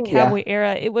 Yeah. in like Oh, Yeah. cowboy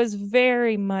era, it was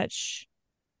very much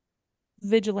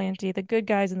vigilante. The good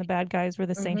guys and the bad guys were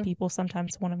the same mhm, people.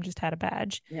 Sometimes one of them just had a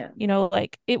badge. yeah,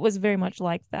 Like it was very much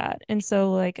like that. And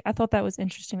so like I thought that was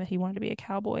interesting that he wanted to be a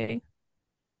cowboy,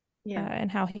 yeah.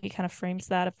 and how he kind of frames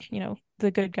that of,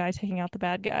 the good guy taking out the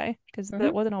bad guy because that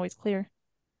Mhm, wasn't always clear.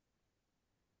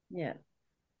 yeah.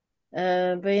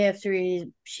 But after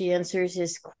she answers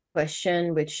his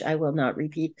question, which I will not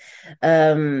repeat,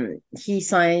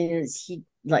 he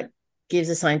like gives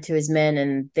a sign to his men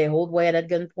and they hold Wyatt at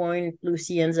gunpoint.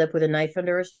 Lucy ends up with a knife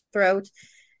under his throat.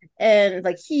 And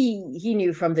like he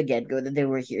knew from the get-go that they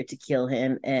were here to kill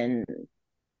him. And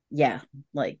yeah,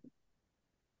 like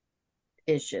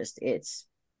it's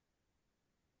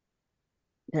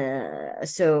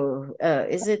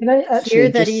is it Can I here actually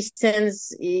that just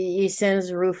he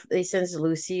sends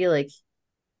Lucy like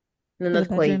no, To the not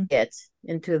quite bedroom. yet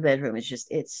into a bedroom. It's just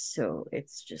so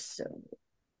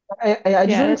I just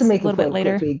Yeah, wanted to that's a make a little bit point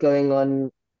later. quickly going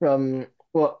on from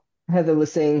what Heather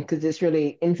was saying because it's really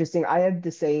interesting. I had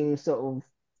the same sort of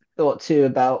thought too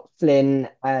about Flynn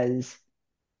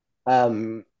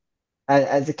um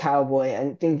as a cowboy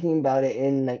and thinking about it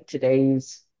in like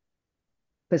today's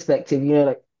perspective,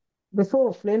 like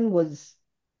before Flynn was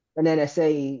an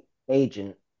NSA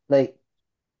agent, like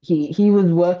he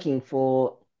was working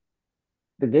for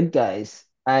the good guys,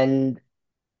 and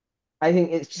I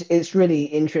think it's really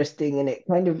interesting, and it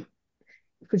kind of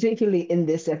particularly in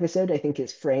this episode, I think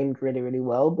it's framed really really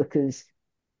well because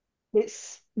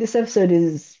it's this episode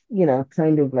is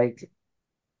kind of like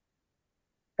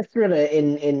a thriller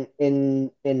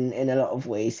in a lot of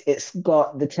ways. It's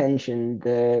got the tension,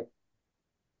 the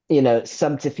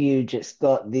subterfuge. It's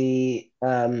got the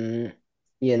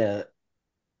you know,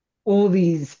 all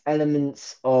these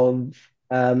elements of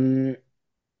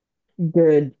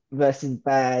good versus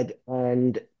bad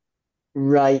and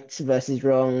right versus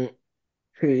wrong,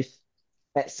 truth,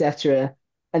 etc.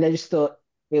 And I just thought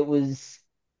it was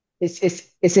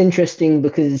it's interesting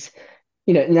because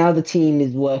now the team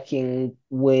is working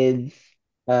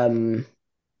um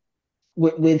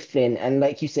with Finn, and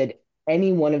like you said,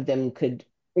 any one of them could,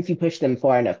 if you push them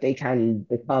far enough, they can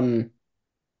become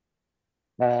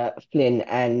Flynn,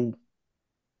 and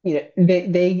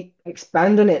they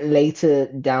expand on it later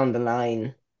down the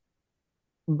line,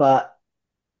 but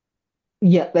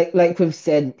yeah, like we've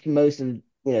said most of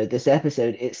this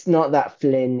episode, it's not that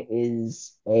Flynn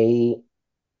is a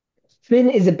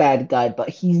bad guy, but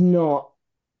he's not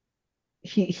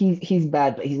he's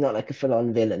bad, but he's not like a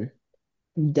full-on villain.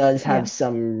 He does Yeah. have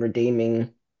some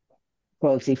redeeming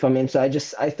quality from him. So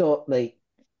I thought like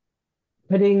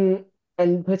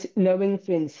knowing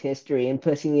Flynn's history and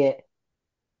putting it,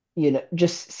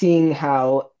 just seeing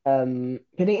how putting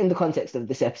it in the context of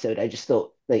this episode, I just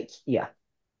thought like yeah,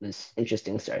 it was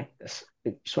interesting. Sorry,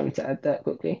 I just wanted to add that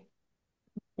quickly.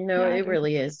 no, Yeah, I it agree.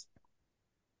 really is.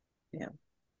 Yeah.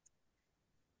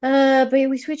 But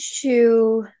we switch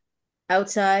to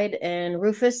outside, and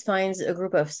Rufus finds a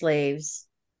group of slaves,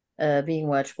 being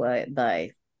watched by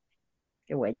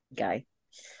a white guy.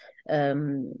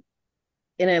 Um,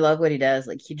 and I love what he does.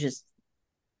 Like he just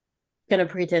kind of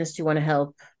pretends to want to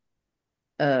help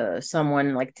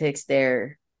someone, like takes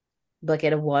their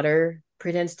bucket of water,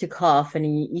 pretends to cough, and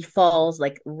he falls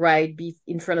like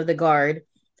in front of the guard,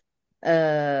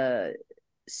 uh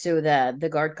so that the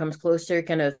guard comes closer,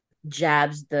 kind of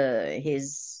jabs the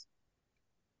his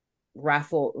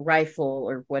rifle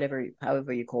or whatever,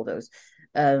 however you call those,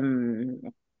 um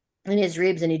in his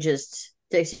ribs, and he just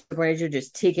takes advantage to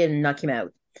just take it and knock him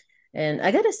out. And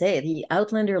I gotta say, the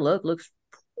Outlander look looks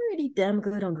pretty damn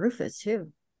good on Rufus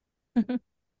too.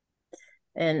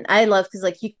 And I love because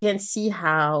like you can see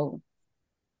how,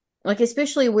 like,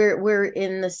 especially we're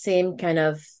in the same kind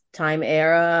of time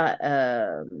era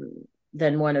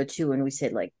than 102, and we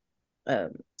said like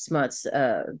Smuts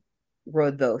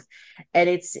wrote both. And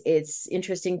it's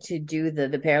interesting to do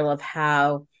the parallel of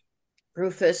how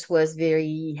Rufus was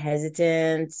very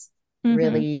hesitant, Mm-hmm.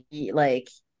 really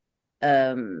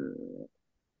um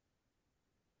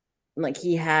like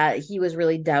he was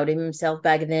really doubting himself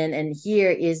back then, and here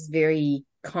is very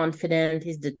confident,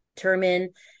 he's determined,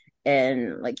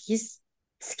 and like he's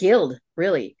skilled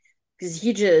really, because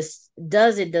he just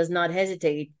does not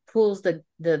hesitate, pulls the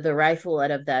rifle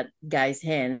out of that guy's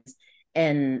hands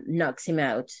and knocks him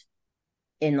out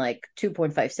in like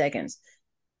 2.5 seconds.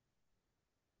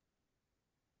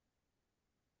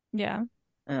 Yeah.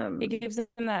 It um gives them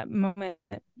that moment,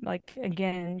 like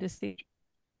again, to see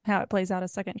how it plays out a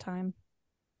second time.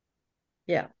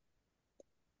 yeah.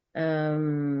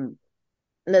 um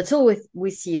that's all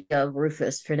we see of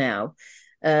Rufus for now.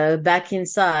 Back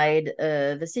inside,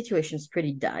 the situation's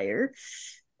pretty dire.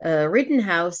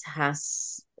 Rittenhouse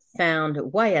has found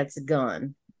Wyatt's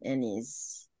gun and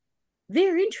is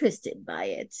very interested by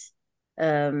it.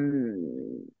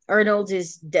 Arnold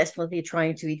is desperately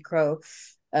trying to eat crow,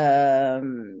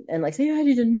 and like say, I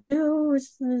didn't know.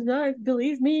 I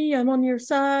believe me, I'm on your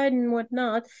side and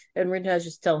whatnot. And Rittenhouse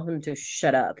just tell him to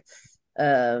shut up.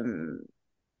 Um,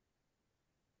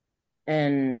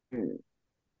 and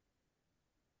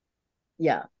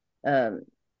yeah, um,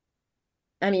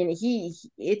 I mean,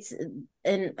 it's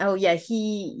and oh yeah,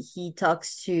 he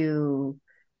talks to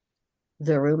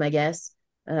the room, I guess.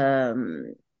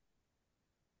 Um,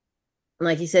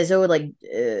 like he says, oh, like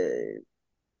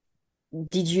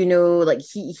did you know like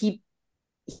he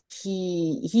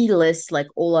lists like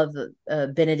all of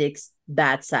Benedict's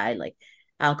bad side, like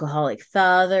alcoholic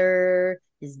father,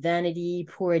 his vanity,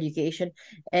 poor education,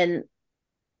 and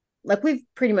like we've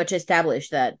pretty much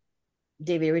established that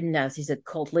David Rittenhouse is a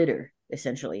cult leader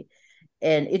essentially,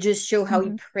 and it just show how he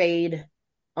Mm-hmm. preyed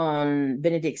on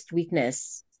Benedict's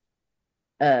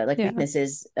Yeah.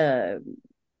 weaknesses,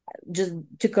 just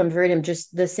to convert him,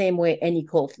 just the same way any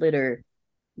cult leader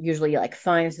usually like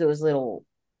finds those little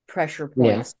pressure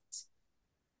Yeah. points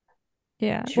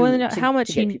Yeah. Well, to and to how to much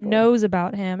get he people. knows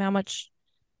about him, how much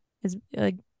is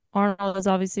like Arnold has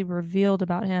obviously revealed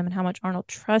about him, and how much Arnold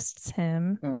trusts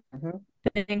him, Mm-hmm.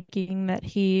 thinking that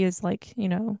he is like,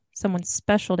 someone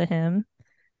special to him,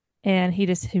 and he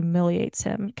just humiliates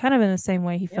him, kind of in the same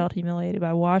way he Yep. felt humiliated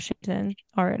by Washington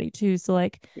already too. So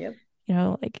like, Yep.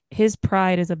 like his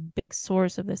pride is a big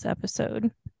source of this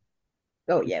episode,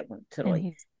 Oh yeah, and totally.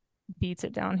 he beats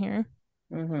it down here.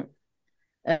 Mm-hmm.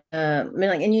 I mean,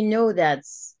 like, and you know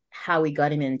that's how we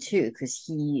got him in too, because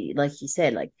he, like he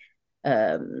said,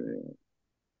 um,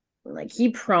 like he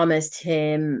promised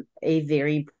him a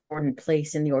very important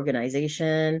place in the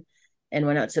organization and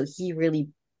whatnot. So he really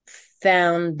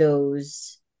found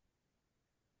those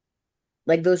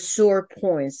sore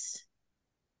points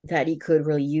that he could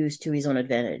really use to his own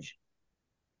advantage.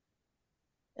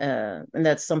 And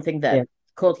that's something Yeah. that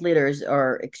cult leaders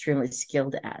are extremely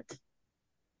skilled at.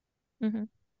 Mm-hmm.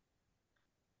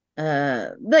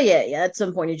 But yeah, at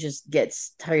some point he just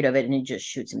gets tired of it and he just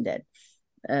shoots him dead.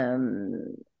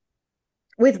 Um,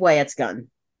 with Wyatt's gun,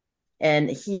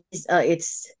 and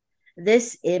it's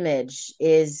this image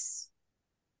is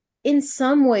in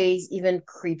some ways even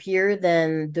creepier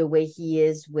than the way he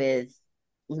is with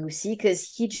Lucy,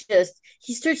 because he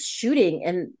starts shooting,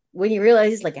 and when you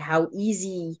realize like how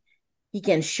easy he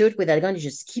can shoot with that gun, he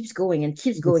just keeps going and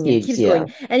keeps It going and keeps, keeps yeah.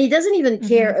 going, and he doesn't even Mm-hmm.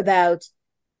 care about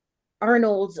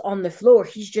Arnold's on the floor.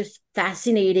 He's just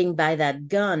fascinating by that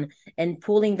gun and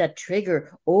pulling that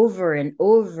trigger over and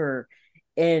over,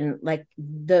 and like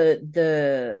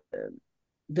the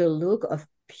look of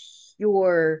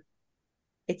pure,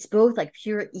 it's both like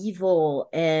pure evil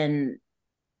and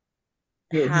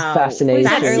Yeah, his how Well, he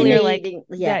said fascination. earlier, like fascinating.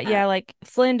 that, Yeah. yeah, like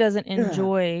Flynn doesn't Ugh.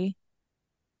 enjoy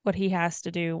what he has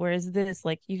to do, whereas this,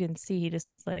 like, you can see he just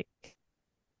like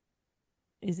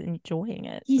is enjoying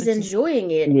it. He's It's just,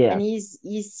 enjoying it, Yeah. and he's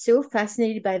so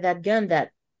fascinated by that gun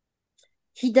that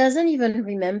he doesn't even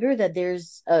remember that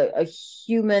there's a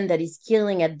human that he's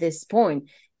killing at this point.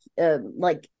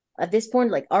 Like at this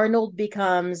point, like Arnold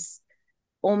becomes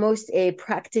almost a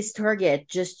practice target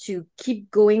just to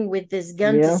keep going with this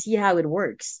gun to Yeah. see how it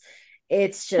works.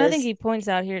 It's and I think just he points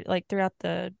out here, like throughout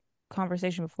the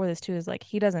conversation before this too, is like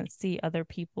he doesn't see other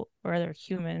people or other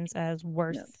humans as no.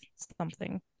 worth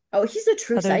something Oh, he's a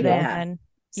true other No. psychopath. than,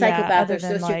 yeah, Psychopath or other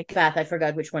than like, sociopath. I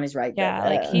forgot which one is right, but yeah,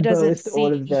 like he doesn't Both, all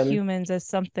see of them. humans as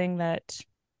something that,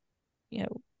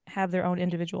 have their own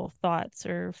individual thoughts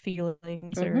or feelings,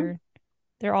 mm-hmm. or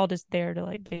they're all just there to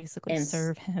like basically Ants.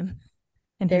 serve him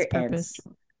and his They're purpose.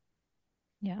 ants.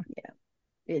 Yeah.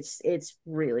 Yeah. It's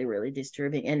really, really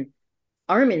disturbing. And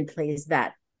Armin plays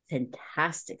that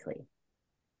fantastically.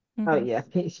 Oh Mm-hmm. yeah.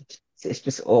 It's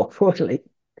just awful. Like,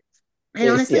 And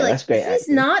honestly, yeah, like that's great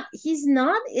acting. he's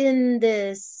not in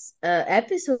this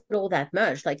episode all that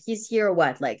much. Like he's here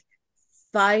what, like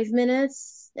 5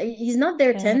 minutes? He's not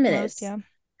there 10 10 at most, minutes. yeah.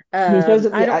 He shows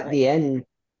up I don't at the end.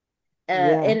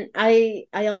 Yeah. and I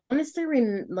honestly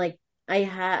like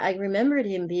I remembered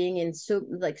him being in so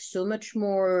much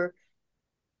more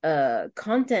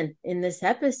content in this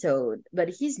episode, but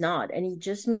he's not, and he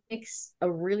just makes a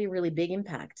really, really big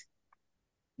impact.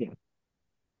 Yeah.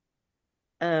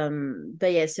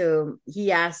 But yeah, so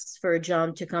he asks for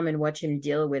John to come and watch him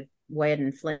deal with Wyatt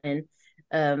and Flynn.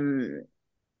 Um,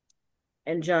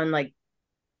 and John like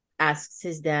asks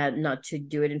his dad not to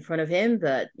do it in front of him,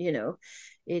 but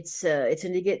it's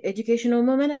an educational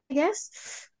moment, I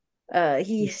guess.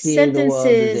 He Seeing the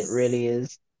world as it sentences, really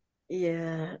is.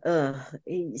 yeah,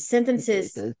 he It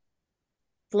sentences does.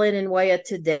 Flynn and Wyatt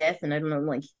to death, and I don't know,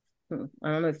 like, I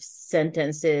don't know if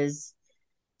sentence is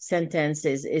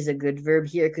a good verb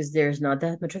here because there's not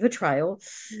that much of a trial.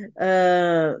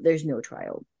 There's no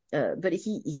trial. But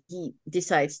he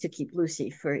decides to keep Lucy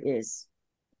for his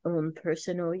own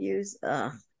personal use.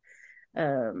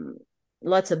 Um,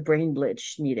 Lots of brain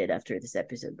bleach needed after this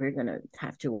episode. We're gonna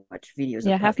have to watch videos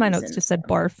Yeah, of half my puppies notes and just said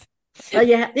barf.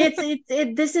 yeah,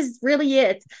 this is really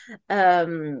it.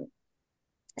 Um,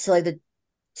 so like the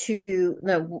two,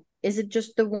 no, is it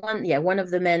just the one? Yeah, one of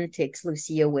the men takes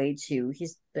Lucy away to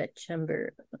his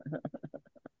bedchamber.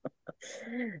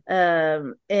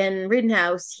 In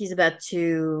Rittenhouse, he's about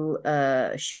to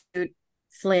shoot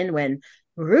Flynn when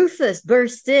Rufus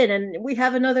bursts in, and we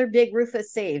have another big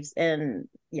Rufus saves, and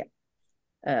yeah,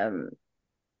 um,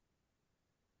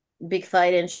 big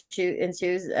fight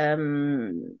ensues.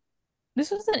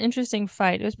 This was an interesting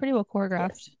fight. It was pretty well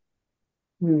choreographed.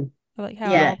 Yes, I like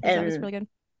yeah, how that was really good.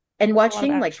 and A lot of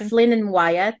watching like action. Flynn and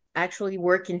Wyatt actually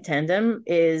work in tandem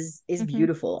is Hmm.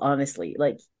 beautiful. Honestly,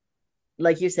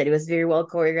 like you said, it was very well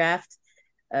choreographed.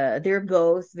 They're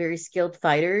both very skilled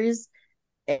fighters,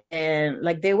 and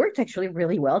like they worked actually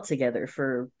really well together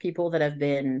for people that have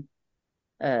been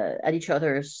at each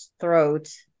other's throat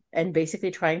and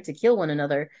basically trying to kill one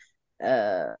another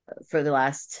uh, for the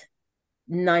last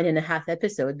 9.5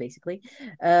 episode basically.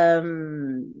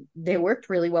 They worked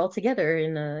really well together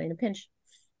in a pinch.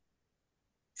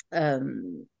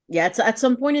 Yeah, it's at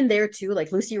some point in there too,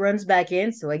 like Lucy runs back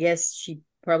in, so I guess she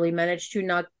probably managed to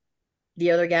knock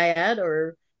the other guy out,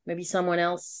 or maybe someone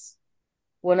else,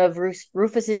 one of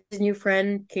Rufus's new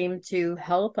friend came to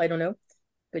help, I don't know.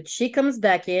 But she comes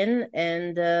back in,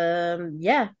 and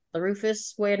yeah,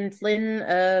 Rufus, when Flynn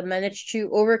managed to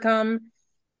overcome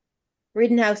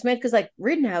Rittenhouse, man, because like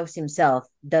Rittenhouse himself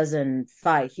doesn't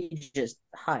fight, he just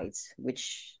hides,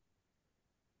 which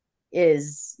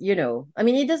is, I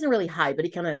mean, he doesn't really hide, but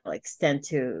he kind of like stand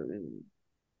to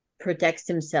protect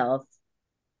himself,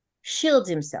 shields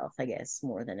himself, I guess,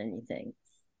 more than anything.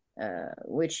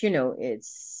 Which,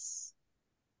 it's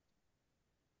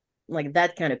like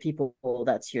that kind of people,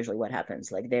 that's usually what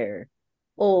happens. Like they're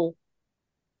all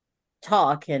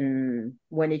talk, and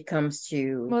when it comes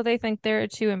to Well, they think they're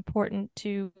too important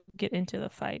to get into the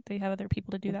fight. They have other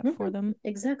people to do that for them.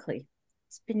 exactly,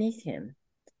 it's beneath him.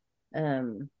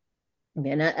 um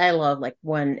and I love like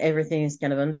when everything is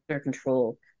kind of under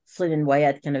control, Flynn and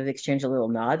Wyatt kind of exchange a little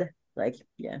nod, like,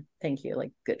 yeah, thank you,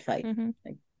 like, good fight. Hmm.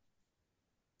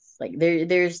 Like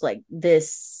there's like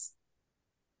this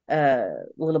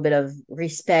little bit of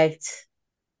respect,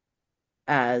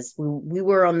 as we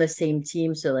were on the same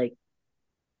team, so like,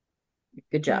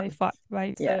 good Yeah, job. they fought by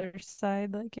each Yeah, other's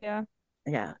side. Like, yeah.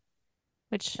 yeah.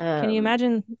 Which can you um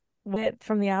imagine what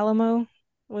from the Alamo?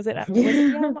 Was it the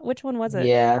yeah. Alamo? Which one was it?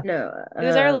 Yeah. No, It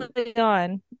was early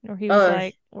on where he was oh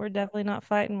like, "We're definitely not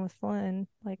fighting with Flynn."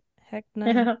 Like, heck no.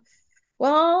 yeah.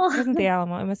 Well, It wasn't the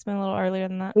Alamo. It must have been a little earlier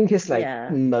than I that. think it's like yeah,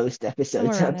 most Somewhere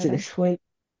episodes around up there to though. this point.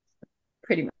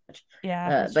 pretty much. Yeah,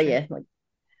 that's But true. yeah, like,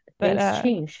 But things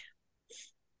change.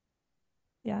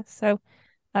 yeah. So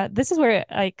this is where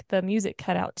like the music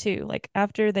cut out too. Like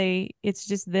after it's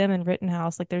just them and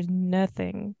Rittenhouse. Like there's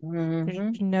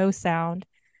Hmm. no sound.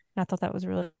 And I thought that was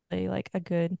really like a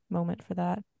good moment for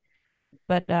that.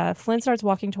 But Flynn starts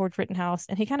walking towards Rittenhouse,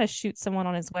 and he kind of shoots someone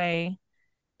on his way.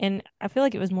 And I feel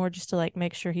like it was more just to like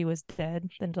make sure he was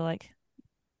dead than to like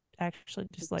actually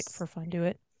just like for fun do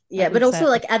it, Yeah, like but we've also said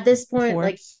like at this point, before.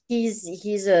 like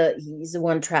he's a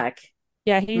one track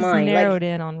Yeah, he's mind. Like narrowed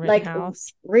in on like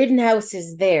Rittenhouse. Rittenhouse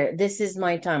is there. This is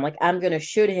my time. Like, I'm gonna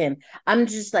shoot him. I'm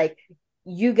just like,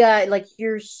 you guys, like,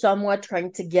 you're somewhat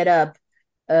trying to get up.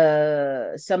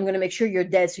 So I'm gonna make sure you're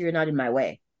dead, so you're not in my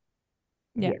way,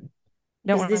 Yeah, Yeah.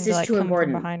 don't because want this him to is like too come from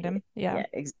important. behind him. Yeah. Yeah,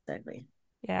 exactly.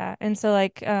 Yeah. And so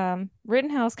like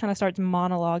Rittenhouse kind of starts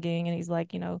monologuing, and he's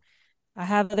like, I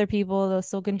have other people, they'll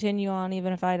still continue on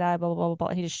even if I die, blah blah blah blah,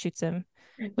 blah. He just shoots him,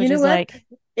 You which know is what? like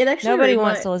It actually nobody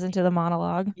wants remind. to listen to the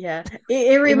monologue. Yeah,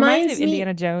 it It reminds me reminds of me.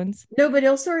 Indiana Jones. No, but it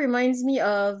also reminds me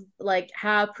of like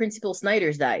how Principal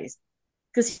Snyder's dies,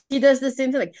 because he does the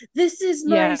same thing. Like, this is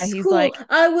my Yeah, he's school. like,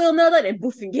 I will not let it.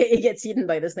 Boof, and he gets eaten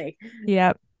by the snake.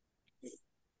 yeah.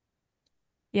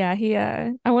 Yeah, he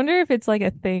I wonder if it's like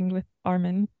a thing with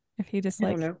Armin, if he just I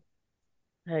don't like know.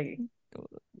 Like,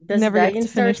 does he never die gets in to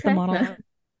Star finish the Trek? No. monologue.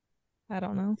 I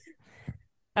don't know.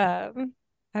 I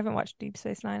haven't watched Deep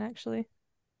Space Nine actually.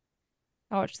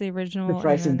 I watched the The original and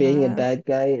price of then being a bad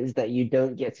guy is that you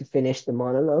don't get to finish the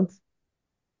monologues.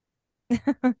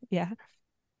 yeah.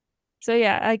 So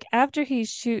yeah, like after he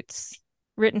shoots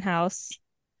Rittenhouse,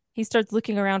 he starts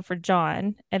looking around for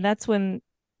John, and that's when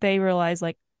they realize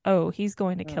like, oh, he's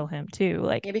going to kill Mm. him too.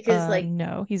 Like, Yeah, because like,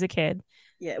 no, he's a kid.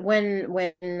 yeah,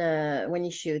 when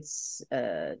he shoots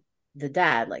the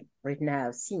dad, like right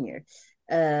now, senior,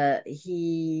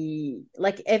 he,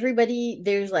 like, everybody,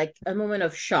 there's like a moment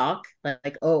of shock,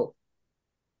 like, oh,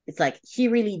 it's like he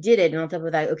really did it, and on top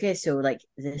of that, okay, so like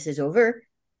this is over.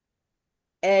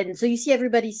 And so you see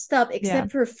everybody stop Yeah.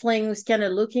 except for Fling, who's kind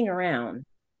of looking around.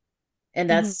 And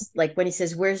Hmm. that's like when he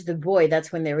says, "Where's the boy?"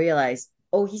 That's when they realize,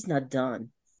 oh, he's not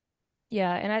done.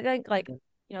 Yeah, and I think like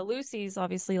Lucy's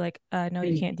obviously like, no,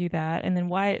 you can't do that. And then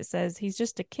Wyatt says he's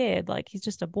just a kid, like he's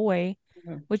just a boy.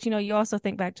 which, you also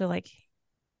think back to like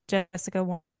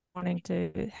Jessica wanting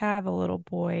to have a little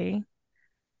boy,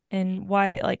 and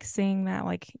why, like, seeing that,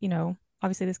 like,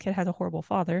 obviously this kid has a horrible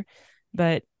father,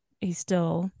 but he's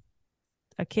still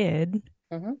a kid,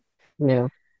 Mm-hmm. Yeah.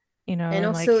 And and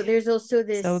also, like, there's also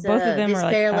so both of them this are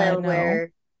like, parallel no.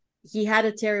 where he had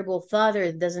a terrible father.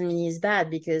 It doesn't mean he's bad,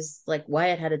 because like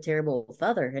Wyatt had a terrible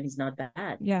father and he's not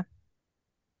bad. Yeah.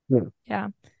 Yeah. Yeah.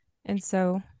 And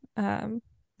so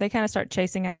they kind of start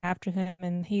chasing after him,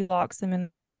 and he locks them in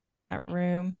that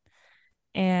room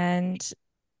and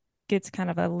gets kind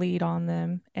of a lead on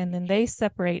them. And then they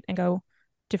separate and go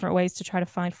different ways to try to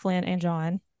find Flynn and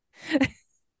John.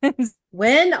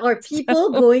 When are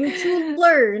people So, going to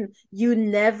learn you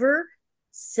never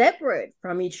separate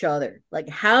from each other? Like,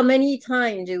 how many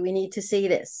times do we need to say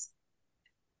this?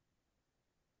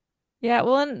 yeah,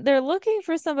 well, and they're looking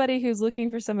for somebody who's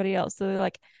looking for somebody else. So they're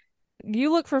like,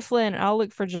 you look for Flynn, I'll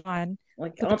look for John.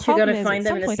 Like, But the aren't you problem gonna is, at find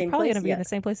them some in the point, they're same probably going place? to be in Yeah, the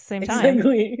same place at the same time.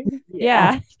 exactly. Yeah.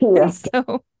 Yeah. Yeah. And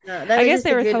so No, that I was guess just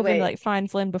they a were good hoping to way. like find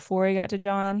Flynn before he got to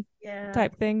John Yeah,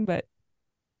 type thing. But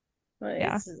but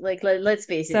yeah. it's like, let's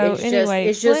face it. So anyway,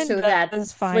 It's just Flynn so that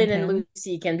does Flynn find and him.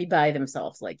 Lucy can be by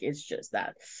themselves. Like, it's just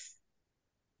that.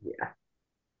 Yeah.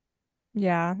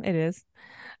 Yeah, it is.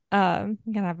 I'm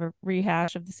gonna have a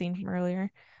rehash of the scene from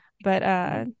earlier.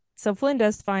 But so Flynn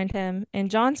does find him,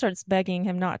 and John starts begging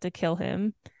him not to kill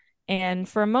him. And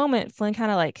for a moment, Flynn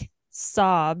kind of like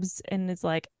sobs and is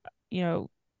like, you know,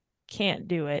 can't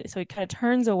do it. So he kind of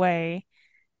turns away.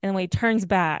 And when he turns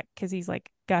back, because he's like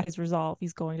got his resolve,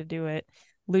 he's going to do it.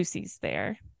 Lucy's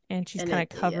there, and she's And kind of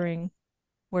yeah, covering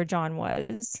where John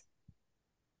was.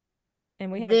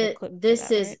 And we have a clip for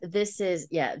that, right?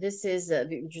 this is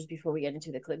just before we get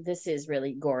into the clip. This is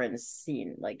really Goran's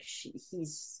scene. Like,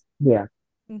 Yeah.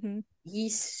 Mm-hmm.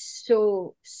 he's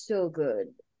so good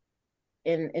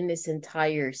in this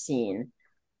entire scene.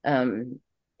 And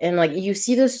like, you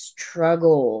see the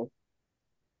struggle,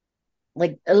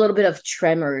 like a little bit of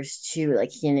tremors too,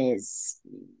 like in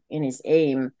his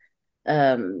aim.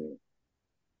 Um,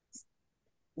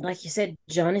 like you said,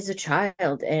 John is a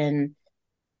child, and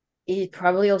he's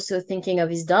probably also thinking of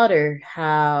his daughter,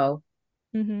 how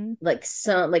Mm-hmm. like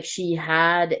she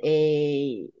had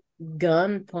a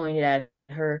gun pointed at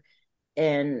her.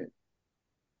 And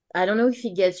I don't know if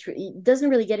he doesn't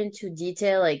really get into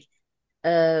detail, like,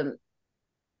 um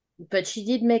but she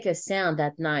did make a sound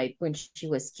that night when she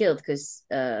was killed, because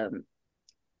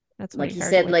That's what like he he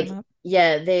heard to said, wake him like, up.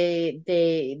 yeah,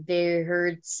 they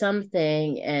heard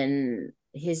something, and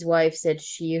his wife said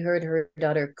she heard her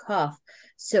daughter cough.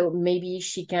 So maybe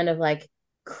she kind of like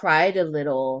cried a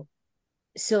little.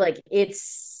 So like,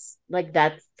 it's like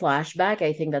that flashback,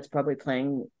 I think that's probably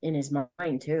playing in his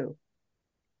mind too.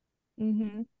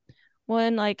 Mm-hmm.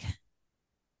 When like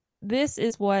this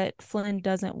is what Flynn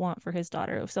doesn't want for his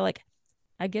daughter. So like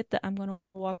I get the I'm gonna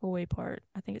walk away part.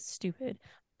 I think it's stupid.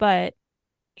 But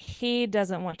he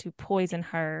doesn't want to poison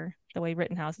her the way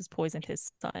Rittenhouse has poisoned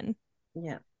his son.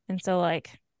 Yeah. And so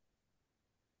like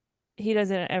he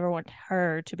doesn't ever want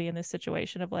her to be in this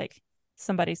situation of like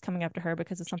somebody's coming after her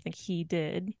because of something he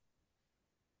did.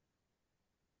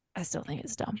 I still think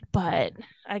it's dumb, but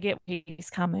I get where he's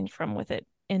coming from with it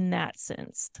in that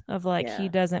sense of like he Yeah.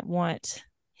 doesn't want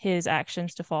his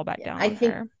actions to fall back Yeah. down on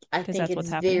her I because think that's what's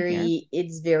happening here.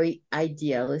 it's very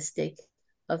idealistic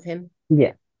of him.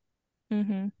 Yeah.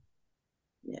 Mm-hmm.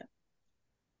 Yeah.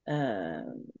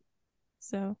 Um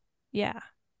So yeah.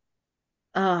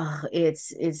 oh,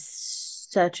 it's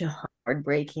such a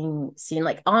heartbreaking scene.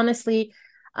 Like, honestly,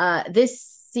 this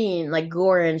scene, like,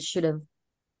 Goran should have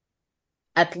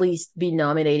at least be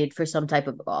nominated for some type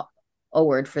of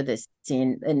award for this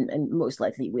scene, and most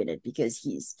likely win it, because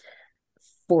he's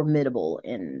formidable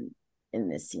in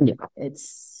this Yeah. scene.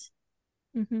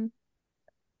 Mm-hmm.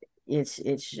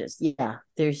 It's just, yeah,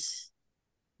 there's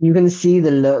You can see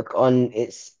the look on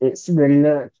it's the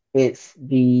look, it's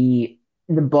the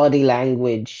body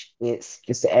language, it's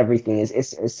just everything is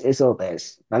it's all there.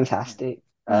 It's fantastic.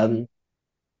 Mm-hmm.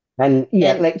 And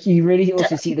yeah, and like you really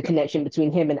also see the connection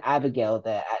between him and Abigail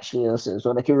there actually also as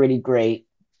well, like a really great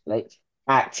like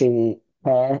acting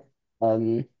pair.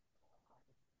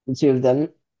 The two of them.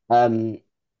 Um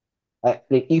like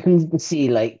you can see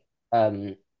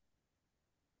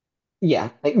yeah,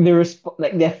 like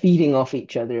like they're feeding off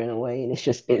each other in a way, and it's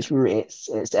just yeah,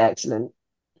 it's excellent.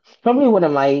 Probably one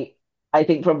of my, I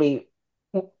think probably,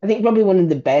 I think probably one of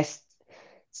the best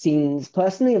scenes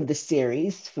personally of the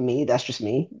series for me. That's just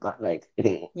me, but like I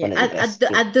think yeah, one of the best.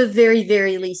 at the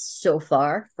very least, so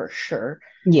far, for sure.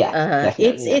 Yeah,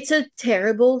 definitely. Yeah, It's a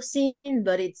terrible scene,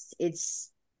 but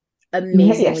it's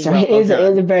amazingly Yes, right. well It is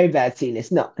a done. very bad scene.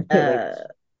 It's not like Uh,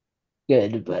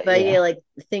 good, but but yeah, yeah. like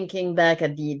thinking back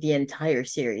at the entire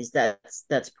series,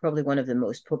 that's probably one of the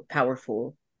most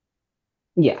powerful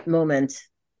Yeah. moment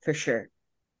for sure.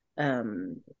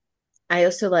 Um, I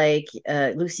also like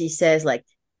Lucy says like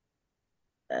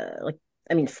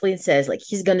I mean Flynn says like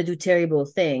he's gonna do terrible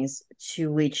things,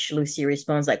 to which Lucy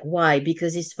responds like why?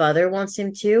 Because his father wants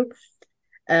him to.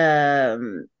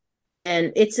 Um,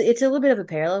 and it's a little bit of a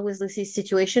parallel with Lucy's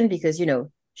situation because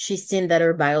she's seen that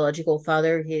her biological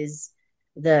father is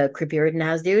the creepy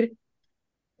Rittenhouse dude.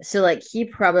 So like he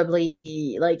probably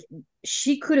like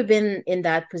she could have been in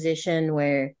that position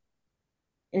where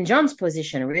in John's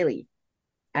position really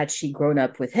had she grown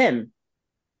up with him.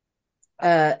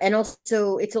 And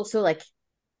also it's also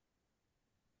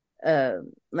uh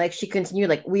like she continued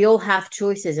like we all have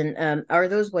choices and are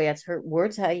those Wyatt's her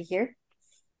words how you hear?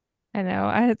 I know.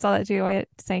 I saw that too. I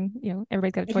saying,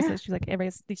 everybody's got a choice. Yeah. She's like, everybody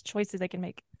has these choices they can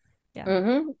make.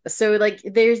 Yeah. So like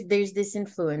there's this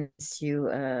influence you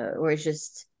where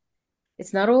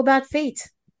it's not all about fate.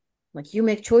 Like you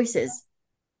make choices.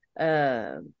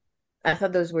 Uh I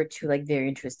thought those were two like very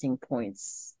interesting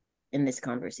points in this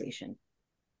conversation.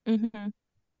 Mm-hmm.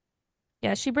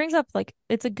 Yeah, she brings up like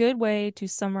it's a good way to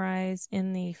summarize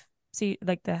in the see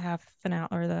like the half finale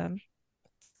or the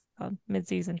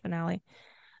mid-season finale.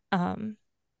 Um,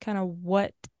 kind of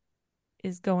what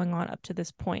is going on up to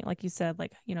this point. Like you said,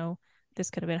 like, this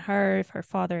could have been her if her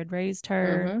father had raised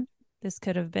her. Mm-hmm. This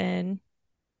could have been,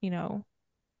 you know,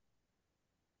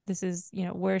 this is,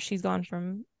 where she's gone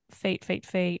from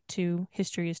fate to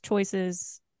history is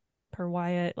choices per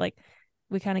Wyatt. Like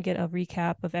we kind of get a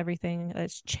recap of everything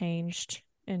that's changed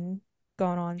and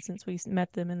gone on since we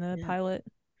met them in the Yeah. pilot.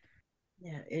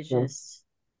 Yeah, it Yeah. just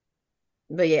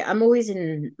but yeah, I'm always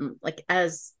in like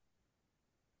as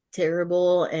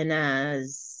terrible and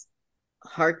as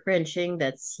heart-wrenching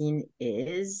that scene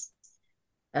is,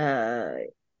 uh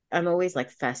I'm always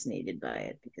like fascinated by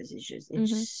it because it's Mm-hmm.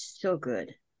 just so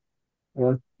good.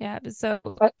 Yeah. Yeah, but so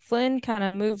I, Flynn kind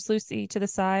of moves Lucy to the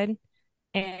side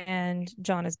and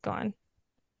John is gone.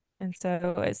 And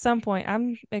so at some point,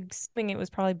 I'm assuming it was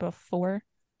probably before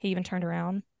he even turned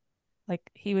around. Like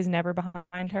he was never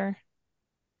behind her.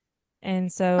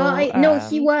 And so, I no,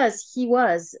 he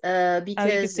was oh, you could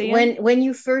because see him? when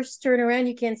you first turn around,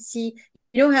 you can see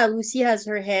how Lucy has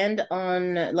her hand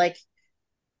on like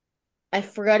I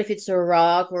forgot if it's a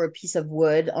rock or a piece of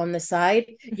wood on the side.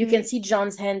 You Hmm. can see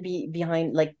John's hand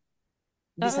behind like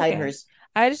Oh, beside okay. hers.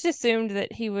 I just assumed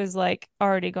that he was like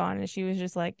already gone and she was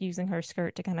just like using her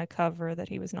skirt to kind of cover that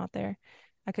he was not there.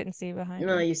 I couldn't see behind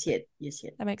No, her. you see it. You see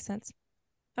it. That makes sense.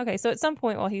 Okay, so at some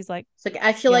point while he's like So like,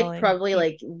 I feel like yelling, probably he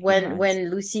like he when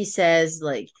runs. Lucy says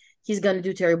like he's gonna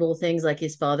do terrible things like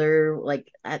his father, like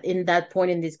in that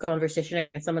point in this conversation,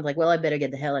 and someone's like, "Well, I better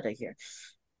get the hell out of here."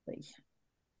 Like,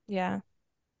 Yeah.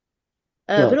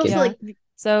 but okay. also Yeah. like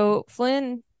So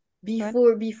Flynn, go ahead.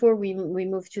 before we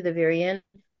move to the very end,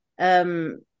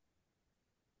 um,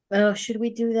 oh, should we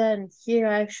do that here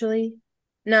actually?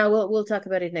 No, we'll talk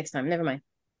about it next time. Never mind.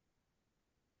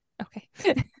 Okay.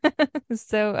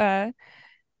 So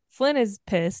Flynn is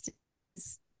pissed.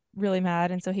 He's really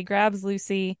mad. And so he grabs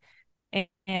Lucy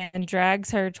and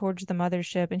drags her towards the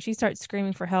mothership and she starts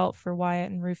screaming for help for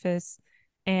Wyatt and Rufus.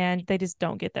 And they just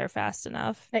don't get there fast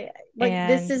enough. Like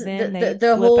this And is then they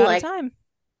the blip whole out of like time.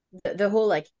 the whole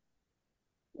like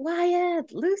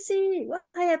Wyatt, Lucy.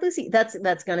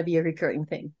 That's gonna be a recurring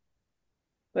thing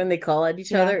when they call at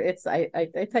each Yeah. other. It's I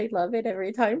love it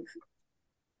every time.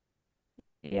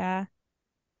 Yeah.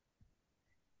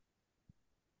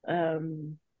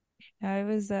 Um, It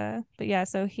was but yeah,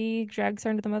 so he drags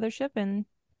her into the mothership and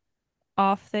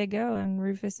off they go and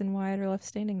Rufus and Wyatt are left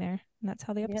standing there. And that's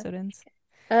how the yeah. episode ends.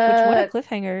 Which what a Uh,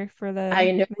 cliffhanger for the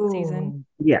I mid-season. know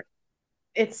Yeah.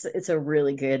 it's a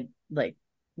really good like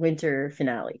winter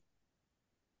finale.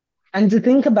 And to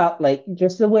think about like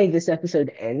just the way this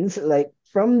episode ends, like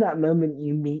from that moment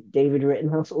you meet David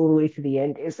Rittenhouse all the way to the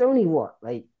end, it's only what,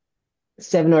 like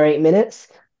 7 or 8 minutes.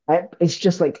 It's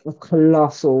just like a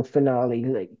colossal finale,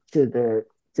 like to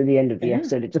the end of the Yeah.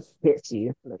 episode. It just hits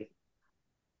you, like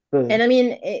boom. And I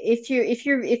mean,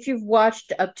 if you've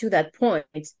watched up to that point,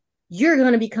 you're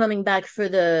gonna be coming back for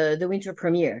the winter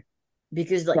premiere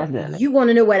because like Definitely. you want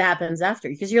to know what happens after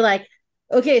because you're like,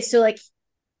 okay, so like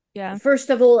Yeah. first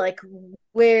of all, like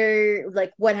where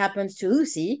like what happens to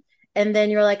Lucy, and then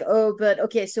you're like, oh, but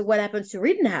okay, so what happens to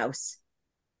Rittenhouse?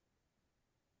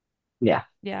 Yeah.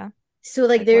 Yeah. So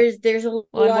like Like what? there's a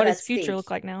Well, and what lot does at future stake.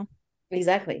 look like now?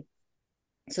 Exactly.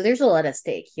 So there's a lot at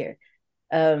stake here.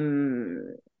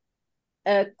 Um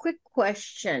A quick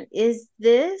question. Is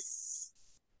this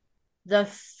the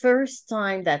first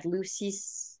time that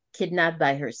Lucy's kidnapped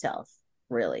by herself?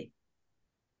 Really?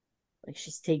 Like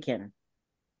she's taken.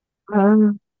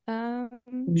 Um,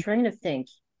 I'm trying to think.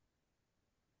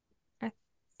 I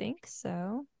think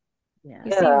so. Yeah.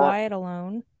 We see yeah, Wyatt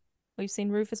alone. We've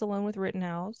seen Rufus alone with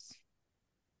Rittenhouse.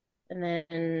 And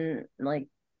then like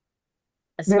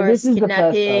as no, far this as is the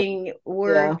first time. kidnapping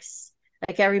Yeah, works,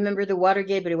 like I remember the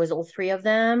Watergate, but it was all three of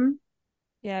them.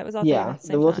 Yeah, it was all three of them yeah, at the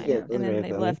there same was time. yeah, Yeah. all And three then of they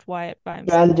them. left Wyatt by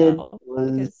Stranded himself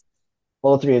was because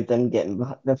all three of them getting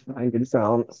left behind in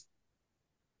France.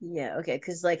 Yeah, okay.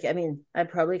 Because like I mean, I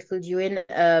probably clued you in.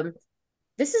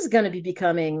 This is gonna be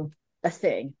becoming a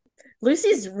thing.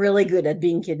 Lucy's really good at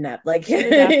being kidnapped. Like she's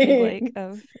the Daphne Blake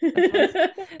of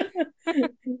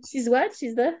she's what?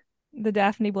 She's the the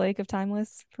Daphne Blake of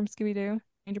Timeless from Scooby-Doo.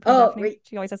 Danger Pro oh, Daphne.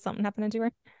 She always has something happening to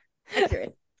her.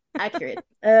 accurate. Accurate.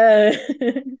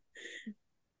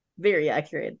 Very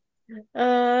accurate.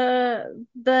 Uh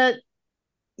but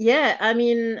yeah, I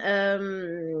mean,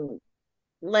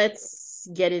 let's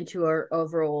get into our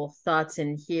overall thoughts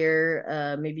in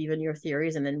here, maybe even your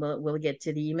theories, and then we'll get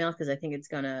to the email because I think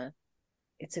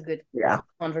it's a good Yeah,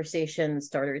 conversation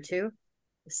starter too.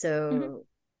 Mhm. So,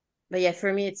 but yeah,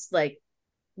 for me, it's like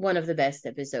one of the best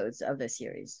episodes of the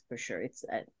series for sure. It's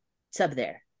up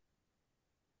there.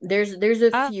 There's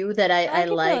a I, few that I I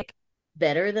feel like like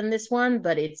better than this one,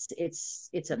 but it's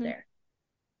up mhm. there.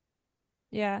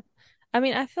 Yeah. I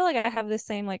mean, I feel like I have the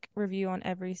same like review on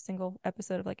every single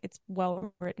episode of like it's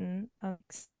well written,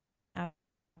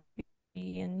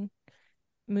 and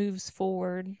moves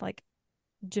forward like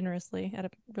generously at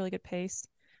a really good pace.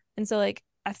 And so like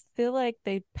I feel like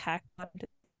they packed onto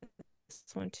this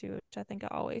one too, which I think I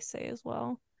always say as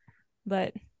well.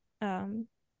 But um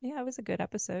yeah, it was a good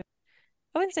episode.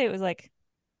 I wouldn't say it was like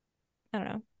I don't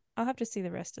know. I'll have to see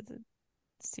the rest of the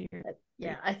series,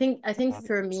 Yeah, I think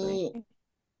for obviously. me,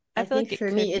 I I feel think like it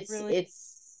for me, could it's really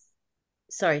it's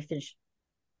sorry, finish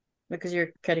because you're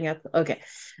cutting up. Okay.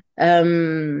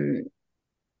 Um,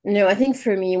 no, I think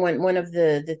for me, one of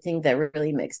the thing that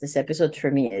really makes this episode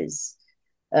for me is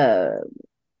uh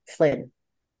Flynn,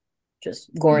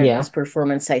 just yeah. Goran's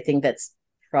performance. I think that's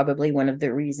probably one of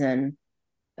the reason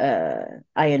uh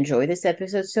I enjoy this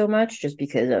episode so much, just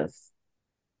because of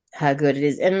how good it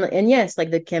is. And yes,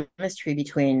 like the chemistry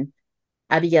between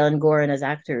Abigail and Goran as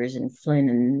actors and Flynn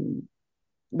and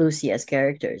Lucy as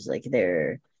characters, like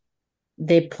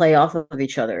they play off of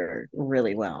each other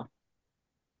really well.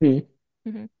 Hmm.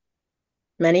 Mhm.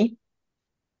 Mannie?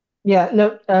 Yeah,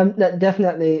 no, that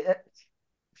definitely.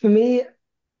 For me,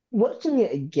 watching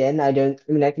it again, I don't.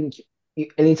 I mean, I think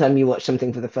anytime you watch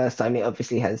something for the first time, it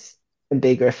obviously has a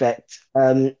bigger effect.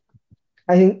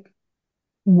 I think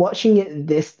watching it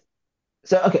this.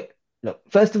 So okay, look.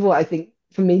 First of all, I think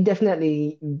for me,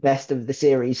 definitely best of the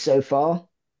series so far.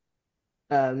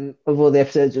 Of all the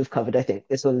episodes we've covered, I think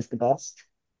this one's the best.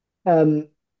 Um,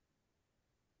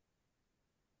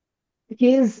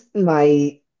 here's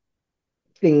my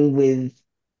thing with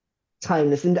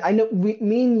timeless, and I know me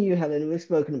and you, Helen, we've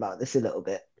spoken about this a little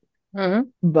bit,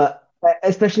 Mm-hmm. but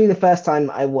especially the first time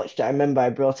I watched it, I remember I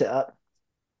brought it up.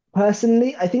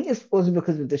 Personally, I think it's also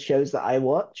because of the shows that I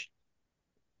watch.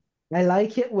 I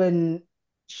like it when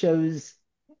shows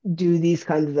do these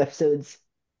kind of episodes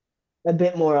a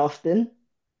bit more often,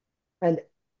 and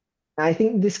I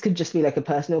think this could just be like a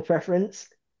personal preference,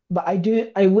 but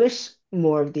I wish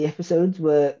more of the episodes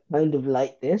were kind of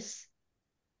like this.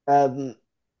 Um,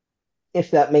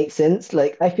 if that makes sense.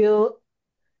 Like I feel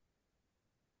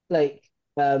like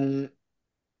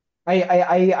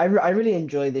I really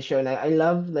enjoy the show, and I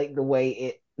love like the way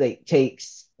it like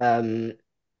takes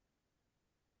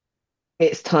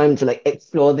its time to like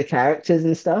explore the characters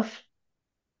and stuff.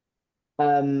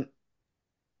 Um,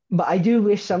 but I do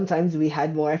wish sometimes we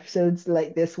had more episodes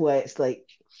like this where it's like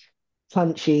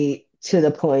punchy to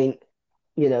the point,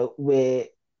 we're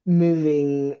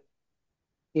moving,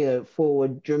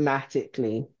 forward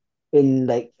dramatically in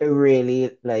like a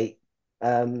really like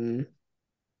um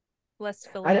less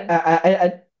I fillery.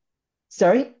 I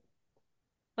sorry.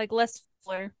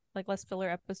 Like less filler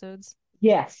episodes.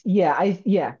 Yes, yeah,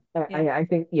 Yeah. I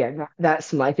think yeah,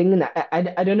 that's my thing, and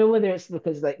I don't know whether it's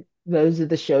because like those are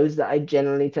the shows that I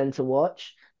generally tend to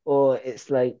watch, or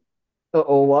it's like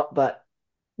or what, but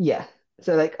yeah.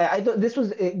 So like I thought this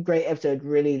was a great episode.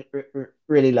 Really,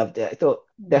 really loved it. I thought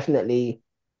definitely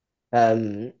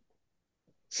um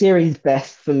series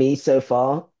best for me so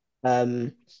far.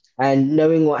 Um, and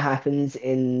knowing what happens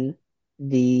in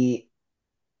the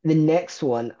the next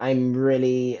one, I'm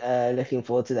really looking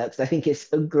forward to that because I think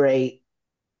it's a great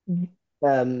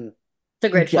um It's a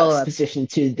great follow-up. juxtaposition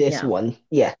to this Yeah. one.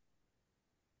 Yeah.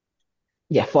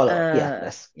 Yeah, follow up. Yeah,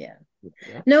 that's Yeah.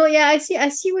 yeah. No, yeah, I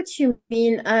see what you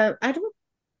mean. I don't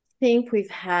think we've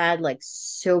had like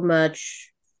so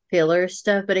much filler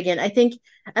stuff, but again, I think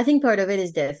part of it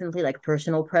is definitely like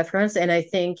personal preference, and I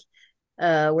think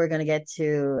we're gonna get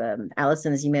to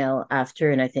Allison's email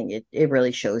after, and I think it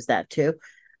really shows that too.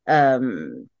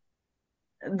 Um,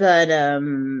 but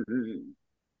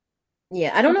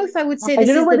yeah, I don't know if I would say I this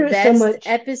don't know is the whether it's so best much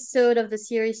episode of the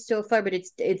series so far, but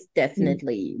it's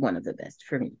definitely one of the best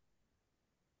for me.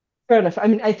 fair enough. I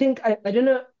mean, I don't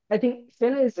know. I think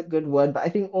filler is a good word, but I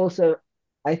think also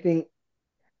I think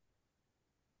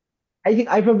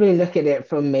I probably look at it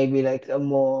from maybe like a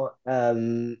more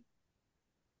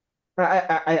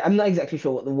I'm not exactly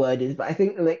sure what the word is, but I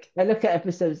think like I look at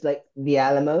episodes like The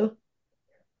Alamo,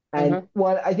 and Hmm.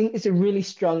 while I think it's a really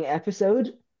strong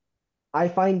episode, I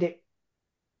find it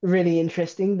really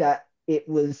interesting that it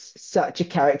was such a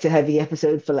character heavy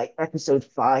episode for like episode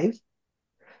 5,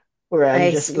 where I'm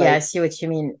I just see, yeah, I like see what you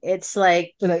mean. It's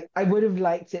like I would have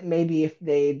liked it maybe if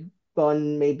they'd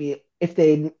gone maybe if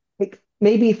they like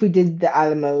maybe if we did the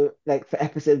Alamo like for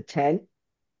episode 10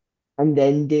 and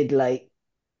then did like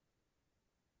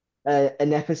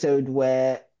an episode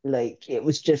where like it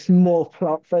was just more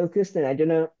plot focused, and I don't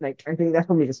know, like I think that's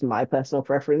probably just my personal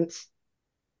preference.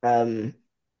 Um,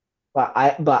 but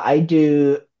I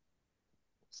do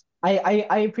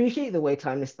I appreciate the way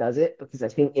Timeless does it because I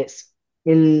think it's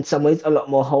in some ways a lot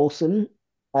more wholesome,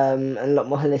 and a lot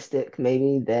more holistic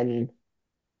maybe than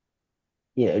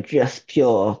just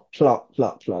pure plot.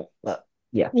 But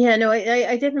yeah, yeah, no,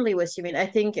 I definitely was you mean. I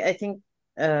think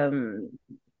um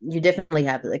you definitely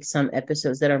have like some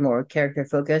episodes that are more character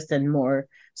focused and more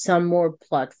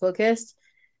plot focused.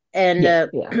 And yeah,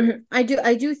 yeah, I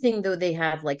do think though they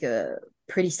have like a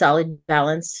pretty solid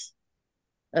balance.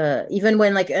 Even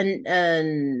when like an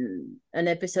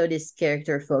episode is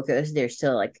character focused, there's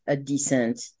still like a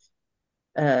decent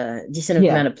yeah,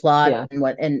 amount of plot yeah,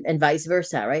 and vice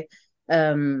versa, right?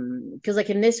 Because like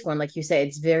in this one, like you say,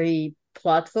 it's very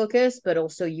plot focused, but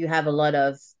also you have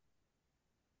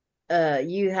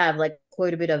like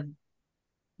quite a bit of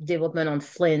development on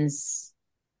Flynn's,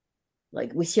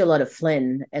 like we see a lot of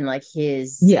Flynn and like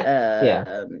yeah,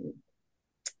 yeah.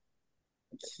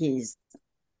 his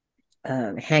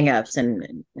hang-ups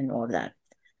and all of that.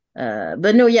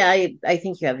 But no, yeah, I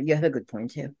think you have a good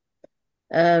point too.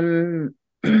 Um,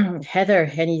 Heather,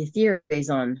 any theories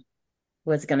on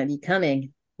what's gonna be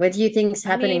coming? What do you think's I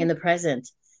happening in mean, the present?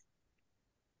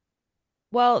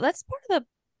 well, that's part of the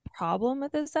problem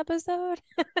with this episode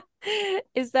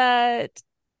is that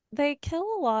they kill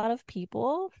a lot of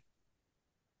people,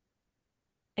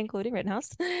 including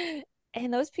Rittenhouse,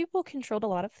 and those people controlled a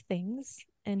lot of things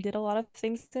and did a lot of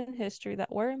things in history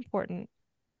that were important.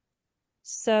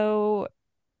 So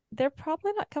they're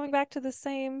probably not coming back to the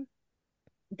same,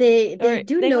 They or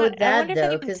do they know might. I that wonder if they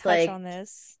though, even because touch like on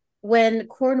this. when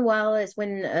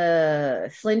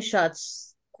Flynn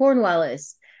shots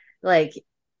Cornwallis, like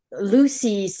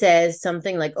Lucy says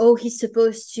something like, "Oh, he's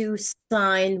supposed to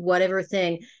sign whatever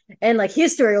thing," and like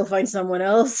history will find someone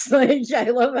else. Like I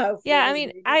love how Yeah, Flynn I is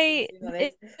mean, very I consistent on it.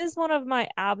 it is one of my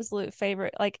absolute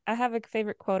favorite. Like, I have a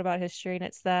favorite quote about history, and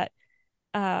it's that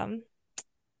um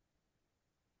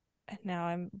now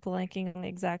I'm blanking on the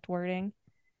exact wording.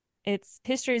 It's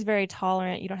history is very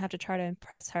tolerant. You don't have to try to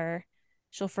impress her.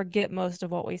 She'll forget most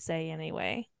of what we say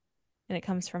anyway. And it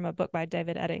comes from a book by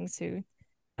David Eddings, who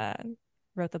uh,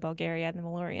 wrote the Bulgaria and the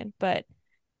Malloreon. But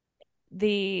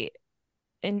the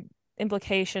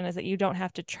implication is that you don't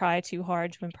have to try too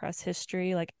hard to impress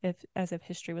history, like if as if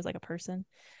history was like a person,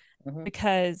 Mhm.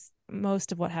 because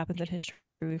most of what happens in history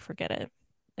we forget it.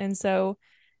 And so,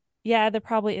 yeah, there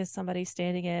probably is somebody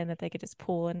standing in that they could just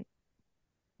pull and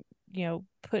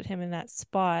put him in that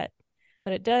spot,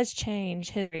 but it does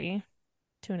change history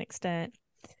to an extent.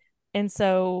 And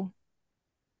so,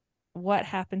 what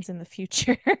happens in the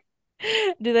future?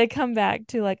 Do they come back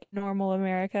to like normal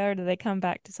America, or do they come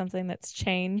back to something that's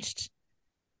changed?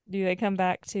 Do they come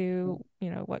back to,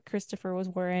 what Christopher was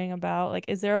worrying about? Like,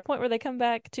 is there a point where they come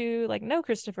back to like no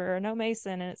Christopher or no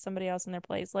Mason and it's somebody else in their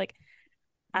place? Like,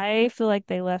 I feel like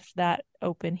they left that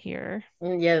open here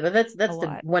Yeah, but that's a that's the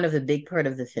lot. one of the big part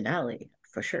of the finale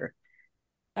for sure.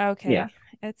 Yeah. Okay,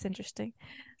 it's interesting.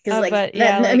 Because like But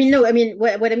yeah, that, I mean, like, no, I mean,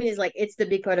 what I mean is like it's the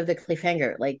big part of the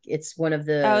cliffhanger. Like it's one of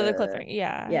oh, the the, cliffhanger.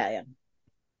 Yeah. yeah, yeah.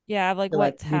 Yeah, like So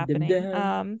like what's dum dum happening.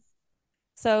 dum.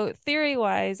 So theory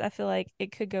wise, I feel like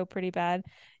it could go pretty bad.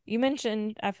 You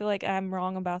mentioned, I feel like I'm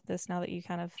wrong about this now that you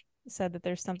kind of said that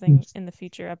there's something in the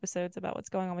future episodes about what's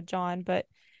going on with John, but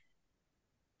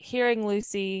hearing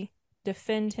Lucy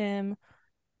defend him,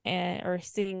 or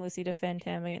seeing Lucy defend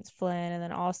him against Flynn, and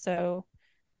then also,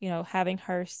 having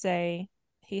her say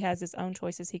he has his own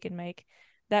choices he can make,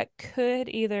 that could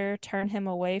either turn him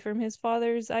away from his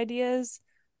father's ideas,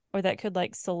 or that could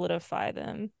like solidify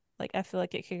them. Like, I feel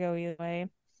like it could go either way.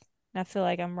 And I feel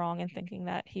like I'm wrong in thinking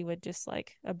that he would just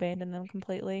like abandon them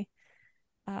completely.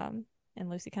 And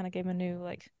Lucy kind of gave him a new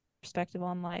like perspective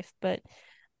on life. But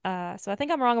so I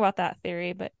think I'm wrong about that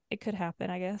theory, but it could happen,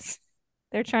 I guess.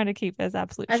 They're trying to keep as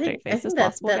absolute straight face as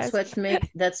possible, that's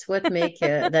guys. what make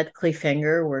that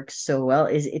cliffhanger work so well,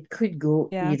 is it could go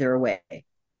Yeah. either way.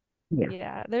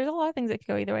 Yeah, there's a lot of things that could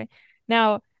go either way.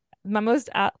 Now, my most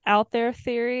out there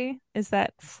theory is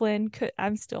that Flynn could,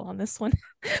 I'm still on this one.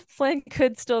 Flynn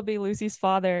could still be Lucy's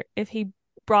father if he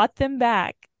brought them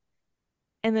back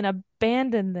and then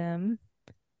abandoned them,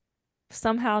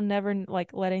 somehow never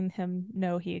like letting him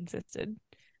know he existed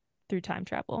through time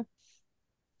travel.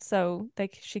 So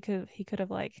he could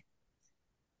have like,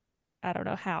 I don't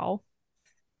know how,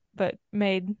 but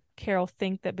made Carol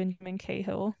think that Benjamin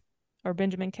Cahill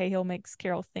makes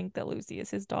Carol think that Lucy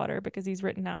is his daughter because he's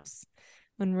Rittenhouse,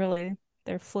 when really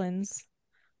they're Flynn's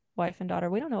wife and daughter.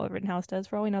 We don't know what Rittenhouse does.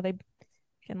 For all we know, they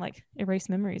can like erase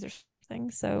memories or something.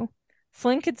 So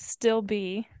Flynn could still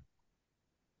be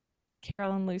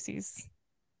Carol and Lucy's.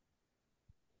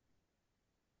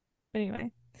 But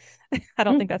anyway, I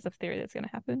don't think that's a theory that's going to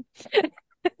happen.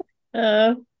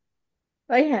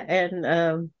 Oh yeah,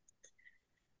 and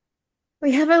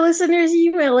we have a listener's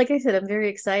email. Like I said, I'm very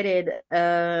excited.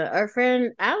 Our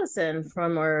friend Allison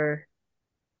from our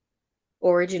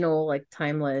original like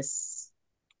timeless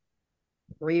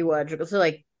rewatch. So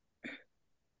like,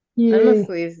 Yeah.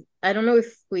 I don't know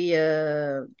if we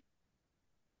I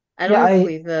don't Yeah, know if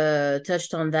we've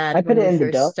touched on I that put when it we in the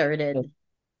first doc. started.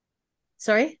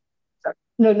 Sorry?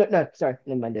 No, no, no. Sorry,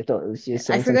 never mind. I thought it was you I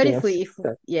saying forgot something if else. we if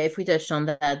Sorry. yeah, if we touched on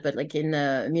that, but like in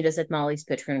Meet Us at Molly's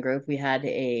Patreon group, we had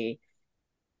a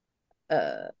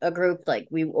group, like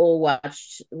we all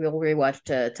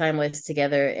rewatched Timeless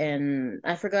together, and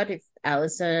I forgot if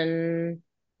Allison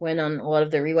went on a lot of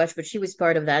the rewatch, but she was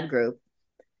part of that group.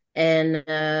 And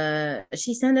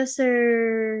she sent us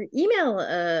her email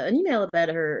an email about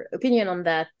her opinion on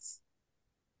that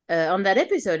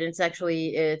episode, and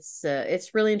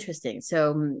it's really interesting.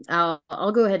 So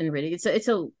I'll go ahead and read it. It's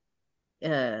a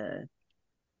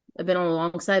bit on the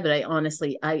long side, but I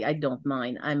honestly I don't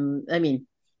mind. I mean,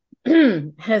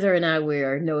 Heather and I, we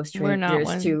are no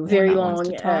strangers to We're very not ones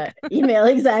to long talk. email.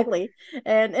 Exactly.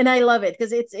 And I love it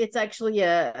because it's actually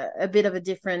a bit of a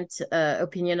different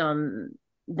opinion on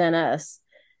than us,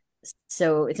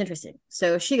 so it's interesting.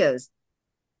 So she goes,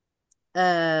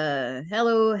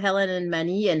 hello Helen and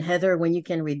Mannie and Heather, when you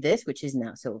can read this, which is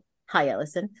now. So hi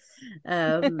Allison.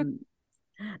 um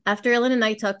After Ellen and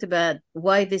I talked about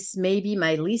why this may be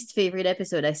my least favorite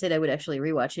episode, I said I would actually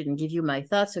rewatch it and give you my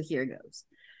thoughts, so here goes.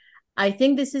 I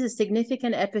think this is a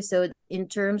significant episode in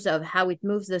terms of how it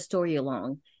moves the story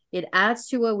along. It adds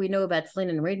to what we know about Flynn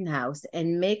and Rittenhouse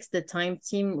and makes the time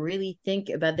team really think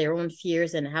about their own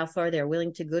fears and how far they're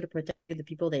willing to go to protect the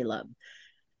people they love.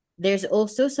 There's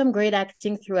also some great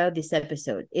acting throughout this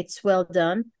episode. It's well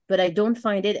done, but I don't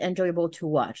find it enjoyable to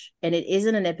watch, and it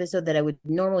isn't an episode that I would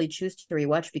normally choose to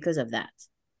rewatch because of that.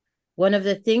 One of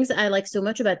the things I like so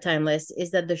much about Timeless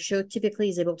is that the show typically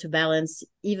is able to balance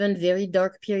even very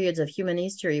dark periods of human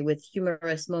history with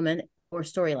humorous moment or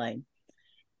storyline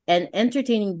and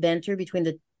entertaining banter between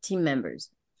the team members.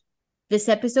 This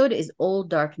episode is all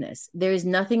darkness. There is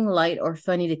nothing light or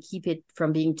funny to keep it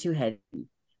from being too heavy.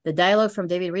 The dialogue from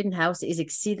David Rittenhouse is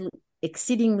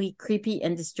exceedingly creepy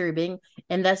and disturbing,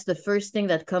 and that's the first thing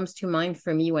that comes to mind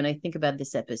for me when I think about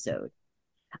this episode.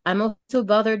 I'm also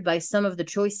bothered by some of the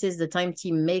choices the time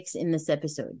team makes in this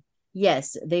episode.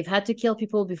 Yes, they've had to kill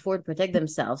people before to protect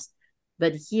themselves,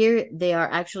 but here they are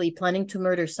actually planning to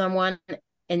murder someone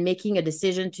and making a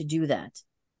decision to do that.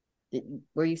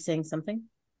 Were you saying something?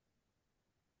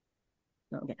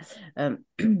 Okay.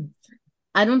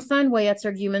 I don't find Wyatt's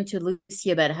argument to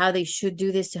Lucy about how they should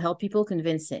do this to help people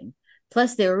convincing.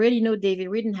 Plus, they already know David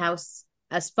Rittenhouse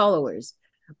as followers.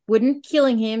 Wouldn't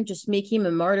killing him just make him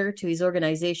a martyr to his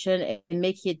organization and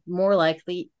make it more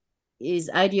likely his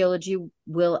ideology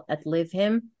will outlive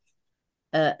him?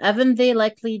 Haven't they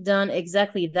likely done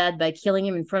exactly that by killing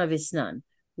him in front of his son?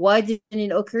 Why didn't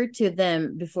it occur to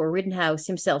them before Rittenhouse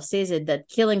himself says it that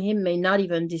killing him may not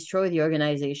even destroy the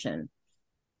organization?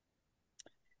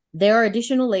 There are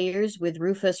additional layers, with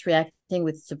Rufus reacting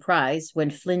with surprise when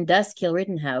Flynn does kill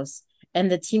Rittenhouse, and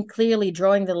the team clearly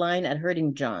drawing the line at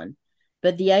hurting John.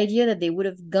 But the idea that they would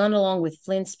have gone along with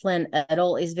Flynn's plan at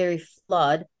all is very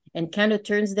flawed, and kind of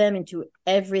turns them into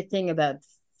everything about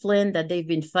Flynn that they've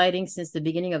been fighting since the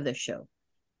beginning of the show.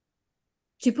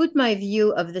 To put my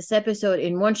view of this episode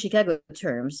in one Chicago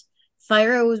terms,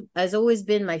 Fire has always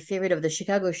been my favorite of the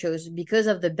Chicago shows because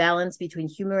of the balance between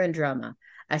humor and drama.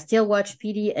 I still watch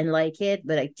PD and like it,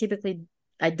 but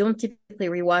I don't typically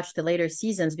rewatch the later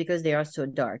seasons because they are so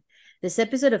dark. This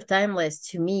episode of Timeless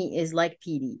to me is like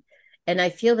PD. And I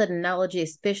feel that analogy,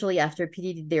 especially after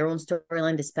PD did their own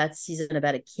storyline this past season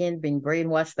about a kid being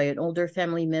brainwashed by an older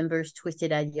family member's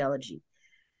twisted ideology.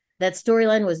 That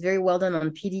storyline was very well done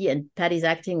on PD, and Patty's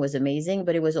acting was amazing,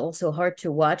 but it was also hard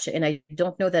to watch, and I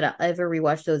don't know that I'll ever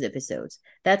rewatch those episodes.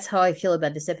 That's how I feel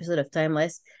about this episode of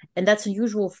Timeless, and that's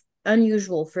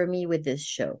unusual for me with this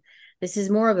show. This is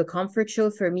more of a comfort show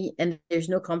for me, and there's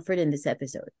no comfort in this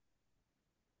episode.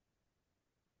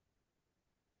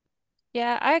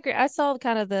 Yeah, I agree. I saw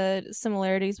kind of the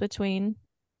similarities between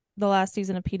the last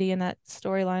season of PD and that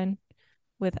storyline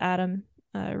with Adam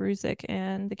Ruzick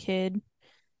and the kid.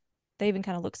 They even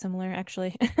kind of look similar,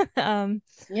 actually.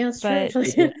 Yeah, it's true.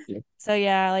 But so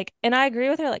yeah, like, and I agree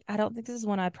with her. Like, I don't think this is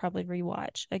one I'd probably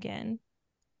rewatch again.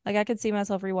 Like, I could see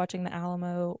myself rewatching The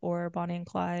Alamo or Bonnie and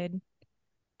Clyde.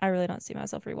 I really don't see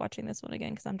myself rewatching this one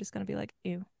again because I'm just gonna be like,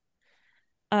 ew.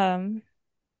 Um,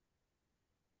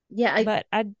 Yeah, but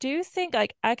I do think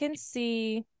like I can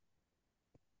see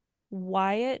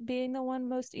Wyatt being the one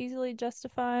most easily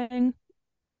justifying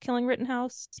killing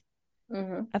Rittenhouse.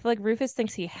 mm-hmm. I feel like Rufus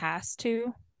thinks he has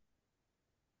to.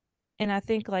 And I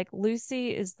think like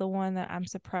Lucy is the one that I'm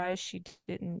surprised she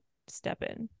didn't step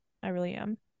in. I really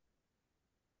am.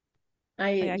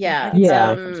 Like I Yeah, can see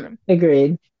where it comes from.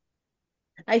 Agreed.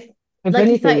 I If like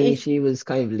anything, if she was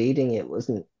kind of leading it,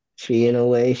 wasn't she? In a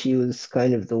way, she was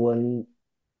kind of the one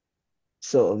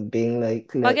sort of being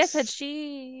like, Well, I guess had let's,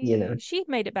 you know, she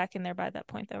made it back in there by that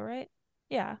point though, right?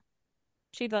 Yeah.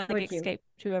 She'd like what you escaped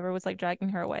whoever was like dragging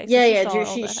her away. So yeah, she yeah, saw all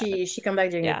she that happen. she she come back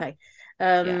during the Yeah. fight.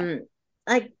 Yeah.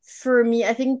 Like for me,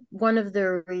 I think one of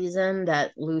the reason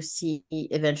that Lucy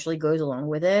eventually goes along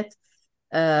with it,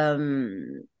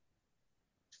 um,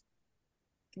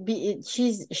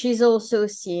 she's also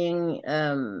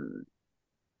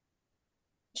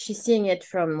she's seeing it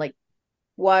from like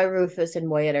why Rufus and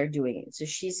Wyatt are doing it. So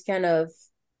she's kind of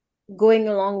going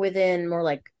along with it more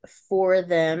like for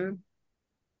them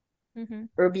Mm-hmm.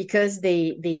 or because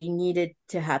they need it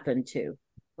to happen too.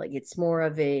 Like it's more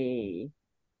of a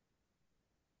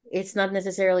it's not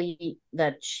necessarily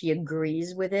that she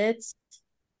agrees with it.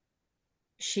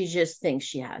 She just thinks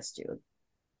she has to.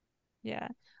 Yeah.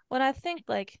 Well, I think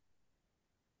like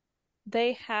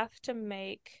they have to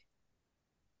make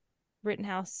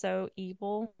Rittenhouse so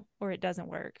evil or it doesn't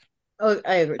work. Oh,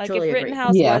 I agree, Like if totally agree.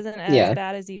 Rittenhouse yeah, wasn't as yeah,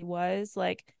 bad as he was,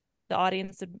 like the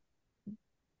audience would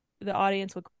the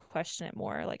audience would question it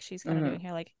more, like she's kind of Mm-hmm. doing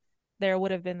here. Like there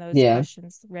would have been those yeah.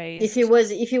 questions raised If he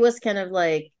was kind of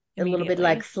like a little bit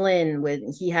like immediately. Flynn,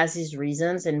 when he has his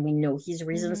reasons and we know his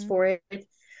reasons Mm-hmm. for it.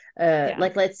 Yeah.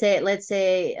 Like let's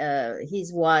say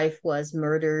his wife was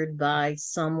murdered by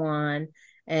someone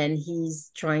and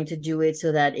he's trying to do it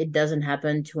so that it doesn't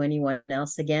happen to anyone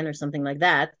else again or something like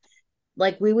that.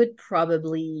 Like we would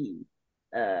probably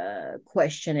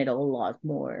question it a lot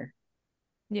more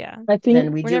Yeah. I than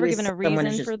think we We're do never with given a someone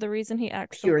who's reason just for the reason he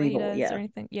acts the pure way he evil. does or Yeah.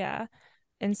 anything. Yeah.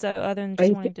 And so other than just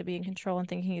I wanting to be in control and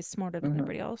thinking he's smarter than Mm-hmm.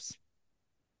 everybody else.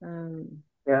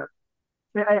 yeah.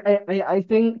 I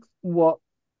think what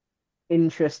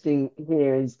interesting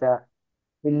here is that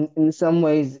in some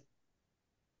ways,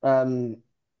 um,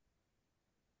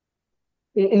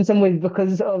 in some ways,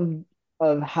 because of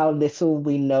how little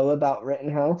we know about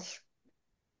Rittenhouse,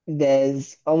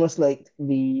 there's almost like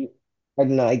I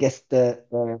don't know, I guess the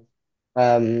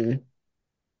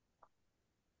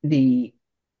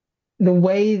the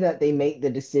way that they make the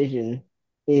decision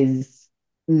is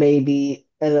maybe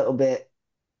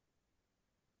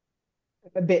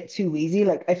a bit too easy.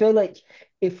 Like I feel like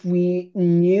if we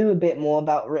knew a bit more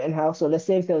about Rittenhouse, or let's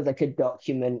say if there was like a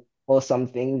document or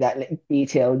something that like,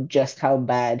 detailed just how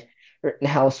bad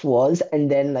Rittenhouse was, and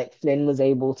then like Flynn was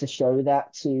able to show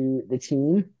that to the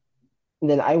team,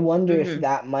 then I wonder if Mm-hmm.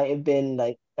 that might have been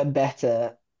like a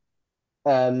better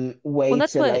Well, way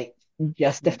that's to what, like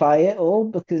justify it all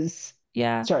because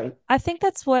yeah. sorry, I think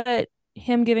that's what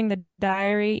him giving the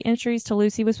diary entries to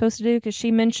Lucy was supposed to do because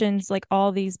she mentions like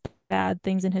all these bad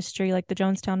things in history, like the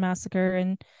Jonestown Massacre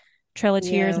and Trail of Tears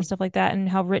Yeah. and stuff like that, and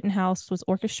how Rittenhouse was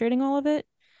orchestrating all of it.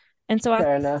 And so I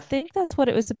fair enough. think that's what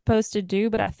it was supposed to do,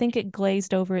 but I think it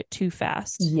glazed over it too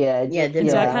fast. Yeah, Yeah, And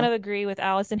so I kind definitely. of agree with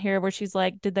Allison here, where she's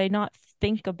like, did they not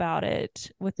think about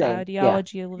it with the same. Yeah.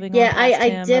 ideology of living on Yeah, past I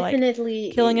him or like definitely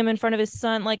killing him in front of his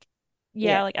son? Like,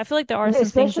 Yeah. like I feel like there are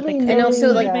some things that they Especially could And have also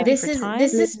knowing split like that maybe this for is time.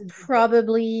 this Flynn is is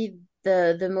probably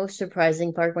the most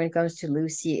surprising part when it comes to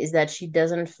Lucy is that she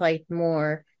doesn't fight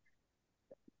more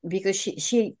because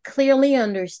she clearly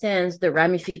understands the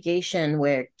ramification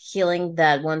where killing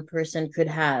that one person could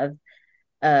have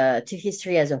to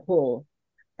history as a whole.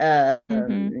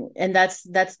 Mm-hmm. And that's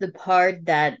the part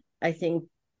that I think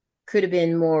could have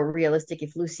been more realistic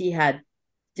if Lucy had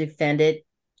defended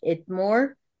it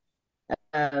more.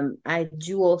 I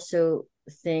do also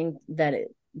think that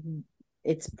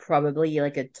it's probably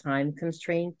like a time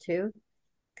constraint too,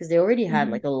 because they already had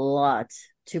Mm-hmm. like a lot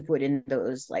to put in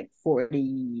those like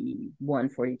 41,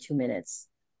 42 minutes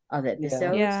of yeah.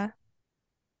 episodes. Yeah.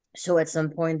 So at some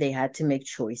point they had to make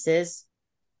choices.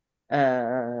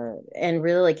 And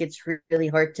really like it's really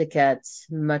hard to cut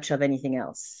much of anything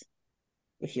else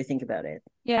if you think about it.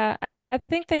 Yeah. I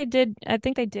think they did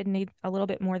need a little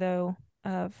bit more though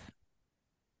of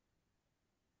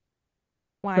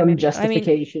why Some maybe. I mean,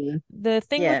 justification. the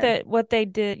thing with Yeah. it, what they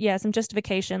did, yeah, some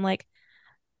justification, like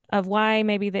of why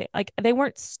maybe they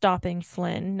weren't stopping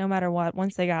Flynn no matter what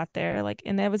once they got there. Like,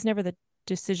 and that was never the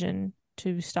decision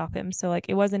to stop him. So like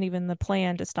it wasn't even the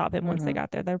plan to stop him once they Mm-hmm.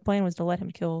 got there. Their plan was to let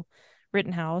him kill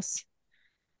Rittenhouse.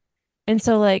 And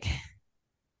so like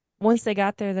once they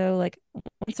got there though, like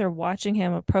once they're watching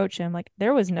him approach him, like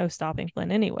there was no stopping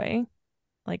Flynn anyway.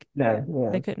 Like Yeah. No,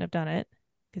 they yeah. couldn't have done it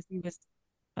because he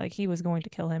was going to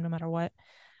kill him no matter what.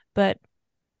 But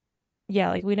yeah,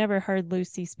 like we never heard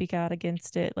Lucy speak out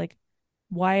against it. Like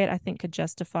Wyatt, I think, could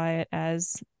justify it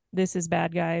as this is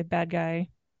bad guy,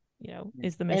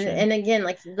 is the mission. And again,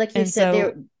 like you And said, so,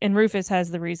 there. and Rufus has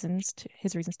his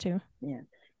reasons too. Yeah.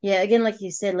 Yeah, again, like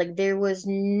you said, like there was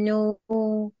no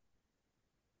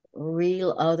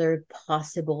real other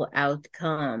possible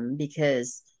outcome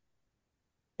because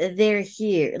they're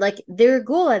here. Like their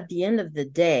goal at the end of the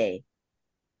day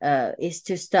is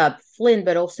to stop Flynn,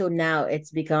 but also now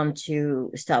it's become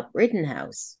to stop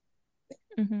Rittenhouse.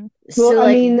 Mm-hmm. Well, So I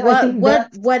like mean, I think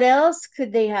that's what else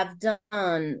could they have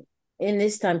done in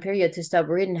this time period to stop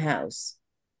Rittenhouse?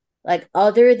 Like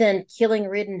other than killing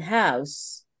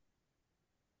Rittenhouse,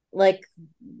 like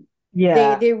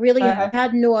yeah. they really I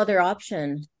had no other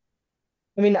option.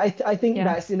 I mean, I think Yeah.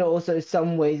 that's in also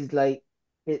some ways like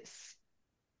it's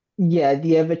yeah,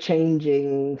 the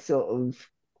ever-changing sort of,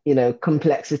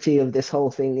 complexity of this whole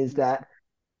thing is that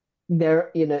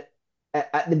there,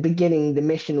 at the beginning the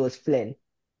mission was Flynn.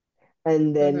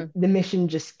 And then Mm-hmm. the mission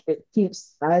just it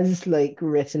keeps as like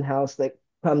Rittenhouse like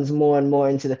comes more and more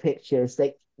into the picture. It's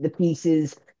like the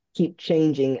pieces keep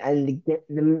changing and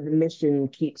the mission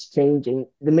keeps changing.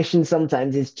 The mission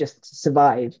sometimes is just to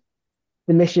survive.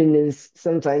 The mission is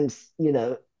sometimes,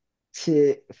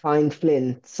 to find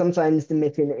Flynn. Sometimes the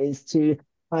mission is to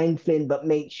find Flynn, but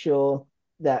make sure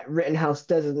that Rittenhouse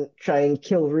doesn't try and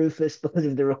kill Rufus because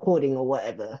of the recording or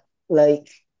whatever. Like,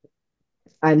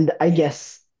 and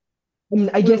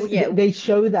Yeah. I guess Yeah. they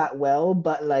show that well,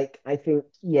 but like I think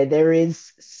yeah, there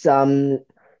is some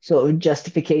sort of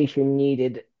justification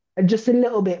needed, just a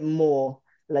little bit more.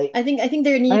 Like I think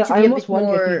there I, need to I be a almost bit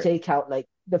wonder if you more. take out like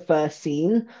the first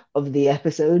scene of the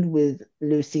episode with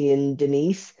Lucy and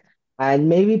Denise, and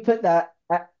maybe put that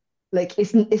like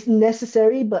it's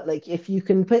necessary, but like if you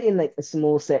can put in like a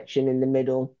small section in the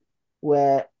middle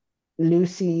where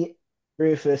Lucy,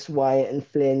 Rufus, Wyatt, and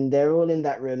Flynn, they're all in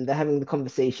that room, they're having the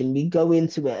conversation. We go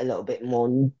into it a little bit more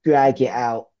and drag it Mhm.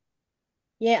 out.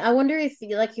 Yeah, I wonder if,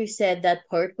 like you said, that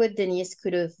part with Denise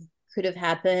could have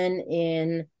happened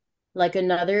in like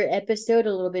another episode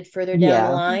a little bit further down the Yeah,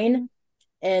 line, Mm-hmm.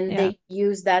 and Yeah. they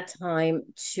use that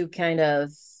time to kind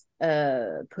of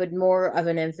put more of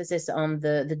an emphasis on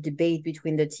the debate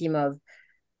between the team of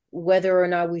whether or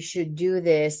not we should do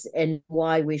this and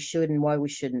why we should and why we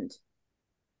shouldn't.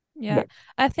 Yeah. but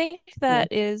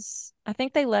yeah, I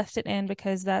think they left it in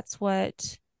because that's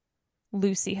what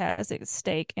Lucy has at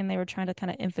stake. And they were trying to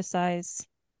kind of emphasize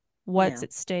what's Yeah.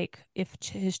 at stake if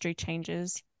history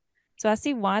changes. So I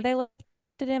see why they left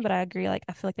it in, but I agree. Like,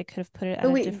 I feel like they could have put it at But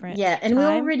a we different yeah, and we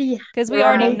time already because we they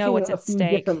are already know making what's a at few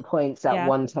different stake. points at Yeah.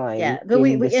 one time yeah, but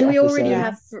in this we already episode.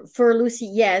 have Yeah. for Lucy,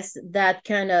 yes, that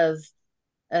kind of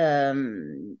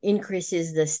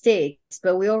increases the stakes,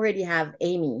 but we already have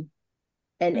Amy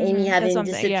and Amy That's what having I'm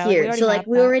saying. Yeah. Like, we disappeared. already So like have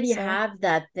we that. already So, have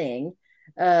that thing.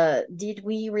 Did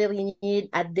we really need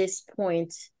at this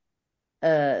point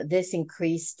this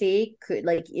increased stake?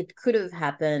 Like it could have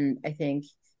happened, I think,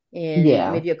 in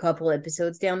Yeah, maybe a couple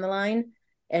episodes down the line.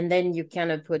 And then you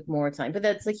kind of put more time. But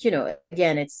that's like,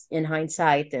 again, it's in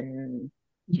hindsight and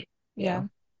yeah. yeah.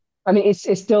 I mean, it's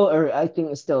still, I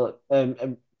think it's still a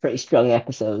pretty strong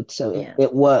episode, so Yeah.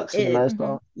 it works for the It most Hmm.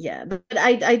 part. yeah, but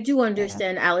I do Yeah.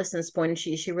 understand Allison's point.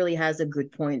 She really has a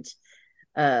good point.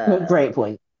 Well, Uh, great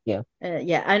point. Yeah.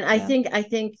 yeah, and Yeah. I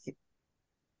think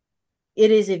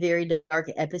it is a very dark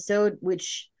episode,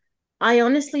 which I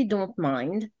honestly don't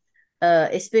mind.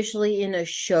 Especially in a Same.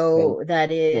 show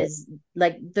that Yeah. is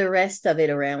like the rest of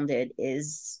it around it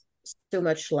is so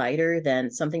much lighter than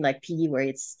something like PD, where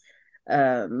it's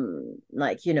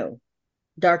like,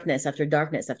 darkness after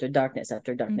darkness after darkness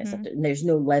after darkness Hmm. after, and there's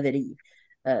no levity.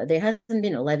 There hasn't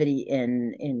been a levity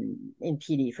in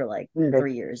PD for like Mm,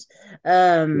 3 years.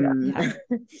 yeah. Um, Yeah.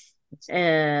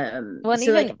 Well, and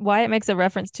so even like, Wyatt makes a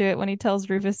reference to it when he tells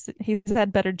Rufus he's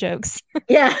had better jokes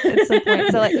yeah, at some point.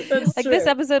 So that's like this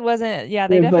true. episode wasn't, yeah,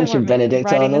 they We're a definitely bunch of weren't Benedict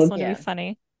writing this Arnold. one to be Yeah.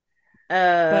 funny.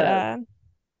 But Uh,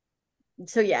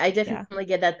 so yeah, I yeah. definitely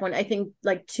get that point. I think,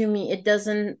 like, to me, it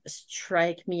doesn't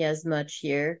strike me as much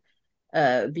here,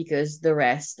 because the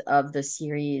rest of the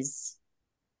series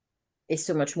is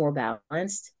so much more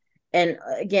balanced. And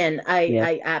again, Yeah.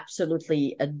 I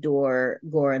absolutely adore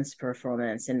Goran's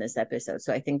performance in this episode.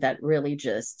 So I think that really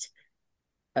just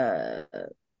uh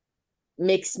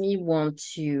makes me want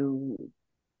to,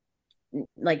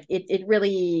 like, it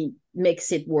really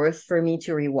makes it worth for me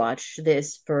to rewatch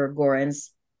this for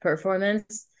Goran's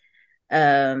performance.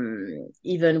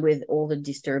 Even with all the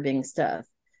disturbing stuff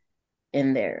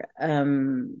in there.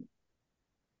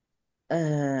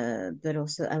 But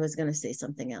also I was gonna say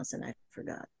something else and I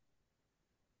forgot.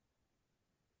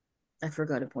 I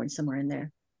forgot a point somewhere in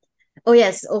there. Oh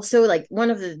yes, also, like, one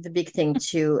of the big thing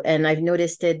too, and I've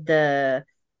noticed it the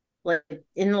like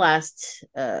in the last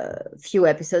few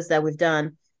episodes that we've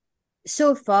done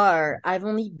so far. I've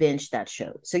only binged that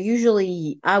show. So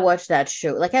usually I watch that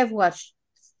show, like, I've watched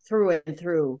through and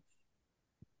through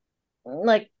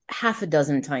like half a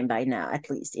dozen times by now, at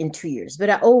least in 2 years. But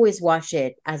I always watch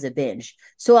it as a binge.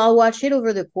 So I'll watch it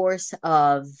over the course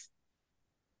of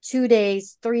 2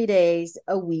 days, 3 days,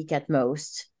 a week at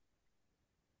most.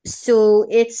 So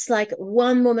it's like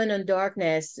one moment in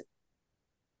darkness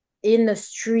in the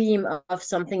stream of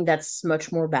something that's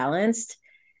much more balanced.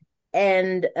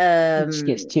 And It just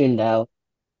gets tuned out.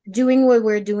 doing what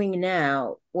we're doing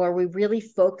now, where we really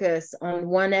focus on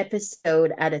one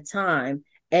episode at a time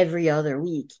every other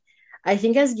week, I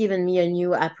think has given me a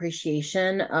new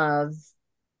appreciation of,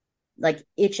 like,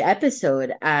 each episode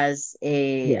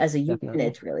Yeah, as a definitely.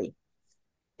 unit, really.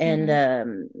 And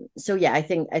Hmm. so yeah, I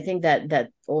think that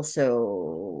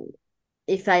also,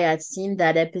 if I had seen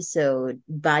that episode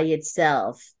by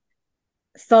itself,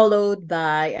 followed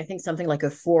by, I think, something like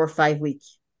a 4 or 5 week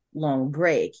long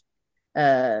break,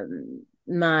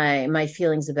 my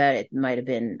feelings about it might have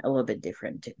been a little bit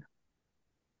different too.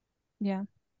 Yeah.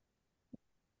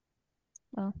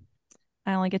 Well,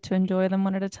 I only get to enjoy them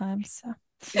one at a time. So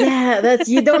Yeah, that's,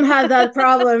 you don't have that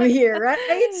problem here,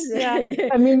 yeah,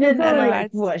 right? I mean, you've and I and only know like like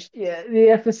it's watched the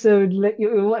episode.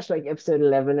 You watched like episode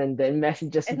 11 and then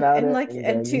messaged us about and it, like, and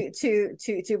and then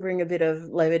to bring a bit of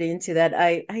levity into that,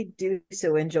 I do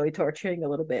so enjoy torturing a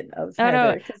little bit of oh no.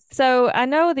 Heather, because So I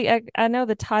know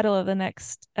the title of the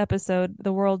next episode,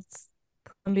 The World's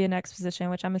Columbian Exposition,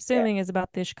 which I'm yeah, assuming is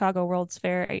about the Chicago World's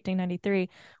Fair 1893,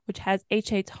 which has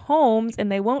H.H. Holmes,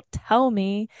 and they won't tell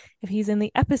me if he's in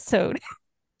the episode.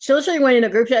 she literally went in a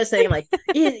group chat saying, like,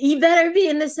 you better be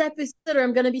in this episode or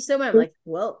I'm gonna be so mad. I'm like,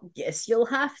 well, guess you'll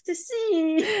have to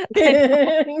see. I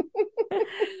know.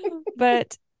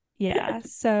 But yeah,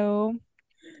 so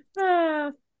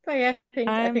Ah, but yeah, I think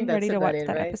I'm that's ready to about watch it,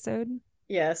 that right? episode.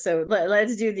 Yeah, so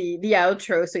let's do the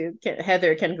outro so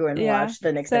Heather can go and Yeah. watch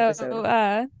the next So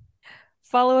episode.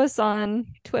 follow us on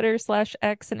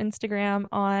Twitter/X and Instagram.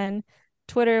 On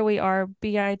Twitter, we are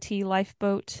BIT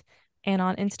Lifeboat, and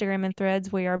on Instagram and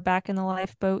Threads, we are Back in the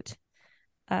Lifeboat.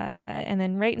 And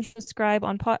then rate and subscribe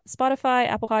on Spotify,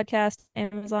 Apple Podcast,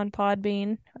 Amazon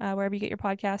Podbean, wherever you get your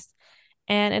podcasts.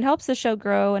 And it helps the show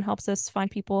grow and helps us find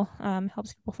people,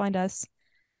 helps people find us,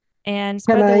 and can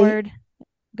spread the I? word.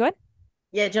 Go ahead.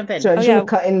 Yeah, jump So in. I Oh just want yeah, to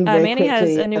cut in very Manny has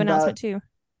quickly a new about announcement too.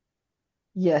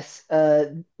 yes.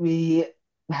 We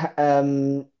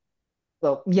um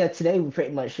well, yeah, today we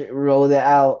pretty much rolled it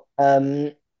out.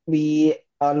 We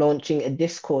are launching a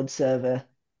Discord server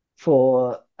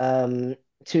for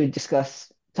to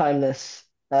discuss Timeless.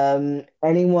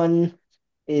 Anyone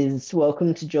is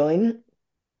welcome to join.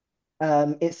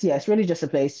 It's really just a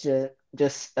place to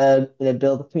just build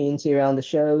a community around the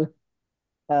show.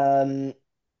 Um,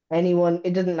 anyone,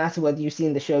 it doesn't matter whether you've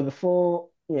seen the show before,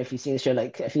 if you've seen the show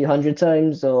like a few hundred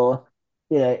times, or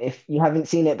if you haven't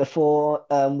seen it before,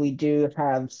 we do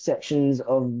have sections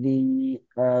of the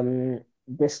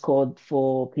Discord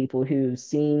for people who've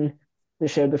seen the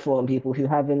show before and people who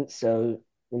haven't. So,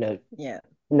 you know, Yeah.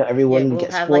 not Yeah, everyone we'll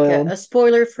gets have like spoiled. a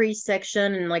spoiler-free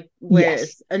section and like where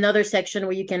Yes. another section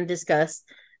where you can discuss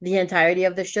the entirety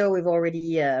of the show. We've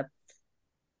already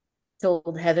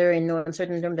told Heather in no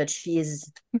uncertain term that she is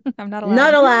I'm not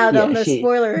not allowed. allowed on Yeah, the she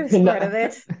spoilers part of no,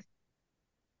 it.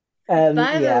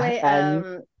 By the yeah, way,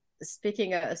 and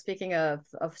speaking of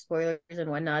spoilers and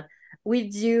whatnot, we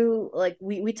do like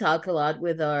we talk a lot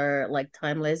with our like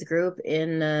timeless group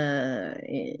in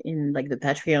like the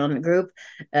Patreon group,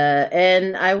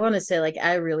 and I want to say like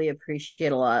I really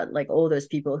appreciate a lot like all those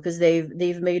people because they've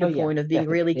made oh a yeah, point of being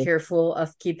really definitely. careful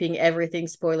of keeping everything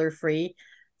spoiler free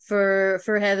for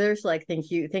Heather. So like thank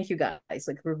you guys,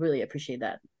 like we really appreciate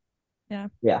that. Yeah.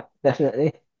 Yeah,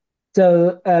 definitely.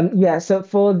 So yeah, so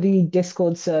for the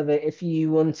Discord server, if you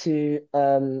want to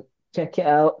check it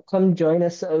out, come join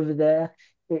us over there.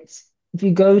 It's if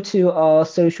you go to our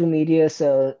social media,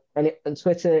 so on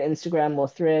Twitter, Instagram, or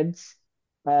Threads,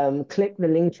 click the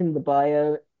link in the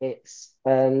bio. It's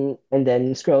and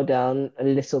then scroll down a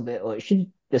little bit, or it should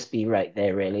just be right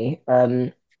there, really.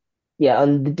 Yeah,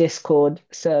 on the Discord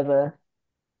server.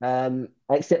 I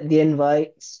accept the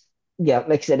invites. Yeah,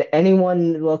 like I said,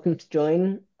 anyone welcome to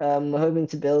join. We're hoping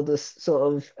to build a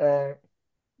sort of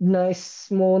nice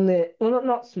small knit, well,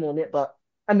 not small knit, but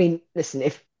I mean, listen,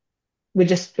 if we're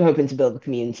just hoping to build a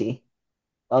community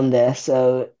on there.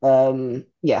 So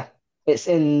yeah, it's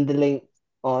in the link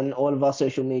on all of our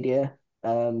social media.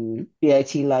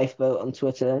 BIT Lifeboat on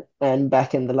Twitter and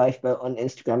back in the Lifeboat on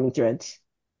Instagram and Threads.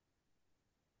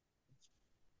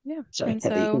 Yeah. Sorry, And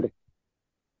Heather, you can so, go.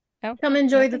 oh, Come no,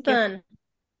 enjoy the thank you. fun.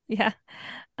 Yeah.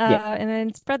 Yeah. And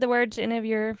then spread the word to any of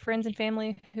your friends and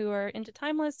family who are into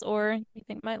Timeless or you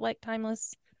think might like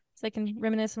Timeless so they can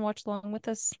reminisce and watch along with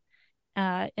us.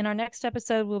 In our next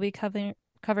episode, we'll be covering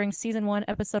season 1,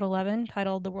 episode 11,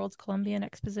 titled The World's Columbian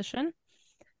Exposition.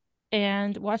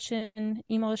 And watch and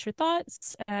email us your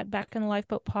thoughts at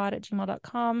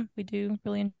backinlifeboatpod@gmail.com. We do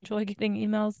really enjoy getting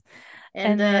emails.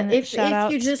 And And then shout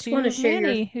if you out just want to to share your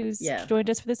Manny, who's yeah. joined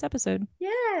us for this episode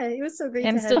Yeah, it was so great to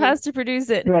and have still you. has to produce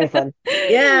it. Very fun.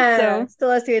 Yeah, So,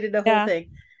 still has to edit the whole yeah. thing.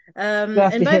 You have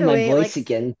And to by hear the my way, like voice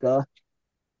again, God.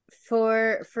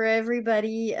 for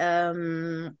everybody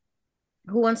who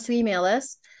wants to email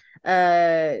us,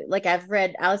 like I've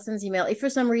read Allison's email. If for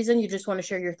some reason you just want to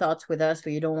share your thoughts with us,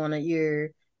 but you don't want to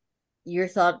your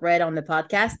thought read on the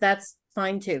podcast, that's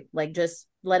fine too. Like just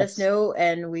let us Yes. know,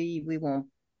 and we won't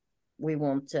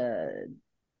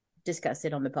discuss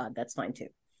it on the pod. That's fine too.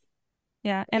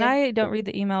 Yeah. And Yeah, I don't read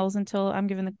the emails until I'm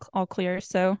given the all clear.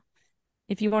 So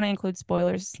if you want to include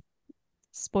spoilers,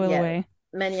 spoil yeah. away.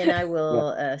 Manny and I Yeah.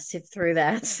 will sift through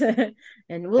that, and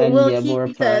And we'll yeah, we'll keep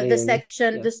reply the and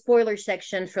section, yeah. the spoiler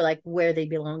section for like where they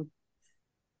belong.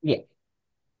 Yeah.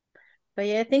 But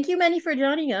yeah, thank you, Manny, for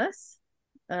joining us.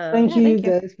 Thank Yeah, Um, you thank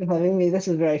you. guys for having me. This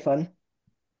was very fun.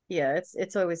 yeah,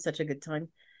 it's always such a good time.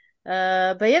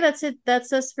 But yeah, that's it.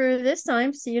 That's us for this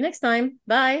time. See you next time.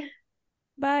 Bye.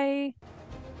 Bye.